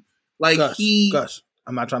right to. Like, Gus,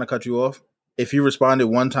 I'm not trying to cut you off. If he responded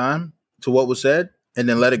one time to what was said and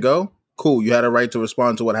then let it go, cool. You had a right to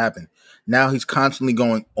respond to what happened. Now he's constantly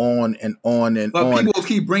going on and on and on. But people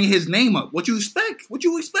keep bringing his name up. What you expect? What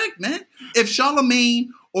you expect, man? If Charlamagne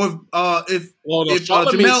or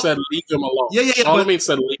Charlamagne said leave him alone. Yeah. Charlamagne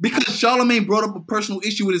said leave. Because Charlamagne brought up a personal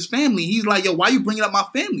issue with his family. He's like, yo, why you bringing up my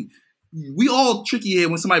family? We all tricky here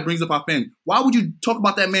when somebody brings up our family. Why would you talk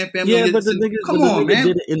about that man's family? Yeah, but the nigga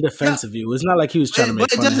did it in defense of you. It's not like he was trying to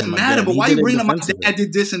make fun of him. But it doesn't matter. But why you bringing up my dad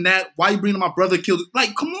did this and that? Why you bringing up my brother killed?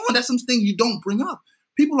 Like, come on, that's some things you don't bring up.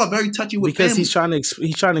 People are very touchy with because family. he's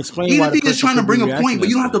trying to explain. Even why if he's trying to bring a point, but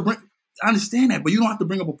you don't have to bring. I understand that, but you don't have to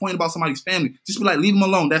bring up a point about somebody's family. Just be like, leave him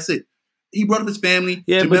alone. That's it. He brought up his family.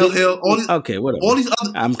 Yeah, Jamel Hill. All these, okay, whatever. All these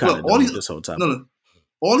other. I'm kind of done with this whole time. No.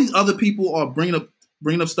 All these other people are bringing up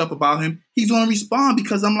stuff about him. He's going to respond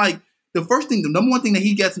because I'm like, the number one thing that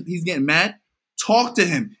he's getting mad. Talk to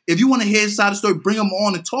him. If you want to hear his side of the story, bring him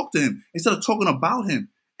on and talk to him instead of talking about him.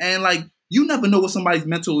 And like, you never know what somebody's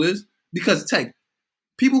mental is because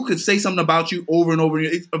people could say something about you over and over.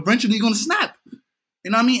 Eventually, you're going to snap. You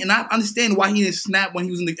know what I mean? And I understand why he didn't snap when he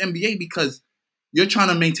was in the NBA because you're trying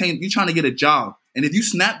to get a job. And if you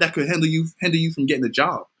snap, that could hinder you from getting a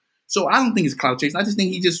job. So I don't think it's clout chasing. I just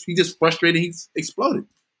think he just frustrated. He's exploded.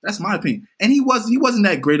 That's my opinion. And he wasn't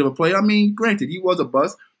that great of a player. I mean, granted, he was a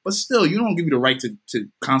bust, but still, you don't give you the right to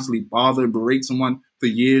constantly bother and berate someone for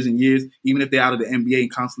years and years, even if they're out of the NBA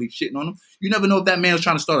and constantly shitting on them. You never know if that man was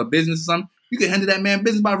trying to start a business or something. You can hinder that man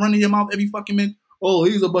business by running your mouth every fucking minute. Oh,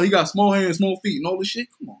 he got small hands, small feet, and all this shit.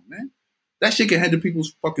 Come on, man. That shit can hinder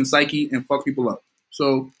people's fucking psyche and fuck people up.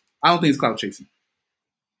 So I don't think it's clout chasing.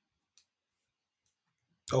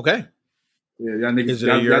 Okay. Yeah, y'all niggas,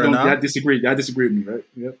 y'all disagree. Y'all disagree with me, right?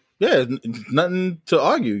 Yep. Yeah, nothing to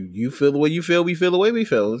argue. You feel the way you feel. We feel the way we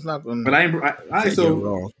feel. It's not. But Tech,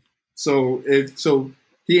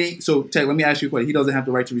 let me ask you a question. He doesn't have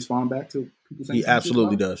the right to respond back to people saying. He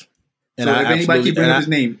absolutely does. And so if anybody keep bringing up his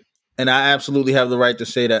name, and I absolutely have the right to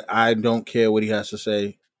say that I don't care what he has to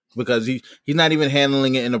say because he's not even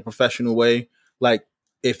handling it in a professional way. Like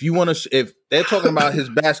if they're talking about his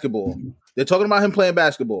basketball, they're talking about him playing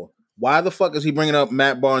basketball. Why the fuck is he bringing up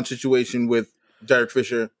Matt Barnes' situation with Derek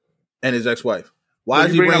Fisher and his ex-wife? Why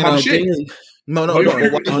is he bringing up shit? No.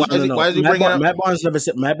 Why is he bringing up? Matt Barnes never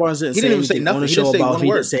said. Matt Barnes didn't say anything on the He show didn't say about. one He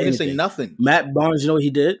word. didn't say He didn't anything. say nothing. Matt Barnes, you know what he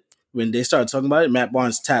did when they started talking about it? Matt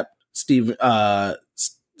Barnes tapped Steven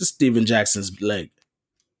Jackson's leg.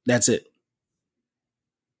 That's it.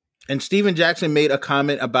 And Steven Jackson made a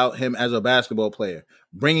comment about him as a basketball player,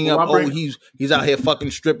 bringing up, he's out here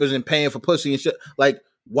fucking strippers and paying for pussy and shit. Like,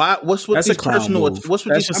 why? What's with these personal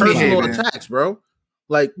attacks, bro?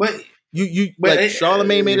 Like, but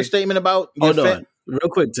Charlamagne made a statement about. Hold on, real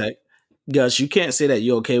quick, Tech. Gus, you can't say that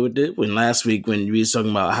you're okay with it when last week when we was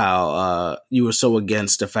talking about how you were so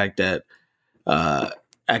against the fact that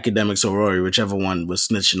Academics or Rory, whichever one, was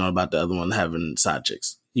snitching on about the other one having side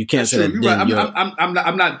chicks. You can't say that. Right.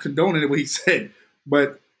 I'm not condoning what he said,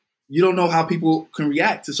 but you don't know how people can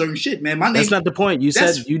react to certain shit, man. That's not the point. You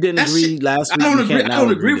said you didn't agree last week. I don't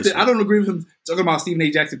agree with it. I don't agree with him talking about Stephen A.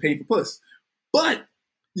 Jackson paying for puss. But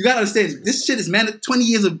you gotta understand, this shit is 20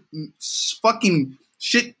 years of fucking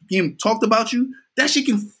shit being talked about you. That shit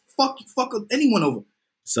can fuck anyone over.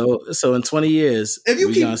 So in 20 years,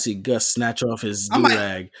 we're gonna see Gus snatch off his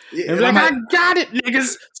do-rag and be like, I got it,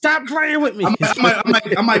 niggas. Stop playing with me.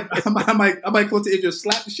 I might go to Israel,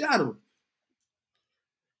 slap the shit out of him.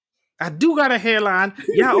 I do got a hairline.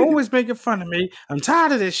 Y'all always making fun of me. I'm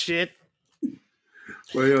tired of this shit.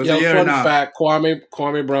 Well, fun fact,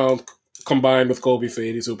 Kwame Brown combined with Kobe for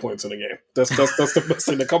 82 points in the game. That's the best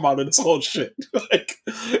thing to come out of this whole shit. Like,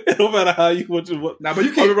 it don't matter how you but you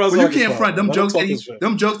can't front them jokes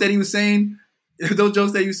that he was saying. Those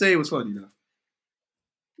jokes that you say was funny though.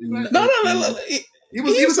 No. He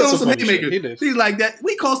was throwing some haymakers. He's like that.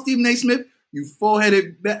 We call Stephen A. Smith, you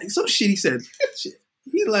four-headed some shit he said.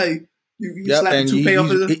 He like you slapped the toupee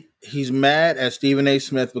off of him. He's mad at Stephen A.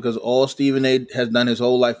 Smith because all Stephen A. has done his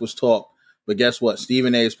whole life was talk. But guess what?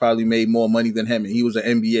 Stephen A. has probably made more money than him, and he was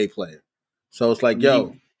an NBA player. So it's like,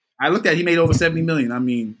 yo. I looked at he made over $70 million. I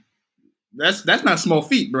mean, That's not small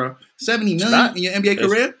feat, bro. 70 million in your NBA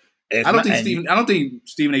career. I don't think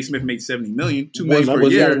Stephen A. Smith made 70 million. $2 million per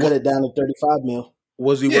year. Cut it down to 35 mil.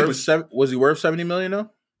 Was he worth 70 million though?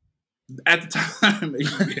 At the time,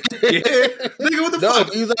 nigga, what the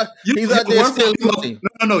fuck? He's out there still money.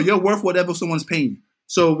 No, you're worth whatever someone's paying you.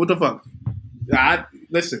 So what the fuck?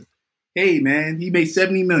 Listen, hey man, he made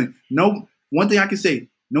 70 million. No, one thing I can say,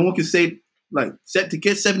 no one can say like to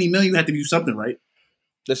get 70 million, you have to do something, right?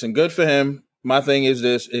 Listen, good for him. My thing is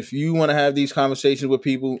this: if you want to have these conversations with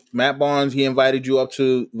people, Matt Barnes, he invited you up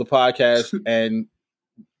to the podcast, and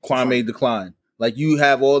Kwame declined. Like, you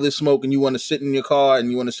have all this smoke and you want to sit in your car and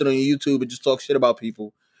you want to sit on your YouTube and just talk shit about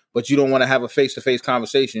people, but you don't want to have a face-to-face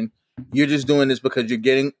conversation. You're just doing this because you're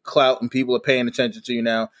getting clout and people are paying attention to you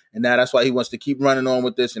now. And now that's why he wants to keep running on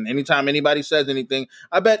with this. And anytime anybody says anything,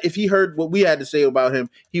 I bet if he heard what we had to say about him,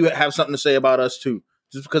 he would have something to say about us too.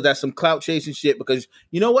 Just because that's some clout chasing shit. Because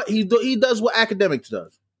you know what? He does what academics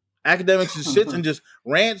does. Academics just sits and just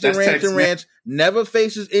rants and rants and rants, never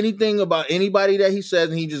faces anything about anybody that he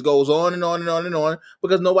says, and he just goes on and on and on and on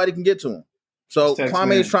because nobody can get to him. So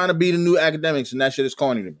Kwame is trying to be the new academics, and that shit is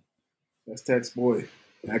corny to me. That's Tex boy.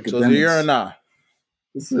 Academics. So is it here or not?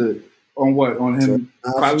 It's on what? On him?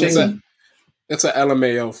 It's a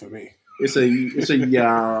LMAO for me. It's a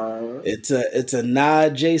yeah. It's a nah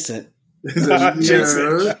adjacent. It's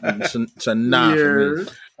a nah for me.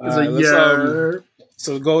 It's a yeah.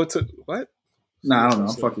 So go to what? Nah, I don't know.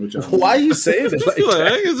 I'm fucking with y'all. Why are you saying it like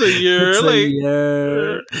that? It's a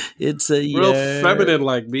year. It's a year. Real feminine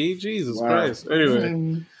like me. Jesus Christ.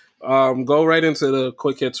 Anyway, go right into the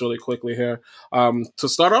quick hits really quickly here. To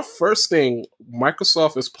start off, first thing,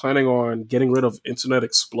 Microsoft is planning on getting rid of Internet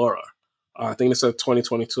Explorer. I think they said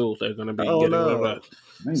 2022 they're going to be getting rid of that.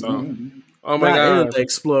 So, oh my God. Internet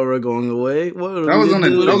Explorer going away. What that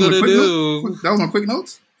was on Quick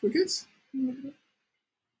Notes? Quick Hits?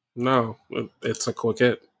 No, it's a quick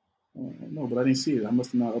hit. No, but I didn't see it. I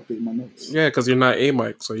must have not updated my notes. Yeah, because you're not a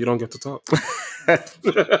mic, so you don't get to talk.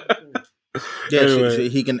 Yeah, anyway.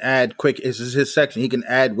 He can add quick. This is his section. He can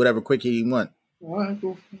add whatever quick he wants. All right,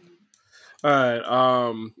 cool. All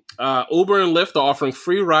right. Uber and Lyft are offering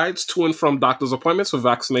free rides to and from doctor's appointments for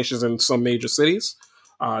vaccinations in some major cities.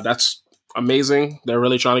 That's amazing. They're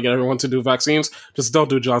really trying to get everyone to do vaccines. Just don't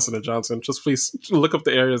do Johnson & Johnson. Just please look up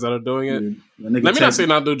the areas that are doing it. Let me not say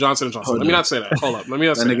not do Johnson & Johnson. Let me not say that. Hold up. Let me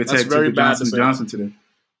not say that. That's very bad to say. Johnson today.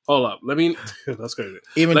 Hold up. That's crazy.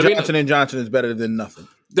 Even Johnson & Johnson is better than nothing.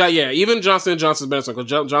 Yeah, even Johnson & Johnson is better.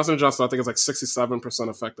 Because Johnson & Johnson, I think, is like 67%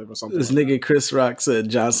 effective or something. This nigga Chris Rock said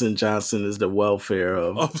Johnson & Johnson is the welfare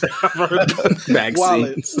of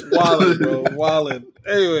vaccines. Wallet, bro. Wallet.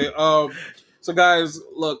 Anyway, so guys,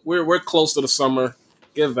 look, we're close to the summer.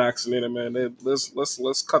 Get vaccinated, man.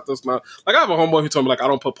 Let's cut this now. Like, I have a homeboy who told me, like, I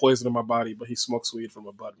don't put poison in my body, but he smokes weed from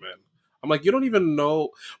a bud, man. I'm like, you don't even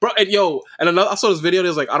know, bro. And I saw this video.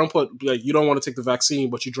 There's like, I don't put like, you don't want to take the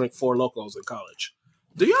vaccine, but you drink Four Locos in college.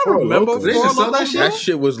 Do y'all remember Four Locos? That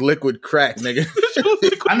shit was liquid crack, nigga.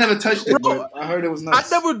 I never touched it, bro. I heard it was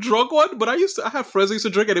nice. I never drunk one, but I have friends who used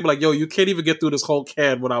to drink it. They'd be like, yo, you can't even get through this whole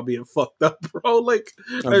can without being fucked up, bro. Like,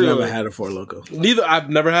 I've never had a Four Loko. I've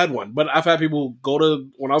never had one, but I've had people go to,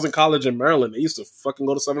 when I was in college in Maryland, they used to fucking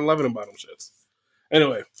go to 7-Eleven and buy them shits.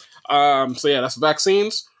 Anyway, so yeah, that's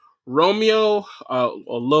vaccines. Romeo,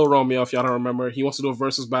 or Lil Romeo, if y'all don't remember, he wants to do a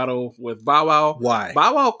versus battle with Bow Wow. Why?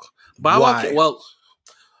 Bow Wow. Well,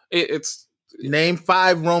 it's name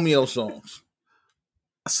 5 Romeo songs.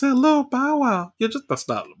 I said Lil Bow Wow. That's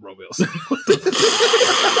not Romeo's.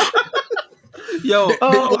 Yo,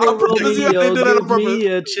 Romeo, give me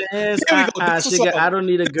a chance. I don't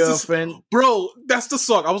need a girlfriend, bro. That's the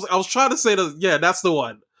song. I was trying to say that. Yeah, that's the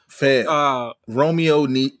one. Fair. Romeo,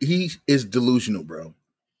 he is delusional, bro.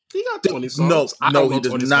 He got 20 songs. No, he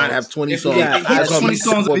does not have 20 songs. He has 20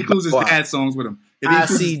 songs if he includes his dad songs with him.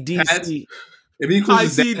 ICDC. If he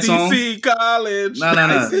includes his dad song, college.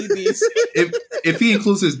 No. If he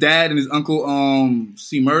includes his dad and his uncle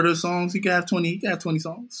C Murder songs, he can have 20. He can have 20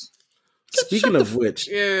 songs. Speaking of which,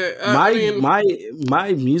 yeah,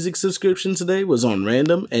 my music subscription today was on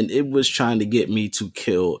random, and it was trying to get me to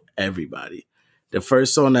kill everybody. The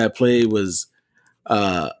first song that I played was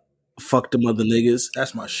 "Fuck Them Other Niggas."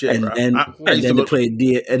 That's my shit, and bro. then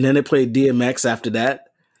it played DMX after that.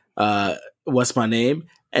 What's My Name?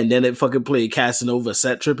 And then it fucking played Casanova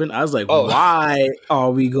Set Tripping. I was like, why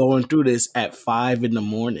are we going through this at 5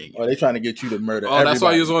 a.m? Oh, they trying to get you to murder everybody. That's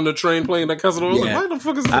why you was on the train playing that Casanova. Yeah. Like, why the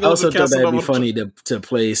fuck is this? I also thought that'd be funny to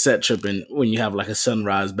play Set Tripping when you have like a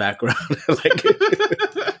sunrise background. Like,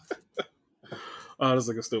 oh, this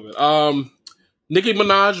nigga stupid. Nicki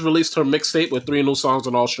Minaj released her mixtape with 3 new songs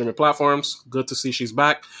on all streaming platforms. Good to see she's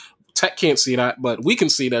back. Tech can't see that, but we can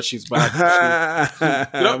see that she's back.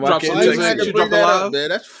 Drop some music. She dropped a live.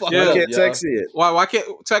 That's fucking Why up, can't yo. Tech see it? Why can't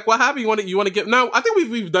Tech? What happened? You want to get? No, I think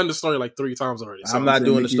we've done the story like 3 times already. So. I'm not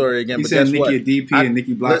doing the story again, He but said guess what? Nicki a DP and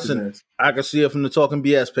Nicki blocked his Listen, ass. I can see it from the Talking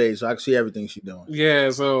BS page, so I can see everything she's doing. Yeah,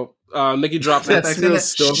 so Nicki dropped Matter that. of fact,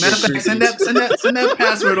 send that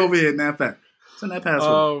password over here. Matter of fact, send that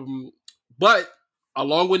password. But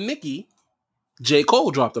along with Nicki, J.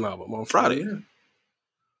 Cole dropped an album on Friday. Yeah.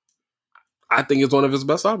 I think it's one of his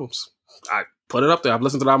best albums. I put it up there. I've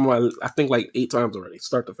listened to the album, I think, like 8 times already,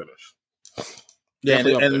 start to finish. Yeah,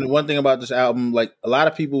 Definitely up and there. one thing about this album, like a lot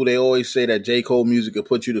of people, they always say that J. Cole music will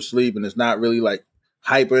put you to sleep, and it's not really like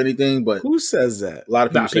hype or anything. But Who says that? a lot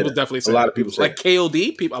of people, Nah, say people that. definitely say a lot that. of people say like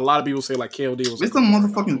KOD. A lot of people say like KOD was. It's the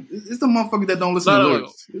motherfucker that don't listen to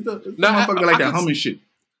lyrics. It's the motherfucker like that humming shit.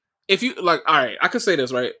 If you like, all right, I could say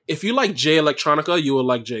this right. If you like J Electronica, you will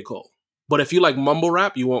like J Cole. But if you like mumble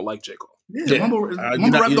rap, you won't like J Cole. Yeah, mumble rap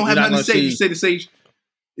don't have nothing to say. You say to say.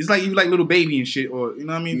 It's like you like Little Baby and shit, or you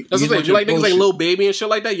know what I mean. That's the thing. If you like niggas like Lil Baby and shit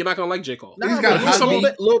like that, you're not gonna like J Cole. He's got a hot beat.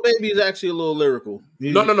 Lil Baby is actually a little lyrical.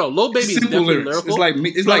 No. Lil Baby is Simple definitely lyrics. lyrical. It's like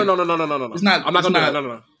No. It's not. I'm not gonna it's do that. not-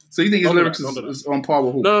 No. So you think his Don't do lyrics that, don't do that. is on par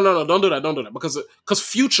with who? No. Don't do that. Because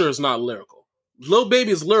Future is not lyrical. Lil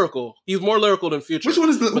Baby is lyrical. He's more lyrical than Future. Which one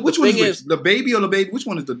is the? But Which the one thing is the Baby or the Baby? Which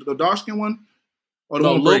one is the dark skin one? Or the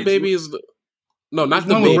No, one with Lil braids? Baby is the. No, not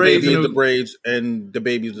the one with Baby. braids Baby and is the braids, and the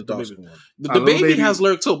Baby is the dark skin one. The Lil Baby Baby- has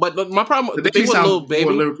lyric too, but my problem, The the Baby thing with sounds Lil more Baby,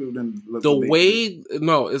 lyrical than the Lil Baby. way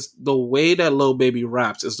it's the way that Lil Baby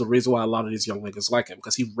raps is the reason why a lot of these young niggas like him,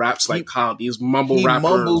 because he raps like how these mumble He rappers.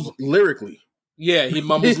 mumbles lyrically. Yeah, he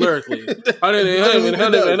mumbles lyrically. That's what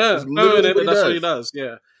he does.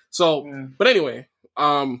 Yeah. So, Yeah. but anyway,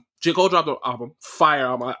 J. Cole dropped an album, fire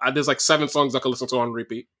album. There's like 7 songs I could listen to on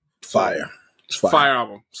repeat. Fire. It's Fire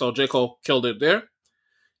album. So J. Cole killed it there.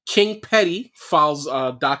 King Petty files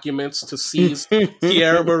documents to seize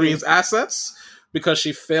Tierra Marie's assets because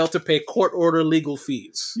she failed to pay court order legal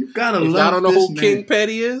fees. You gotta If love y'all don't know this who man. King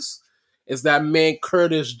Petty is that man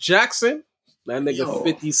Curtis Jackson. That nigga Yo.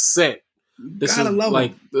 50 Cent. This Gotta is love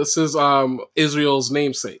like him. this is Israel's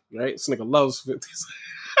namesake, right? This nigga loves 50 Cent.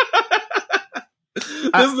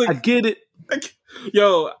 I get it.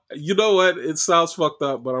 Yo, you know what? It sounds fucked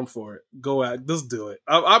up, but I'm for it. Go at, just do it.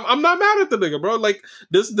 I'm not mad at the nigga, bro. Like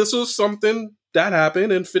this was something that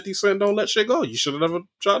happened, and 50 Cent don't let shit go. You should have never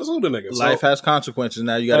tried to sue the nigga. So, Life has consequences.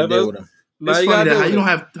 Now you got to deal with them. now It's you funny gotta that deal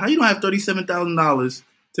how with it. you don't have $37,000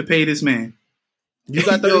 to pay this man. You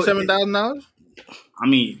got Yo, $37,000? I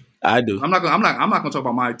mean, I do. I'm not gonna talk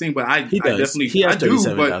about my thing, but I He I does. definitely He has I do.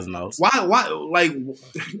 $37,000. But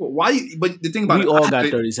why? But the thing about We it, all I got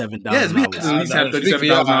have to- $37,000. Yes, we have to at least have Speak for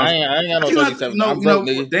y'all. $37,000. I ain't got no You know, 37. no, I'm broke,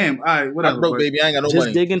 no, nigga. damn. All right, whatever. I'm broke, but- baby. I ain't got no Just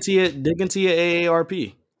money. dig into your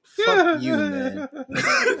AARP. Fuck you, man.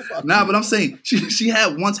 Nah, but I'm saying she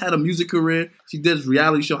had once had a music career. She did this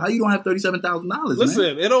reality show. How you don't have $37,000?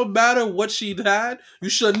 Listen, it don't matter what she had. You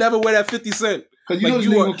should never wear that 50 Cent. because you know this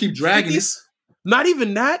nigga gonna keep dragging. 50 Not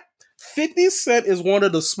even that. 50 Cent is one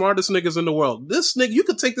of the smartest niggas in the world. This nigga, you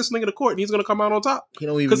could take this nigga to court and he's gonna come out on top He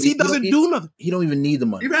don't even because he doesn't do nothing. He don't even need the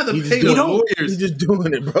money. He'd rather He's pay just the doing it. lawyers. He's just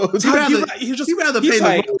doing it, bro. He'd rather He's pay the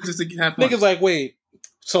like, lawyers just to have fun. niggas like, wait,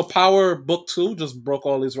 so Power Book 2 just broke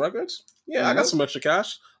all these records? Yeah, I got some extra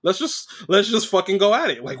cash. Let's just fucking go at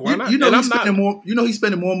it. Like, why not? You know And he's spending more. You know he's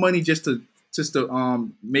spending more money just to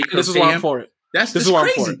make her This is pay why I'm him. for it. That's this just is why I'm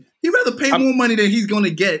crazy. for it. He'd rather pay more money than he's gonna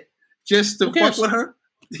get just to Who cares? fuck with her.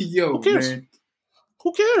 Yo, Who cares? man.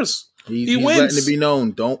 Who cares? He He's wins. letting it be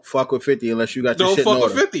known. Don't fuck with 50 unless you got your Don't shit in fuck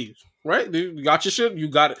with order. 50, right? You got your shit. You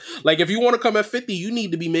got it. Like, if you want to come at 50, you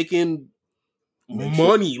need to be making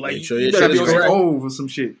money. Like, make sure you your better shit be is on correct. some- Over some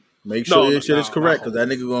shit. Make sure your shit is no, correct no. because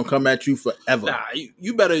that nigga gonna come at you forever. Nah,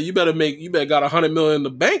 you better got $100 million in the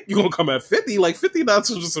bank. You gonna come at 50? Like 50, not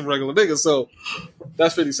just a regular nigga. So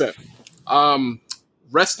that's 50 Cent.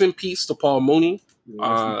 Rest in peace to Paul Mooney.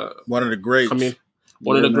 One of the greats.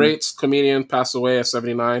 One of the man. greats, comedian, passed away at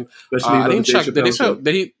 79. Especially I didn't the check. Dave Did they Chappelle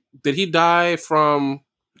say, show. did he die from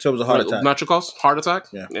So it was a heart attack. natural cause? Heart attack?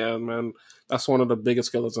 Yeah. Yeah, man. That's one of the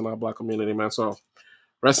biggest killers in our black community, man. So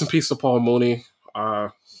rest in peace to Paul Mooney.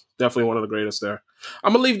 Definitely one of the greatest there.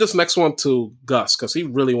 I'm gonna leave this next one to Gus because he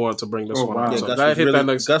really wanted to bring this Oh, one wow. out. Yeah, So Gus, go ahead, was hit really, that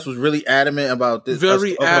next. Gus was really adamant about this.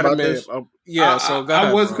 Very us talking about adamant. this. Yeah, so go ahead,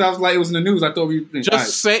 I was bro. because I was like it was in the news. I thought we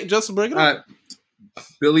just bring it all up. right.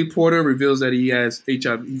 Billy Porter reveals that he has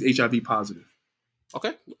HIV. He's HIV positive.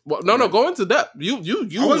 Okay. Well, no, go into depth. You. I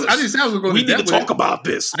didn't say I was going. We need to talk about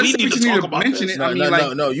this. We need to talk about mention this. it. I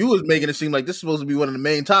mean, No. You was making it seem like this is supposed to be one of the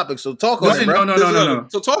main topics. So talk on it, bro. No.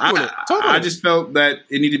 So talk on it. I just felt that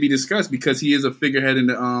it needed to be discussed because he is a figurehead in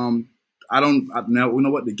the now you know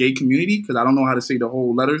what, the gay community, because I don't know how to say the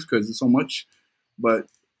whole letters because it's so much, but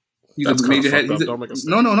he's a major head.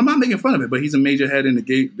 No, I'm not making fun of it, but he's a major head in the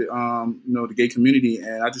gay, the gay community,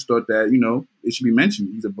 and I just thought that it should be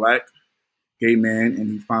mentioned. He's a black gay man, and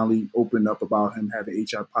he finally opened up about him having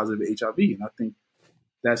positive HIV, and I think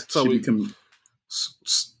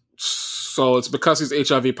So it's because he's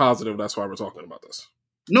HIV positive. That's why we're talking about this.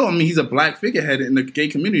 No, I mean he's a black figurehead in the gay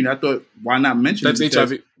community. And I thought, why not mention that's it?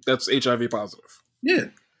 HIV. That's HIV positive. Yeah.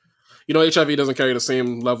 HIV doesn't carry the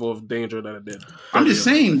same level of danger that it did. I'm just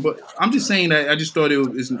saying that I just thought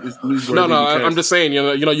it's newsworthy. No, I'm just saying,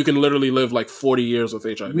 you can literally live like 40 years with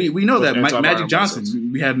HIV. We know that. Magic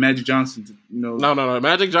Johnson. We have Magic Johnson. No.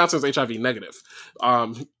 Magic Johnson's HIV negative.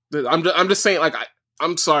 I'm just saying, like,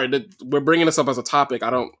 I'm sorry that we're bringing this up as a topic. I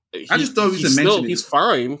just thought we should mention it. He's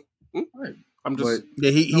fine. Right. I'm just.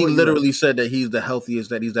 He literally said that he's the healthiest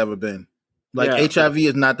that he's ever been. Like HIV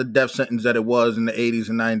is not the death sentence that it was in the 80s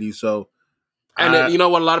and 90s. So, and you know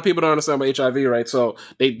what? A lot of people don't understand about HIV, right? So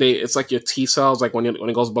they it's like your T cells. Like when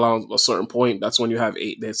it goes below a certain point, that's when you have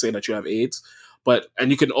AIDS. They say that you have AIDS,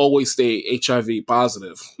 and you can always stay HIV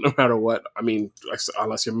positive no matter what. I mean,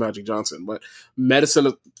 unless you're Magic Johnson. But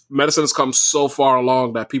medicine has come so far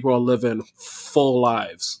along that people are living full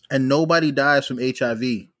lives, and nobody dies from HIV.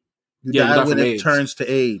 You die when it turns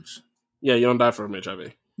to AIDS. Yeah, you don't die from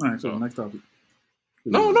HIV. All right, so next topic.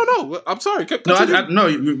 No. I'm sorry. No,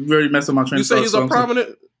 you already messed up my train of thought. You say he's a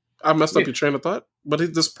prominent. I messed up your train of thought,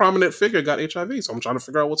 but this prominent figure got HIV, so I'm trying to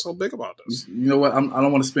figure out what's so big about this. You know what? I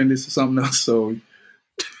don't want to spend this to something else, so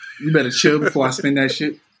you better chill before I spend that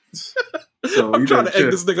shit. So I'm trying to egg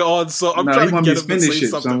this nigga on, so I'm trying to get him to say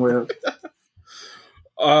something. Somewhere.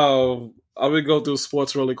 I'm gonna go through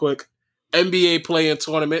sports really quick. NBA play-in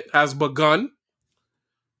tournament has begun.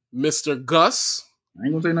 Mr. Gus. I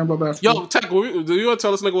ain't gonna say nothing about basketball. Yo, Tech, do you want to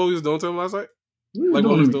tell this nigga what he was doing to him last night? What he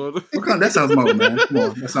was doing? That sounds more, man. Come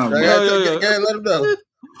on, that sounds more. Yeah, let him know.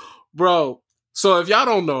 Bro, so if y'all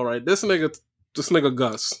don't know, right, this nigga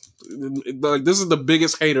Gus, like, this is the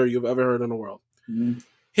biggest hater you've ever heard in the world. Mm-hmm.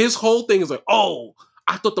 His whole thing is like, oh,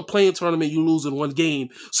 I thought the play-in tournament you lose in one game,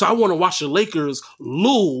 so I want to watch the Lakers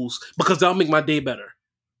lose because that'll make my day better.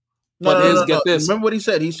 Get this. Remember what he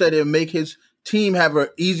said? He said it'll make his team have an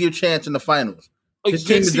easier chance in the finals. His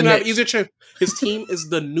team is the Knicks. Easier chance. His team is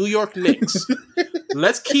the New York Knicks.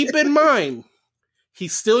 Let's keep in mind, he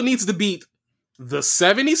still needs to beat the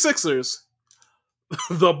 76ers,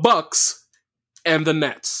 the Bucks, and the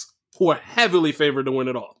Nets, who are heavily favored to win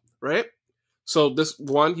it all, right? So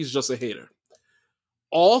he's just a hater.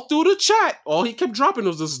 All through the chat, all he kept dropping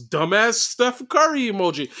was this dumbass Steph Curry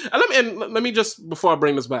emoji. And let me just, before I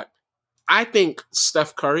bring this back, I think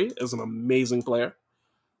Steph Curry is an amazing player.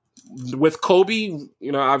 With Kobe,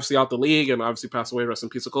 obviously out the league and obviously passed away, rest in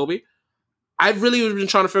peace of Kobe, I've really been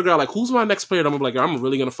trying to figure out, like, who's my next player that I'm going to be like, I'm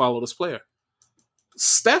really going to follow this player.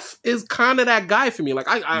 Steph is kind of that guy for me. Like,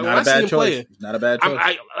 when I see him play, not a bad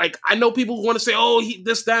choice. I know people want to say, oh,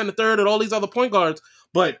 this, that, and the third, and all these other point guards,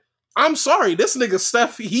 but I'm sorry, this nigga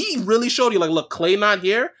Steph, he really showed you, like, look, Klay not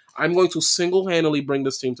here, I'm going to single-handedly bring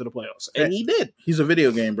this team to the playoffs. And he did. He's a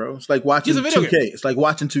video game, bro. It's like watching 2K. It's like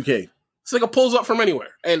watching 2K. It's like a pulls up from anywhere.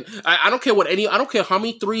 And I don't care I don't care how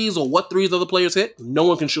many threes or what threes other players hit. No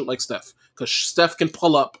one can shoot like Steph. Because Steph can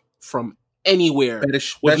pull up from anywhere.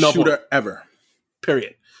 Best no shooter ball. Ever.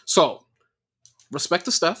 Period. So, respect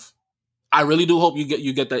to Steph. I really do hope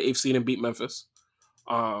you get that 8th seed and beat Memphis.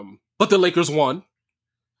 But the Lakers won.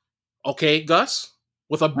 Okay, Gus?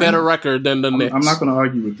 With a better record than the Knicks. I'm not going to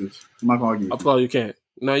argue with this. Oh, you can't.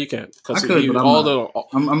 No, you can't. Because me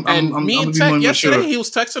and Tech yesterday, he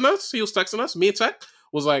was texting us. Me and Tech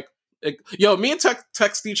was like, yo, me and Tech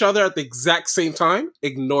text each other at the exact same time.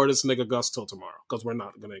 Ignore this nigga Gus till tomorrow because we're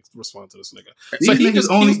not going to respond to this nigga.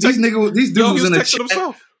 These dudes in the chat.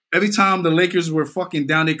 Himself. Every time the Lakers were fucking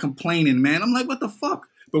down, they complaining, man. I'm like, what the fuck?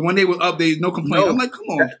 But when they were up, they no complaint. I'm like, come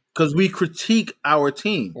on, because we critique our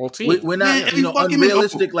team. We're not,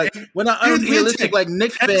 unrealistic. We're not unrealistic like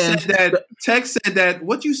Knicks fans. Tech said that.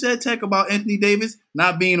 What you said, Tech, about Anthony Davis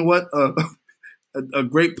not being a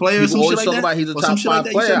great player. People always talk about he's a top 5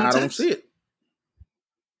 player. I don't see it.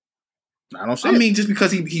 I mean, just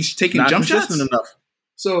because he's taking jump shots enough.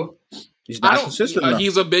 So he's not consistent enough.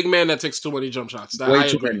 He's a big man that takes too many jump shots. Way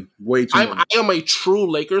too many. I am a true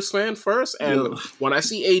Lakers fan first, and when I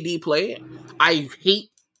see AD play, I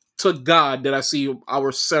hate to God did I see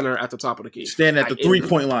our center at the top of the key. Standing at the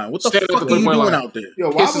 3-point line. What the Standing at fuck the are you 3-point doing line. out there? Yo,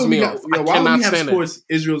 why Pisses would me we off. have, yo, I why would cannot we have stand it. sports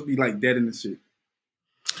Israel's be like dead in the shit?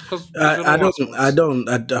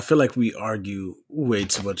 I feel like we argue way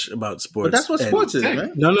too much about sports. But that's what and- sports is,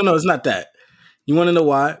 man. No, it's not that. You want to know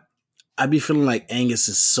why? I be feeling like Angus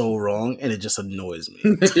is so wrong, and it just annoys me.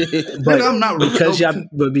 But I'm not because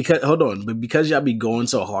y'all be going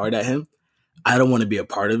so hard at him, I don't want to be a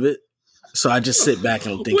part of it. So I just sit back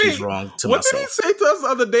and think he's wrong to what myself. did he say to us the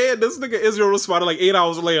other day? And this nigga Israel responded like 8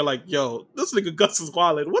 hours later, like, yo, this nigga Gus is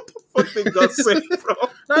wildin'. What the fuck did Gus say, bro?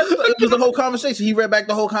 It was the whole conversation. He read back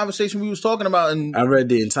the whole conversation we was talking about, and I read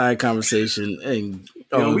the entire conversation, and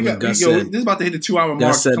this is about to hit the 2 hour mark.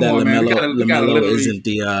 Gus said Come that on, man. LaMelo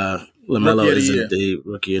isn't the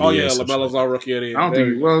rookie of the year. LaMelo's our rookie of the year. I don't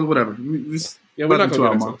think. Well, whatever. Yeah, we're not gonna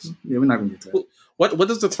get into this. Yeah, we're not gonna get to that. What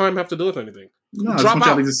does the time have to do with anything? No, Drop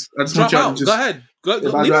out. I just want Drop y'all out. to just Go ahead. Go I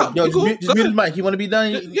leave drop- out. yo, You cool? just Go mute ahead. the mic. You want to be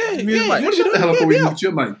done? Yeah, Mute yeah, the you mic. wanna shut the hell up before we Yeah. mute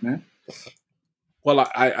your mic, man. Well,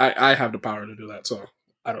 I have the power to do that, so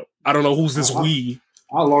I don't know who's this we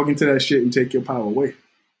I'll log into that shit and take your power away.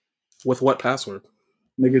 with what password.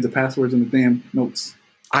 Nigga, the passwords in the damn notes.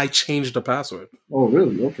 I changed the password. Oh,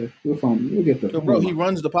 really? Okay, we'll find. We'll get that. Yo, bro, he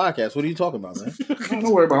runs the podcast. What are you talking about, man?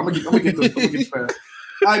 Don't worry about it. I'm gonna get this fast.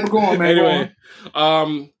 All right, but go on, man. Anyway,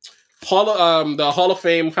 the Hall of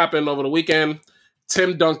Fame happened over the weekend.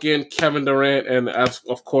 Tim Duncan, Kevin Durant, and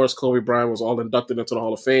of course Kobe Bryant was all inducted into the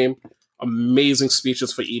Hall of Fame. Amazing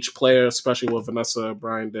speeches for each player, especially what Vanessa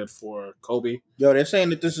Bryant did for Kobe. Yo, they're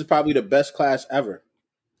saying that this is probably the best class ever.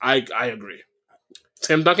 I agree.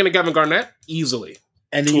 Tim Duncan and Kevin Garnett, easily.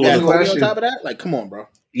 And then you got Cool. Kobe Last on year. top of that? Like, come on, bro.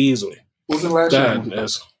 Easily. What was the last Go year? ahead,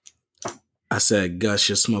 Nez. I said, Gus,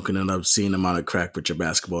 you're smoking an obscene amount of crack with your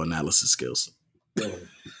basketball analysis skills.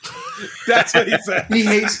 That's what he said.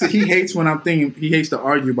 He hates when I'm thinking. He hates to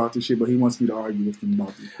argue about this shit, but he wants me to argue with him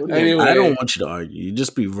about this. Anyway. I don't want you to argue. You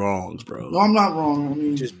just be wrong, bro. No, I'm not wrong. I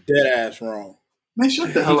mean, Just dead ass wrong. man,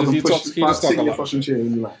 shut the hell up he and push. just talk Sit in a your lot. fucking chair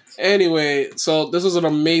and relax. Anyway, so this is an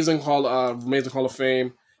amazing Hall of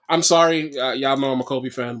Fame. I'm sorry, y'all know I'm a Kobe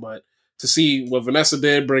fan, but to see what Vanessa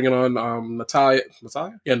did, bringing on Natalia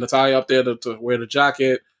up there to wear the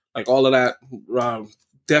jacket, like all of that,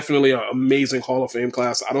 definitely an amazing Hall of Fame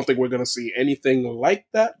class. I don't think we're going to see anything like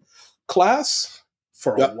that class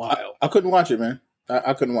for a while. I couldn't watch it, man.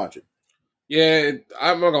 I couldn't watch it. Yeah,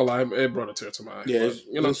 I'm not gonna lie, it brought a tear to my eye. Yeah,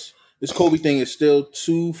 but, this Kobe thing is still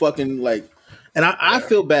too fucking like, and I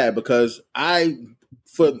feel bad because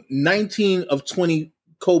for 19 of 20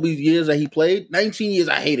 Kobe's years that he played, 19 years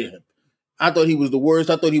I hated him. I thought he was the worst.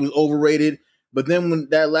 I thought he was overrated. But then when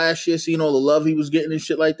that last year, seeing all the love he was getting and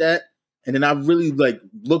shit like that, and then I really like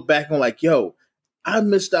look back on like, yo, I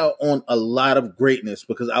missed out on a lot of greatness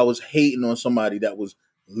because I was hating on somebody that was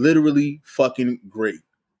literally fucking great.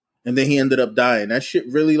 And then he ended up dying. That shit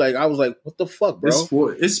really, like, I was like, what the fuck, bro?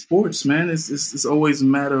 It's sports, man. It's always a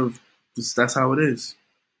matter of just, that's how it is.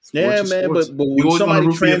 Sports Yeah, is man. sports. But You when always wanna somebody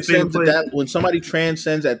root for your favorite transcends at player. that, when somebody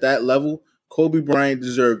transcends at that level, Kobe Bryant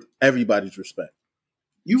deserved everybody's respect.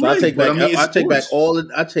 You So right, I take but back, it's I take back sports.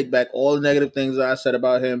 all the negative things that I said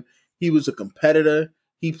about him. He was a competitor.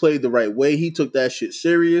 He played the right way. He took that shit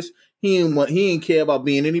serious. He didn't care about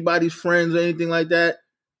being anybody's friends or anything like that.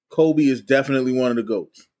 Kobe is definitely one of the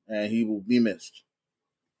GOATs, and he will be missed.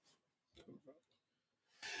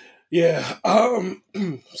 Yeah.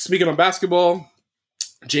 Speaking of basketball,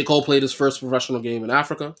 J. Cole played his first professional game in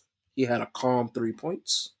Africa. He had a calm 3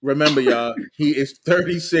 points. Remember, y'all, he is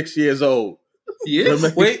 36 years old.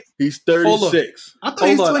 Yes. Wait, He's 36. I thought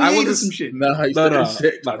he was Hold on, I 28 or wasn't- some shit. No, he's no,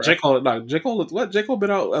 36. no, bro. J. Cole. What? J. Cole been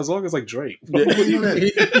out as long as like Drake. Yeah. Nigga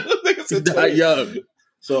He's said not 20. young.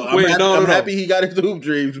 So I'm, Wait, happy, no, I'm no. happy he got his hoop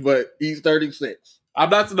dreams, but he's 36. I'm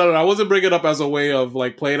not. No, I wasn't bringing it up as a way of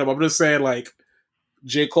like playing him. I'm just saying like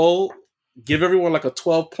J. Cole give everyone like a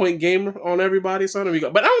 12-point game on everybody, son.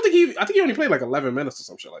 But I don't think I think he only played like 11 minutes or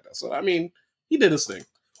some shit like that. So I mean, he did his thing.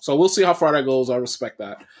 So we'll see how far that goes. I respect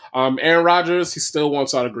that. Aaron Rodgers, he still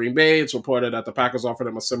wants out of Green Bay. It's reported that the Packers offered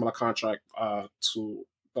him a similar contract to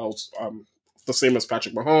those the same as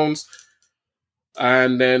Patrick Mahomes.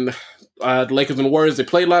 And then the Lakers and the Warriors, they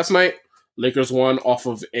played last night. Lakers won off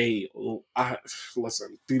of the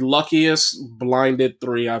luckiest blinded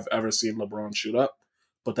three I've ever seen LeBron shoot up.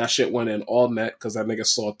 But that shit went in all net because that nigga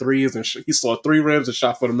saw threes and he saw 3 rims and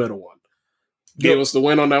shot for the middle one. Gave us the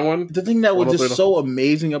win on that one. The thing that was 103 just so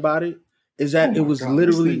amazing about it is that Oh it my was God,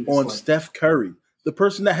 literally this thing is on like- Steph Curry, the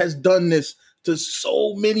person that has done this to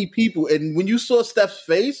so many people. And when you saw Steph's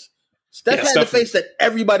face, Steph Yeah, had Steph- the face that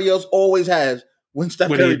everybody else always has when Steph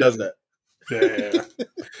When Curry he does does that.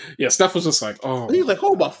 Yeah. Steph was just like, oh. He was like,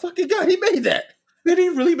 oh my fucking God, he made that. Did he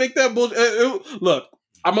really make that bullshit? Look,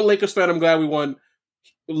 I'm a Lakers fan. I'm glad we won.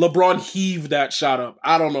 LeBron heaved that shot up.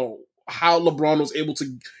 I don't know how LeBron was able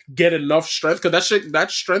to get enough strength, because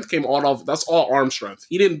that strength came all off. That's all arm strength.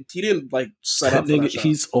 He didn't like set up. Nigga,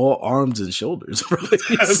 he's all arms and shoulders, bro.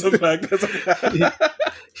 That's a fact.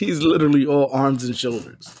 He's literally all arms and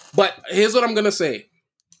shoulders. But here's what I'm gonna say.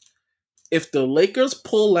 If the Lakers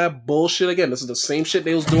pull that bullshit again, this is the same shit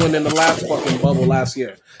they was doing in the last fucking bubble last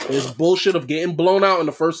year. This bullshit of getting blown out in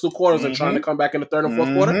the first 2 quarters and trying to come back in the third and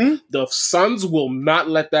fourth quarter. The Suns will not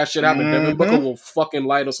let that shit happen. Devin Booker will fucking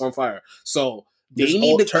light us on fire. So they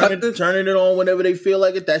need to turning it on whenever they feel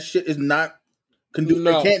like it. That shit is not conducive.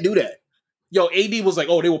 They can't do that. Yo, AD was like,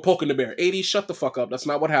 oh, they were poking the bear. AD, shut the fuck up. That's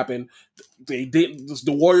not what happened. They didn't.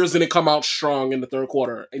 The Warriors didn't come out strong in the third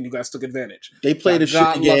quarter, and you guys took advantage. They played a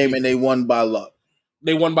shitty game, and they won by luck.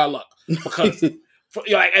 They won by luck because, and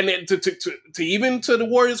then to even to the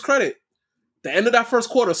Warriors' credit, the end of that first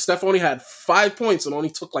quarter, Steph only had 5 points and only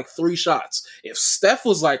took like 3 shots. If Steph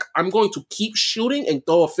was like, I'm going to keep shooting and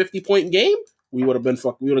throw a 50-point game, we would have been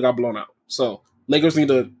fucked. We would have got blown out. So Lakers need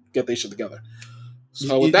to get their shit together.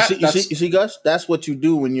 So with that, you see, Gus, that's what you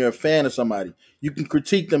do when you're a fan of somebody. You can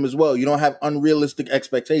critique them as well. You don't have unrealistic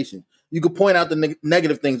expectations. You can point out the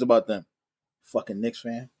negative things about them. Fucking Knicks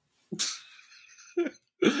fan.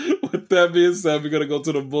 With that being said, we're gonna go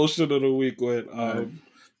to the bullshit of the week with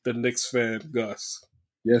the Knicks fan, Gus.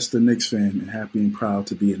 Yes, the Knicks fan, and happy and proud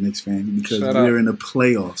to be a Knicks fan because we're in the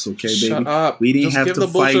playoffs, okay, baby? Shut up. We didn't have to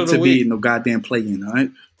fight to be in no goddamn play-in, all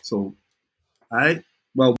right? So, all right,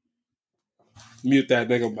 well. Mute that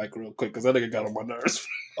nigga mic real quick, because that nigga got on my nerves.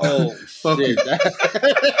 Oh, fuck you.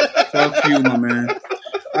 Fuck you, my man. All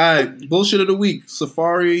right, bullshit of the week.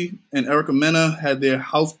 Safari and Erica Mena had their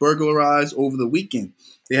house burglarized over the weekend.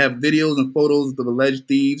 They have videos and photos of the alleged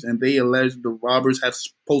thieves, and they allege the robbers have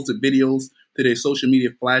posted videos to their social media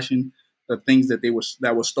flashing the things that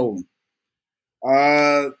were stolen.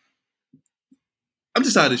 I'm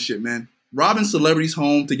just out of this shit, man. Robbing celebrities'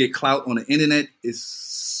 home to get clout on the internet is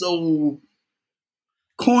so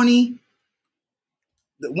corny.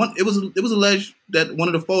 It was alleged that one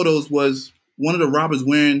of the photos was one of the robbers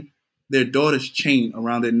wearing their daughter's chain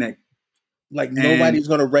around their neck. Like, nobody's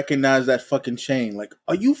gonna recognize that fucking chain. Like,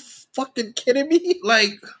 are you fucking kidding me?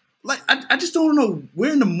 Like I just don't know.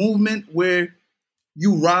 We're in the movement where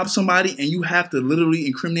you rob somebody and you have to literally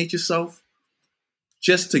incriminate yourself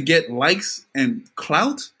just to get likes and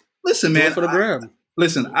clout. Listen, man. For the gram.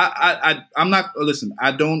 I'm not. Listen,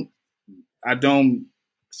 I don't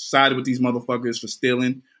side with these motherfuckers for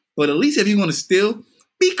stealing. But at least if you're gonna steal,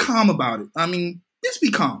 be calm about it. I mean, just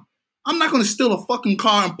be calm. I'm not gonna steal a fucking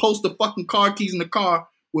car and post the fucking car keys in the car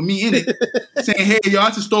with me in it, saying, "Hey, y'all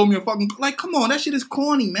just stole me a fucking." Like, come on, that shit is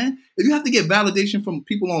corny, man. If you have to get validation from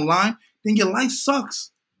people online, then your life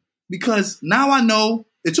sucks. Because now I know.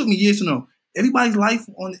 It took me years to know. Everybody's life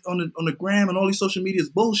on the gram and all these social media is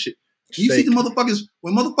bullshit. You see the motherfuckers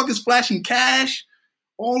when motherfuckers flashing cash,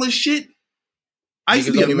 all this shit. I used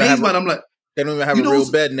to be amazed by it. I'm like, they don't even have a real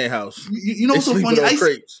bed in their house. You know what's so funny?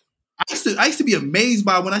 I used to be amazed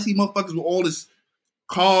by when I see motherfuckers with all this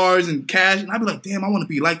cars and cash, and I'd be like, damn, I want to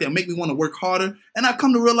be like that. Make me want to work harder. And I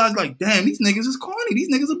come to realize, like, damn, these niggas is corny. These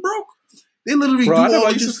niggas are broke. They literally do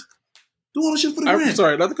all this shit for the brand. I'm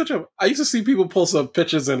sorry, not to cut you off. I used to see people post up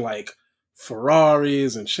pictures in like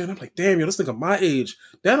Ferraris and shit. I'm like, damn, yo, this nigga my age.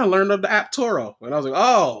 Then I learned of the app Toro, and I was like,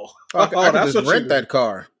 I could that's just rent that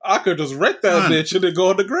car. I could just rent that bitch and then go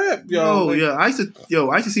on the Grab. Yeah. I used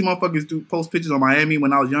to see motherfuckers post pictures on Miami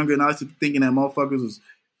when I was younger, and I used to thinking that motherfuckers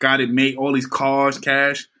got it made, all these cars,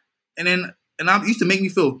 cash, and I used to make me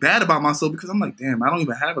feel bad about myself because I'm like, damn, I don't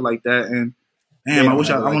even have it like that, and damn, I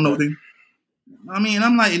wish I don't know. I mean,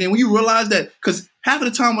 I'm like, and then when you realize that, because half of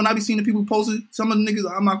the time when I be seeing the people posted, some of the niggas,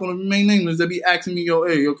 I'm not going to remain nameless, they be asking me,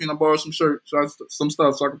 yo, can I borrow some shirt, some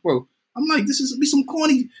stuff so I can post? I'm like, this is be some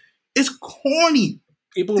corny. It's corny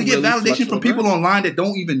people to get validation from people online that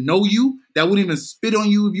don't even know you, that wouldn't even spit on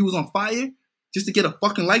you if you was on fire, just to get a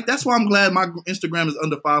fucking like. That's why I'm glad my Instagram is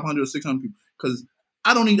under 500 or 600 people, because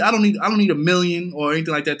I don't need a million or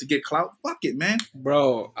anything like that to get clout. Fuck it, man.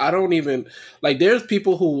 Bro, I don't even like. There's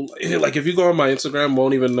people who like if you go on my Instagram,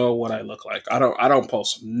 won't even know what I look like. I don't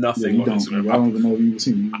post nothing on Instagram. I don't even know if you've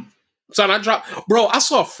seen me. So I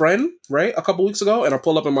saw a friend right a couple weeks ago, and I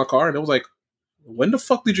pulled up in my car, and it was like, "When the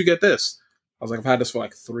fuck did you get this?" I was like, "I've had this for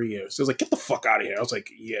like 3 years." It was like, "Get the fuck out of here!" I was like,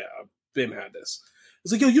 "Yeah, I've been had this."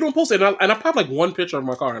 It's like, "Yo, you don't post it," and I popped like one picture of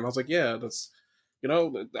my car, and I was like, "Yeah, that's." You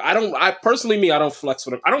know, I don't flex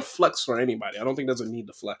for them. I don't flex for anybody. I don't think there's a need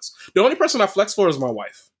to flex. The only person I flex for is my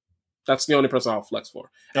wife. That's the only person I'll flex for.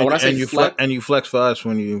 And when I say you flex, flex for us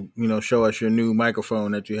when you show us your new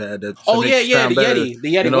microphone that you had. That the sound better Yeti.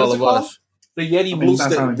 than What's all it of called? us. The Yeti Blue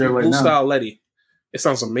Style Yeti. It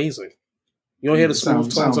sounds amazing. You don't hear the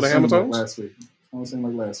smooth tones of the hammer tones? Last week. I was saying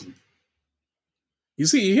like last week. You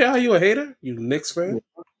hear how you a hater? You Knicks fan?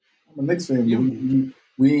 I'm a Knicks fan.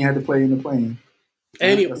 We ain't had to play in the plane.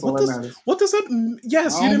 That's all that matters. What does that?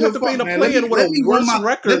 Yes, you didn't have to play in the play-in with a worse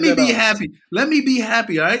record. Let me be happy. Let me be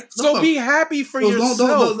happy. All right. So be happy for yourself.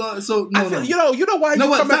 No. You know why?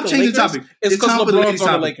 No, stop changing the topic. It's because LeBron's on the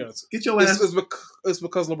topic. Lakers. Get your ass. It's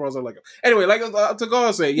because LeBron's on the Lakers. Anyway, like to go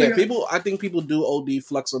and say, I think people do OD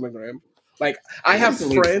flex on the gram. Like I have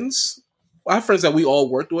friends that we all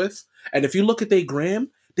worked with, and if you look at their gram,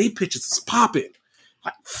 they pictures is popping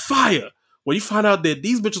like fire. When you find out that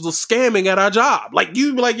these bitches are scamming at our job, like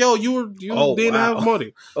you be like, yo, you didn't have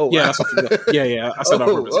money. Oh, yeah, wow. I said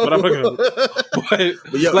on purpose, but I'm okay.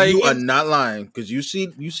 But yo, like, you are not lying because you see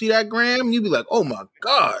that gram, you be like, oh my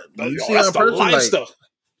god, you see that's that person like, stuff.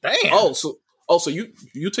 Damn. So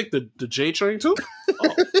you take the J train too?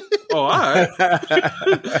 All right.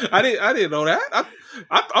 I didn't know that.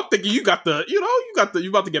 I'm thinking you about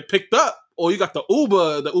to get picked up. Or you got the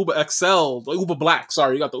Uber XL, the Uber Black.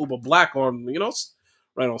 Sorry, you got the Uber Black on,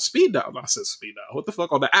 right on speed dial. I said speed dial. What the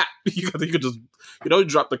fuck on the app? You could just, you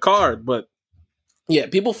drop the card. But yeah,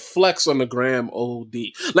 people flex on the gram OD.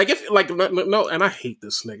 Like no, and I hate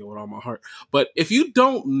this nigga with all my heart. But if you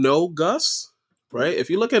don't know Gus, right? If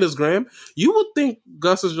you look at his gram, you would think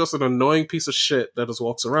Gus is just an annoying piece of shit that just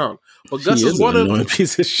walks around. But Gus is one of he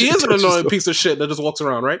is an annoying piece of shit that just walks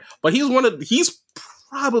around, right? But he's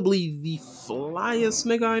probably the flyest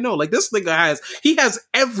nigga I know. Like this nigga has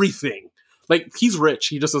everything. Like he's rich.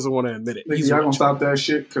 He just doesn't want to admit it. Y'all gonna stop that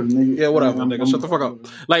shit? Cause nigga, yeah, whatever, nigga. Shut the fuck up.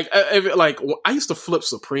 Like, I used to flip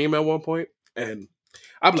Supreme at one point, and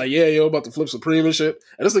I'm like, yeah, yo, about to flip Supreme and shit.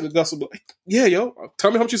 And this nigga Gus was like, yeah, yo,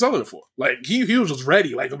 tell me how much you selling it for. Like he was just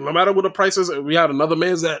ready. Like no matter what the price is, we had another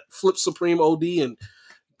man that flipped Supreme OD, and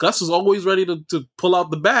Gus is always ready to pull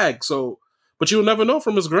out the bag. So, but you'll never know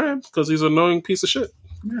from his gram because he's an annoying piece of shit.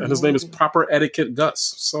 Yeah, and his name is Proper Etiquette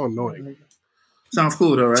Gus. So annoying. Sounds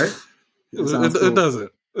cool though, right? It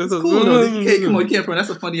doesn't. It's cool though. You can't front. That's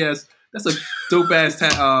a funny ass. That's a dope ass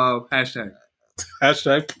hashtag.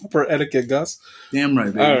 Hashtag Proper Etiquette Gus. Damn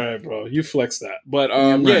right, baby. All right, bro. You flex that. But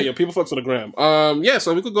people flex on the gram.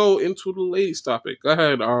 So we could go into the ladies topic. Go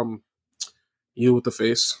ahead. You with the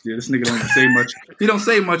face. Yeah, this nigga don't say much. He don't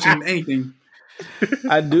say much in anything.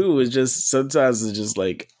 I do. It's just sometimes it's just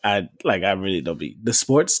like I really don't be the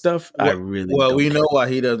sports stuff. I really don't we know why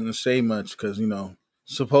he doesn't say much because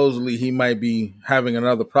supposedly he might be having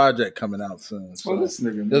another project coming out soon. So this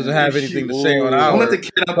nigga doesn't have anything to say on our don't let the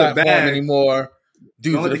cat out the bag anymore.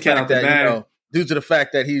 Due to the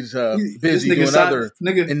fact that he's busy doing other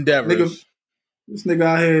endeavors. This nigga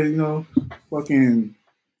out here, fucking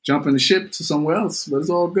jumping the ship to somewhere else, but it's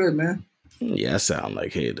all good, man. Yeah, I sound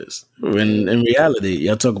like haters. When in reality,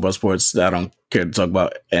 y'all talk about sports that I don't care to talk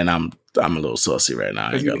about, and I'm a little saucy right now.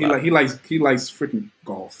 He likes freaking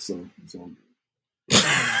golf, so it's all good.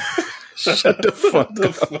 Shut the fuck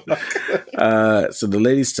up. So the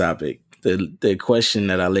ladies' topic, the question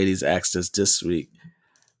that our ladies asked us this week,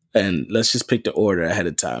 and let's just pick the order ahead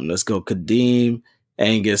of time. Let's go Kadeem,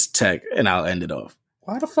 Angus, Tech, and I'll end it off.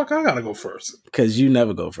 Why the fuck I gotta go first? Because you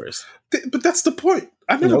never go first. But that's the point.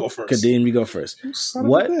 I never go first. Kadeem, you go first.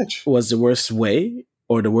 What was the worst way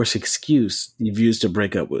or the worst excuse you've used to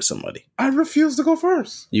break up with somebody? I refuse to go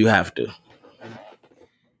first. You have to.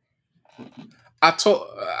 I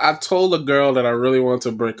told a girl that I really wanted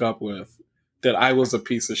to break up with that I was a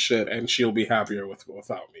piece of shit and she'll be happier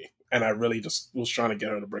without me. And I really just was trying to get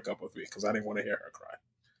her to break up with me because I didn't want to hear her cry.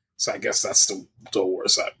 So I guess that's the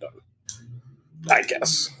worst I've done. I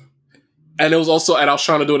guess. And it was also, and I was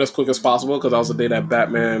trying to do it as quick as possible because I was the day that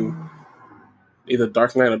Batman, either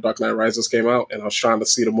Dark Knight or Dark Knight Rises came out, and I was trying to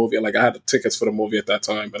see the movie. Like I had the tickets for the movie at that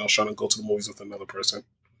time, and I was trying to go to the movies with another person.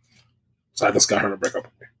 So I just got her to break up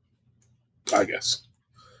with me. I guess.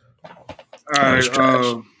 All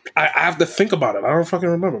right. I have to think about it. I don't fucking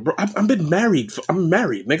remember, bro. I've been married. I'm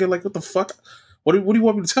married, nigga. Like what the fuck? What do you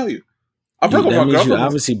want me to tell you? I broke up with my girlfriend. You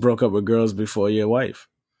obviously broke up with girls before your wife.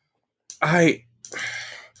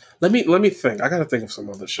 Let me think. I gotta think of some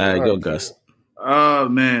other shit. All right, go, Gus.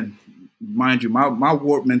 Man, mind you, my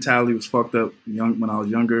warped mentality was fucked up when I was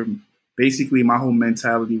younger. Basically, my whole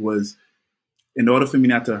mentality was, in order for me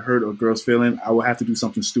not to hurt a girl's feeling, I would have to do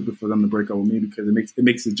something stupid for them to break up with me because it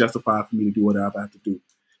makes it justified for me to do whatever I have to do.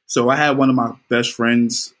 So I had one of my best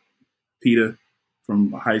friends, Peter,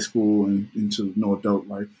 from high school and into adult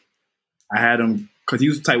life. I had him because he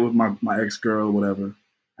was tight with my ex girl or whatever.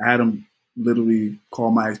 I had him literally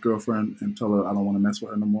call my ex girlfriend and tell her I don't want to mess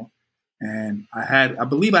with her no more. And I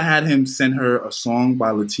believe I had him send her a song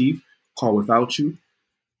by Latif called "Without You,"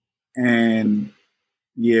 and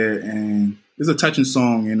it's a touching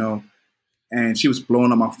song, you know. And she was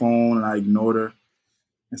blowing up my phone, and I ignored her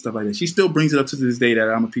and stuff like that. She still brings it up to this day that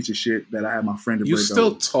I'm a piece of shit, that I had my friend to break up. You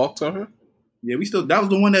still talk to her? Yeah, that was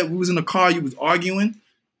the one that we was in the car. You was arguing,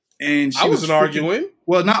 and I wasn't arguing.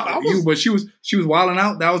 Well, not you, but she was wilding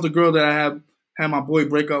out. That was the girl that I had my boy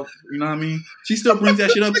break up. You know what I mean? She still brings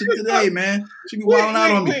that shit up to today, man. She be wilding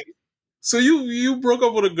out on me. So you broke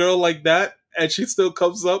up with a girl like that, and she still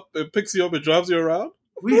comes up and picks you up and drives you around?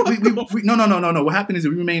 No. What happened is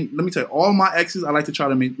that we remain. Let me tell you, all my exes, I like to try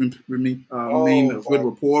to remain good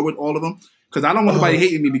rapport with all of them, because I don't want nobody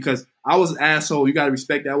hating me because I was an asshole. You got to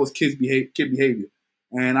respect that. I was kid behavior,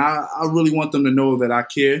 and I really want them to know that I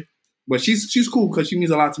care. But she's cool because she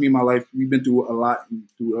means a lot to me in my life. We've been through a lot,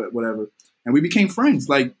 through whatever, and we became friends.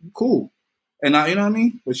 Like, cool, and you know what I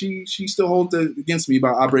mean. But she still holds it against me.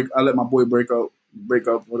 But I let my boy break up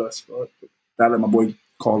with us. I let my boy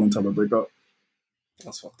call and tell her break up.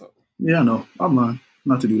 That's fucked up. Yeah, I know. I've learned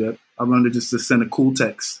not to do that. I've learned to just send a cool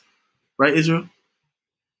text. Right, Israel?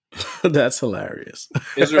 That's hilarious.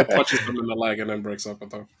 Israel punches him in the leg and then breaks up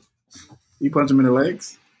with him. You punch him in the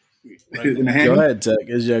legs? In the hand? Go ahead, Tech.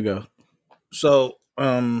 It's your go. So,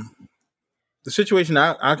 the situation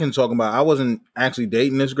I can talk about, I wasn't actually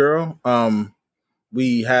dating this girl.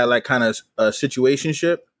 We had like kind of a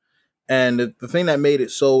situationship. And the thing that made it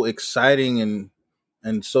so exciting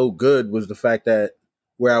and so good was the fact that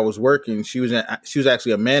where I was working, she was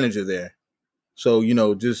actually a manager there. So, you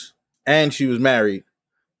know, and she was married.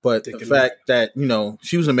 But the fact that, you know,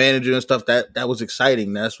 she was a manager and stuff, that was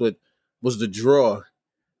exciting. That's what was the draw.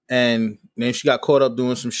 And then she got caught up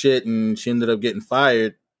doing some shit and she ended up getting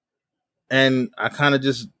fired. And I kind of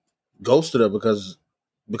just ghosted her because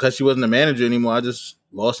she wasn't a manager anymore. I just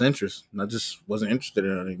lost interest. And I just wasn't interested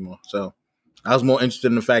in her anymore. So I was more interested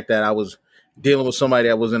in the fact that I was dealing with somebody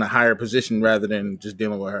that was in a higher position rather than just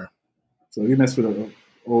dealing with her. So you messed with an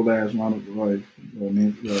old ass Ronald Hillary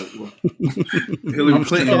Clinton. You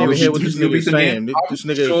hear what this nigga is saying? This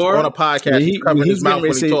nigga is on a podcast. He's covering his mouth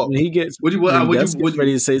when he talks. When he gets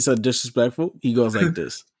ready to say something disrespectful, he goes like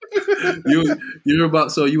this. You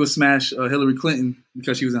would smash Hillary Clinton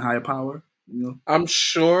because she was in higher power. You know? I'm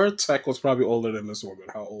sure Tech was probably older than this woman.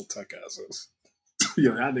 How old Tech ass is?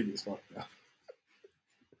 Yo, I think it's fucked up.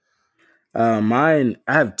 Mine,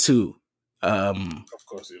 I have two. Of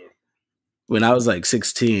course you do. When I was like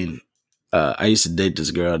 16, I used to date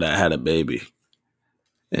this girl that had a baby,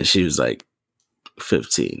 and she was like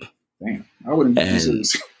 15. Damn, I wouldn't. And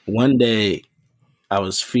one day, I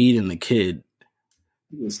was feeding the kid,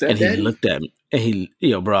 and he looked at me, and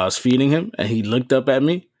I was feeding him, and he looked up at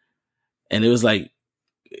me, and it was like,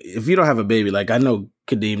 if you don't have a baby, like I know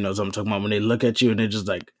Kadeem knows what I'm talking about, when they look at you and they're just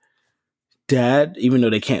like, Dad, even though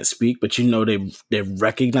they can't speak, but you know they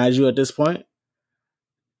recognize you at this point,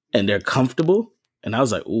 and they're comfortable. And I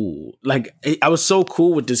was like, ooh, like I was so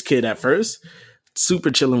cool with this kid at first,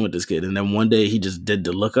 super chilling with this kid, and then one day he just did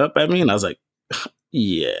the look up at me, and I was like,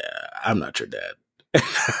 yeah, I'm not your dad.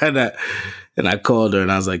 and I called her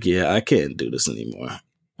and I was like, yeah, I can't do this anymore.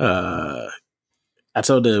 I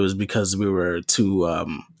told her it was because we were too.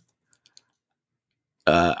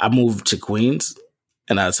 I moved to Queens.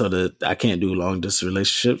 And I told her I can't do long distance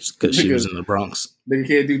relationships because she was in the Bronx. Nigga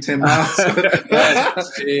can't do 10 miles.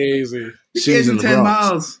 That's crazy. She was in the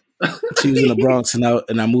Bronx. She was in the Bronx,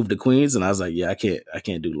 and I moved to Queens, and I was like, yeah, I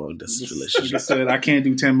can't do long distance relationships. Nigga said I can't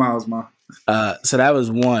do 10 miles, ma. So that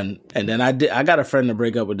was one, and then I got a friend to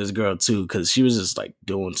break up with this girl too because she was just like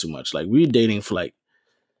doing too much. Like we were dating for like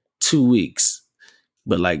 2 weeks,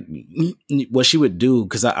 but like what she would do,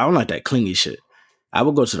 because I don't like that clingy shit. I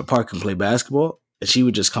would go to the park and play basketball. And she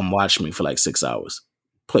would just come watch me for like 6 hours,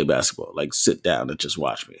 play basketball, like sit down and just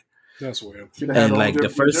watch me. That's weird. And like the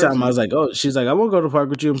first time I was like, oh, she's like, I won't go to the park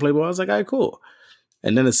with you and play ball. I was like, all right, cool.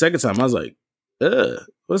 And then the second time I was like,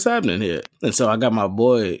 what's happening here? And so I got my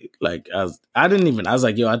boy, like, I was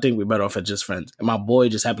like, yo, I think we're better off as just friends. And my boy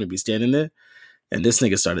just happened to be standing there. And this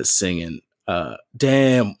nigga started singing,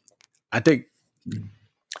 damn, I think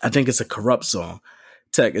it's a Corrupt song.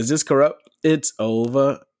 Tech, is this Corrupt? It's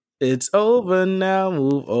over. It's over now,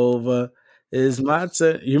 move over. It's my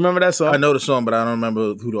turn. You remember that song? I know the song, but I don't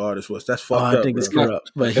remember who the artist was. That's fucked up. I think it's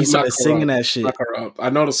Corrupt. But he started singing that shit. Not Corrupt.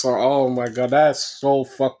 I know the song. Oh my God, that's so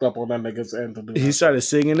fucked up on that nigga's end to do that. He started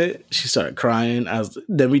singing it. She started crying.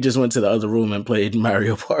 Then we just went to the other room and played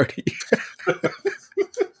Mario Party.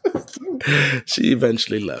 She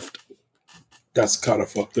eventually left. That's kind of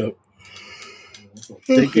fucked up.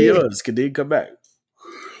 Think of yours. Kadeem, come back.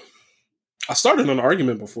 I started an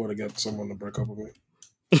argument before to get someone to break up with me.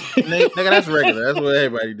 Nigga, that's regular. That's what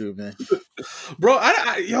everybody do, man. Bro,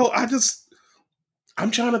 I'm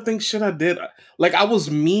trying to think shit I did. Like, I was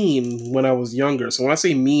mean when I was younger. So when I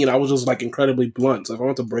say mean, I was just like incredibly blunt. So if I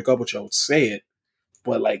wanted to break up with you, I would say it.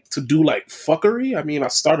 But like to do like fuckery, I mean, I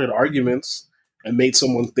started arguments and made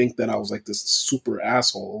someone think that I was like this super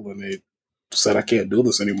asshole, and they said I can't do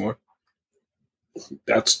this anymore.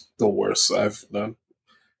 That's the worst I've done.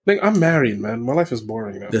 Like, I'm married, man. My life is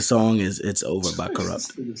boring now. The song is "It's Over" by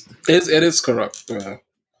Corrupt. It is corrupt.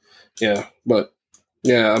 Yeah, but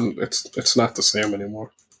yeah, it's not the same anymore.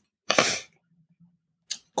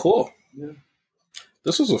 Cool. Yeah.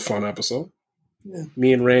 This was a fun episode. Yeah.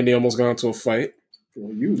 Me and Randy almost got into a fight.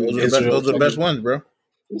 Those are the best ones, bro.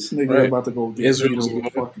 This nigga Right. about to go get Israel's hit with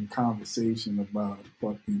a winning. fucking conversation about a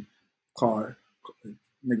fucking car.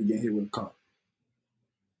 Nigga getting hit with a car.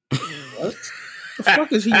 What the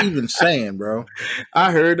fuck is he even saying, bro?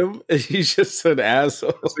 I heard him. He's just an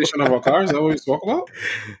asshole. Conversation of our cars. Is that what we talk about?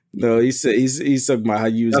 No, he said he's talking about how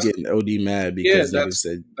you was That's- getting OD mad because Yeah, they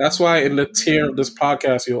said That's why in the tier of this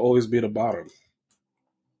podcast, you'll always be at the bottom.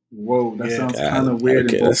 Whoa, that Yeah, sounds God, kind of weird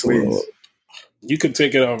okay, in both that's a little- ways. You can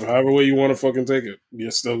take it off however way you want to fucking take it. You're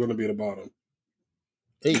still going to be at the bottom.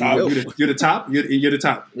 Hey, God, yo. You're the top. You're the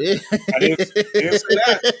top. Yeah. I didn't say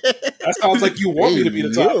that. That sounds like you want me to be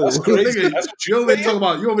the top. That's Yo. crazy. Nigga, That's what you you already saying? talking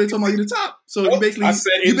about. You already talking about you the top. So Nope. you basically I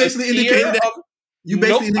said you in the basically tier indicated that of- you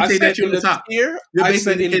basically Nope, I indicated said that you're in the top. tier. You're I basically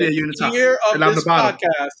said in indicated the you're in the top. tier of And I'm this the bottom.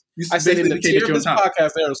 podcast. You I said in the basically tier indicated of you're this on top.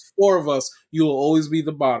 podcast, there's 4 of us. You will always be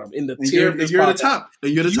the bottom. In the And tier of this you're the podcast, top.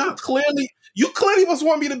 And you're the top. You clearly must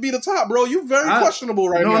want me to be the top, bro. You very questionable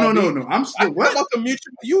right now. No. I'm still What what? about the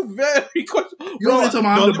mutual? You very questionable. You already talking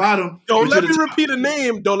about I'm the bottom. Don't but let you're me the top. repeat a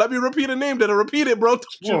name. Don't let me repeat a name. That'll repeat it, bro. Don't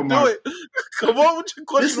you Oh, do my- it. Come on with your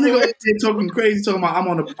This questionable. nigga ain't talking crazy, talking about I'm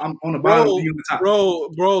on the bottom, Bro, you on the top.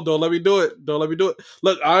 bro, don't let me do it. Don't let me do it.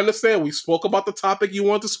 Look, I understand. We spoke about the topic you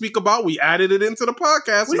want to speak about. We added it into the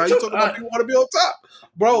podcast. What Now you you talking about you want to be on top,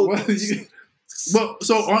 bro. What?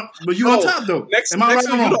 But you Bro, on top though. Next, Am I next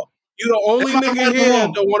right or you wrong? you the only Am I nigga right or here that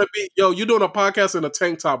wrong? don't want to be. Yo, you doing a podcast in a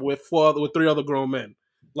tank top with 3 other grown men.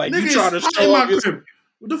 Like Nigga, you trying to it's hot show in my off your. crib.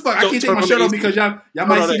 What the fuck? I Don't can't take turn my on shirt the off AC. because y'all No,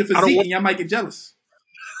 might no, see the I don't physique want- and y'all might get jealous.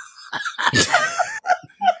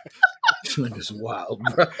 This nigga's wild,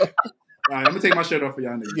 bro. All right, I'm gonna take my shirt off for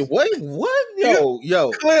y'all niggas. Yo, what?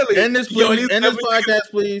 Yo. Clearly, End this, Yo, please. he's End this definitely- podcast,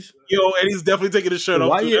 please. Yo, and he's definitely taking his shirt off.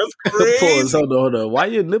 Why Too. you That's crazy. pause? Hold on. Why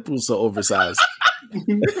your nipples so oversized?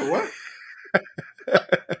 What?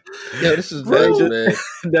 Yo, this is Bro. nice, man.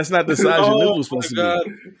 That's not the size your nipples Oh my supposed to god,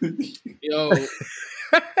 be. yo.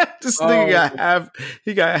 This Oh.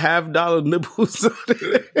 nigga got $half nipples.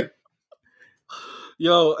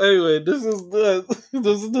 Yo, anyway, this is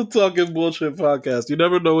the Talking Bullshit podcast. You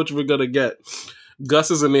never know what we're gonna get. Gus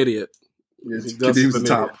is an idiot. Yes, Gus Kadeem's is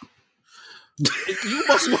the an top. You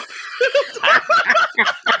must,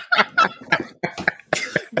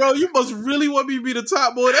 bro. You must really want me to be the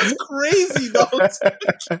top boy. That's crazy, though.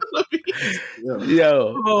 Yeah.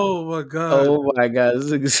 Yo. Oh my god. Oh my god. This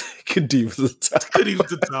nigga's Kadeem's the top. Kadeem's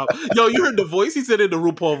the top. Yo, you heard the voice? He said in the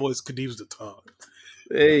RuPaul voice, Kadeem's the top.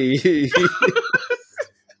 Hey.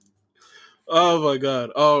 Oh my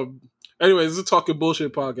god. Anyway, this is a Talking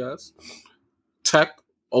Bullshit podcast. Tech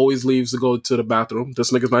always leaves to go to the bathroom.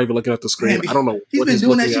 This nigga's not even looking at the screen. Man, I don't know. He's what been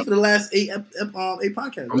doing that looking shit at. for the last eight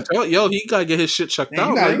podcasts. I'm telling yo, he gotta get his shit checked Man, out.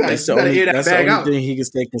 you gotta- man. you gotta- That's the gotta only, hear that that's the bag only out. thing he can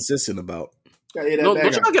stay consistent about. Gotta hear that No, bag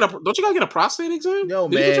don't you out. gotta get a prostate exam? Yo,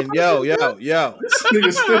 Did you get man. your Yo. prostate exam? This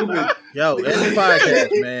nigga's stupid. Yo, end the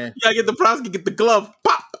podcast, man. You gotta get the prostate, get the glove,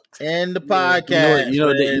 pop. End the podcast.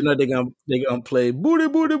 You know they gonna play booty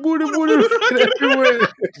everywhere.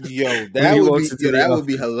 Yo, When that he would walks be into the that office. would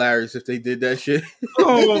be hilarious if they did that shit.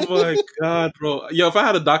 Oh my god, bro. Yo, if I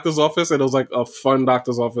had a doctor's office and it was like a fun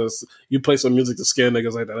doctor's office, you play some music to scare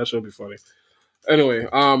niggas like that. That should be funny. Anyway,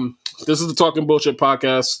 this is the Talking Bullshit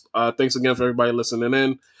podcast. Thanks again for everybody listening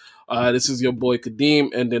in. This is your boy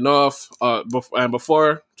Kadeem ending off.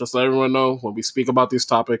 Before, just let everyone know, when we speak about these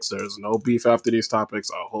topics, there's no beef after these topics.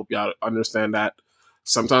 I hope y'all understand that.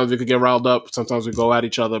 Sometimes we could get riled up. Sometimes we go at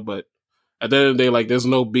each other. But at the end of the day, like, there's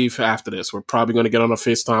no beef after this. We're probably going to get on a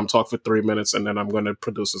FaceTime, talk for 3 minutes, and then I'm going to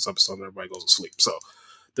produce this episode and everybody goes to sleep. So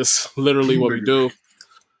this is literally what we do.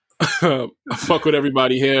 I fuck with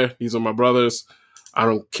everybody here. These are my brothers. I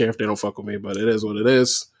don't care if they don't fuck with me, but it is what it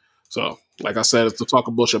is. So, like I said, it's the Talk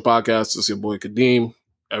of Bullshit podcast. It's your boy Kadeem.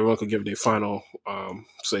 Everyone can give their final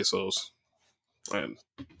say-sos and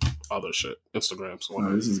other shit. Instagrams.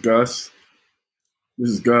 This is Gus. This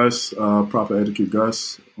is Gus, Proper Etiquette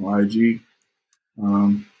Gus on IG.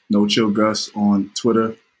 No Chill Gus on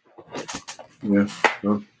Twitter. Yeah,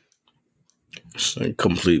 so. It's a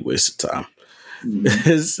complete waste of time.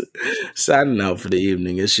 Mm-hmm. Signing out for the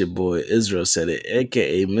evening. It's your boy Israel Said It,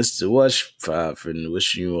 aka Mr. Wash5, and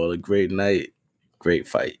wishing you all a great night, great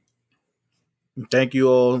fight. Thank you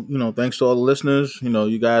all. Thanks to all the listeners.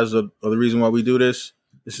 You guys are the reason why we do this.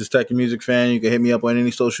 This is Tech and Music Fan. You can hit me up on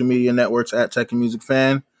any social media networks at Tech and Music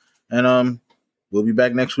Fan. And we'll be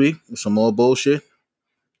back next week with some more bullshit.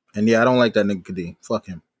 And yeah, I don't like that nigga Kadeem. Fuck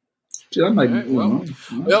him. Shit, I'm like,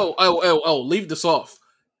 leave this off.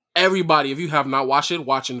 Everybody, if you have not watched it,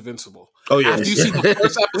 watch Invincible. Oh yeah. After you see the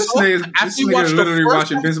first episode, this nigga literally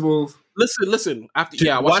watching Invincible. Listen.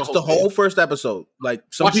 Watch the whole first episode. Like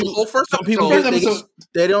some watch people, the whole first some episode. people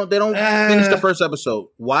they don't finish the first episode.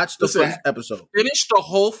 Watch the first episode. Finish the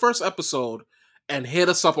whole first episode and hit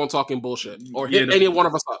us up on Talking Bullshit, or hit any one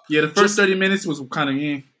of us up. Yeah, the first 30 minutes was kind of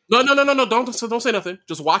No. Don't say nothing.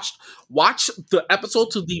 Just watch the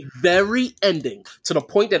episode to the very ending, to the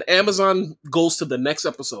point that Amazon goes to the next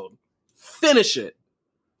episode. Finish it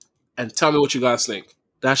and tell me what you guys think.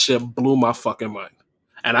 That shit blew my fucking mind.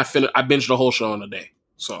 And I binged the whole show in a day.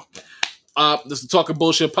 So, this is the Talking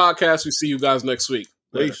Bullshit podcast. We see you guys next week.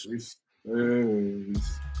 Peace. We just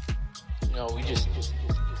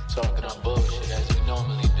talking on bullshit as we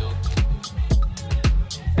normally do.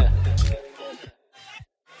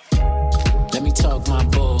 Let me talk my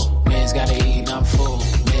bull. Man's gotta eat, I'm full.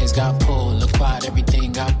 Man's got pull. Acquired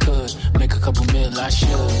everything I could. Make a couple mil, I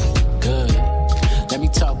should. Good. Let me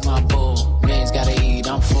talk my bull. Man's gotta eat,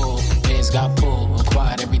 I'm full. Man's got pull.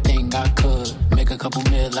 Acquired everything I could. Make a couple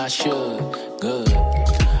mil, I should. Good.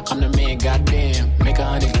 I'm the man, goddamn. Make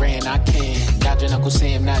 100 grand, I can. Dodging Uncle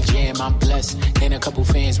Sam, not jam. I'm blessed. Gain a couple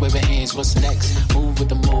fans, waving hands. What's next? Move with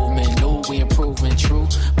the movement. New, we improving. True.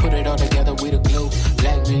 Put it all together, we the glue.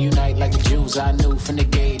 Black men unite like the Jews. I knew from the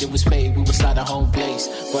gate it was fake. We would slide a home place.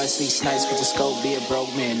 Boy, I see snipes with the scope. Be a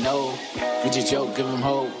broke man. No. We just joke, give him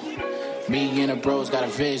hope. Me and the bros got a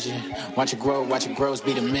vision. Watch it grow, be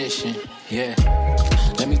the mission. Yeah.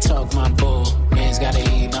 Let me talk my bull. Man's gotta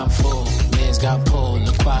eat, I'm full. Man's got pull.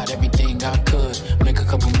 Acquired everything I could. Make a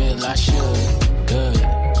couple mil, I should. Good.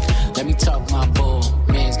 Let me talk my bull.